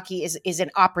 Jen Psaki is an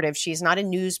operative. She's not a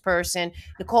news person.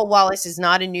 Nicole Wallace is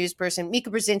not a news person. Mika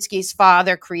Brzezinski's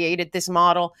father created this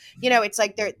model. It's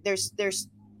like there's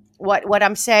what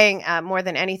I'm saying more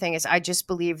than anything is I just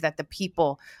believe that the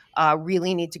people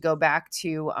really need to go back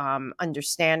to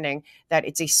understanding that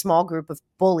it's a small group of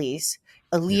bullies,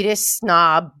 elitist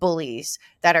snob bullies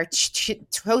that are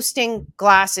toasting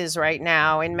glasses right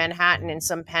now in Manhattan in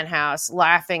some penthouse,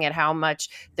 laughing at how much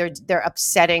they're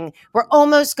upsetting. We're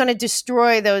almost going to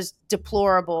destroy those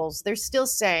deplorables. They're still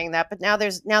saying that, but now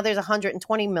there's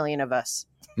 120 million of us.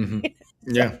 Mm-hmm.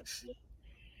 Yeah.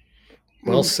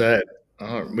 Well said.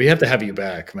 We have to have you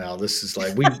back, Mel. This is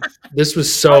like this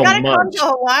was so I gotta much. come to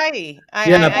Hawaii.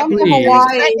 Come to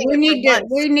Hawaii.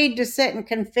 We need to sit and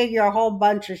configure a whole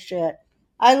bunch of shit.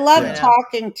 I love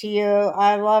talking to you.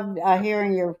 I love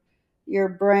hearing your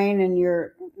brain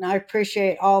and I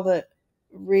appreciate all the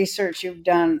research you've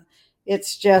done.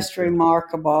 It's just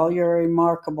remarkable. You're a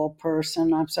remarkable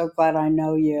person. I'm so glad I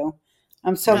know you.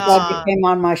 I'm so glad you came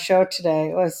on my show today.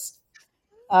 It was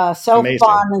so amazing.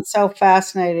 fun and so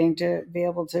fascinating to be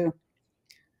able to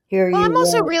hear you. I'm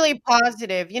also really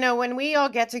positive. When we all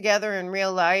get together in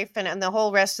real life and the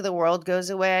whole rest of the world goes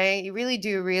away, you really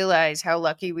do realize how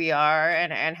lucky we are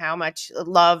and how much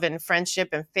love and friendship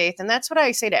and faith. And that's what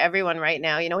I say to everyone right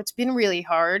now. It's been really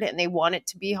hard and they want it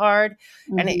to be hard.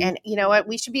 Mm-hmm. And you know what?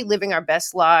 We should be living our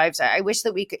best lives. I wish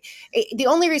that we could. The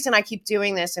only reason I keep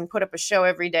doing this and put up a show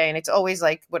every day, and it's always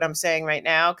like what I'm saying right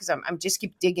now, because I'm just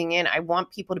keep digging in. I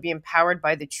want people to be empowered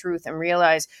by the truth and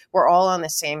realize we're all on the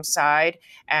same side.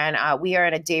 and we are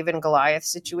in a David and Goliath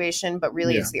situation, but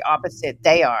really Yeah. it's the opposite.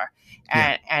 They are.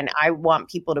 Yeah. And I want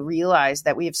people to realize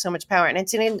that we have so much power, and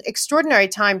it's an extraordinary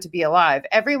time to be alive.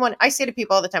 Everyone, I say to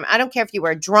people all the time, I don't care if you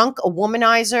were a drunk, a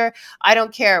womanizer. I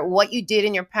don't care what you did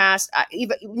in your past.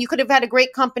 Even you could have had a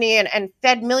great company and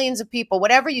fed millions of people.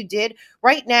 Whatever you did,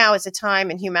 right now is a time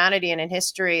in humanity and in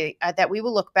history that we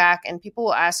will look back and people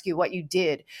will ask you what you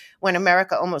did when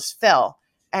America almost fell.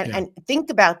 And think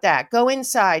about that. Go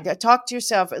inside, talk to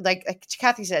yourself. Like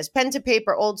Kathy says, pen to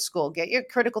paper, old school. Get your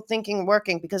critical thinking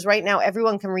working, because right now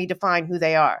everyone can redefine who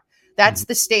they are. That's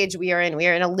the stage we are in. We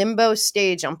are in a limbo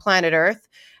stage on planet Earth,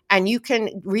 and you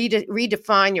can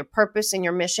redefine your purpose and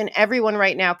your mission. Everyone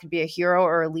right now could be a hero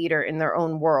or a leader in their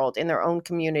own world, in their own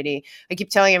community. I keep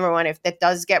telling everyone, if that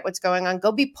does get what's going on,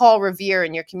 go be Paul Revere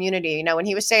in your community. You know, when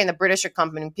he was saying the British are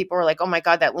coming, people were like, oh my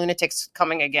God, that lunatic's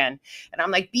coming again. And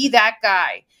I'm like, be that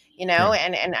guy. You know,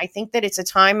 and I think that it's a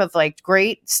time of like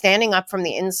great standing up from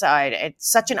the inside. It's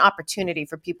such an opportunity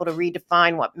for people to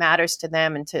redefine what matters to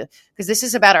them, and because this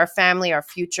is about our family, our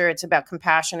future. It's about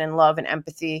compassion and love and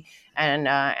empathy,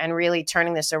 and really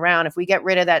turning this around. If we get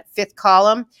rid of that fifth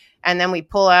column and then we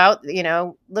pull out, you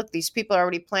know, look, these people are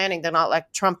already planning to not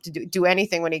let Trump to do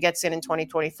anything when he gets in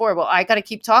 2024. Well, I got to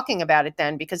keep talking about it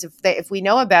then, because if we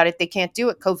know about it, they can't do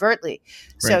it covertly.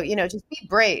 So, you know, just be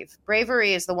brave.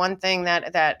 Bravery is the one thing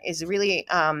that is really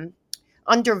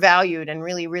undervalued and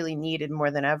really, really needed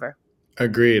more than ever.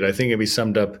 Agreed. I think it'd be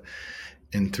summed up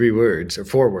in 3 words or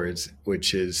 4 words,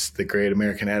 which is the great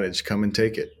American adage, come and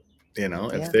take it. You know,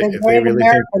 if they really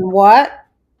American think, what?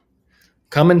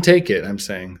 come and take it, I'm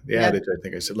saying the Yeah. adage, I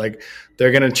think I said, like,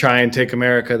 they're going to try and take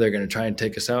America. They're going to try and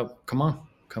take us out. Come on,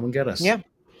 come and get us. Yeah.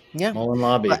 Yeah. Mullen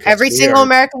lobby. Well, 'cause every we single are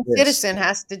American pissed. citizen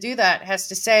has to do that, has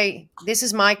to say, this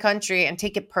is my country, and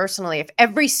take it personally. If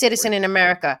every citizen in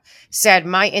America said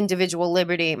my individual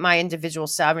liberty, my individual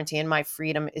sovereignty, and my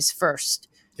freedom is first,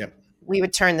 Yep. we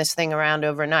would turn this thing around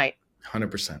overnight.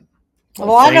 100%.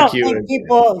 Well, I don't you. think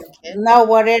people know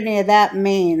what any of that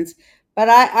means, but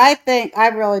I think, I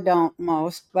really don't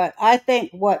most, but I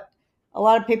think what a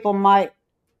lot of people might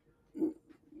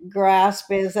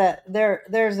grasp is that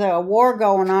there's a war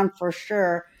going on for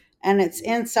sure, and it's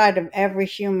inside of every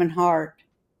human heart.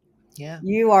 Yeah.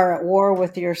 You are at war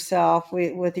with yourself,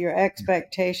 with your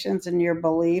expectations and your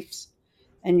beliefs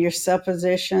and your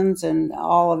suppositions and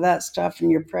all of that stuff and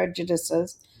your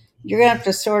prejudices. You're going to have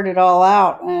to sort it all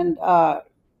out and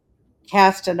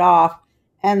cast it off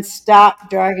and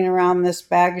stop dragging around this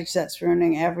baggage that's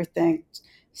ruining everything.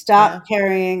 Stop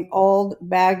carrying old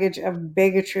baggage of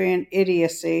bigotry and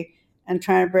idiocy and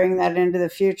trying to bring that into the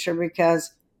future,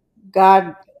 because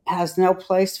God has no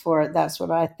place for it. That's what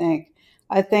I think.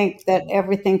 I think that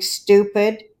everything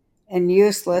stupid and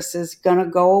useless is going to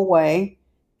go away,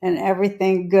 and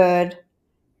everything good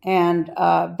and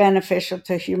beneficial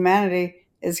to humanity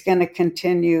is going to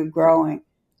continue growing.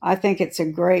 I think it's a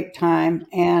great time,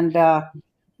 and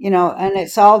you know, and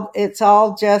it's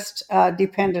all just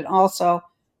dependent also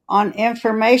on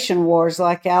information wars,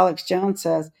 like Alex Jones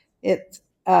says.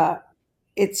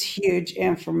 It's huge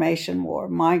information war,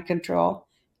 mind control,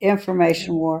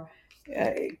 information war.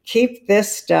 Keep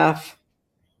this stuff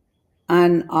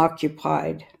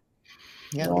unoccupied.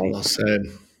 Yeah. Right? Well said.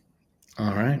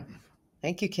 All right.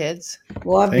 Thank you, kids.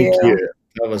 Love Thank you. you.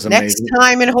 That was amazing. Next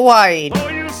time in Hawaii. Oh,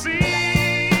 you see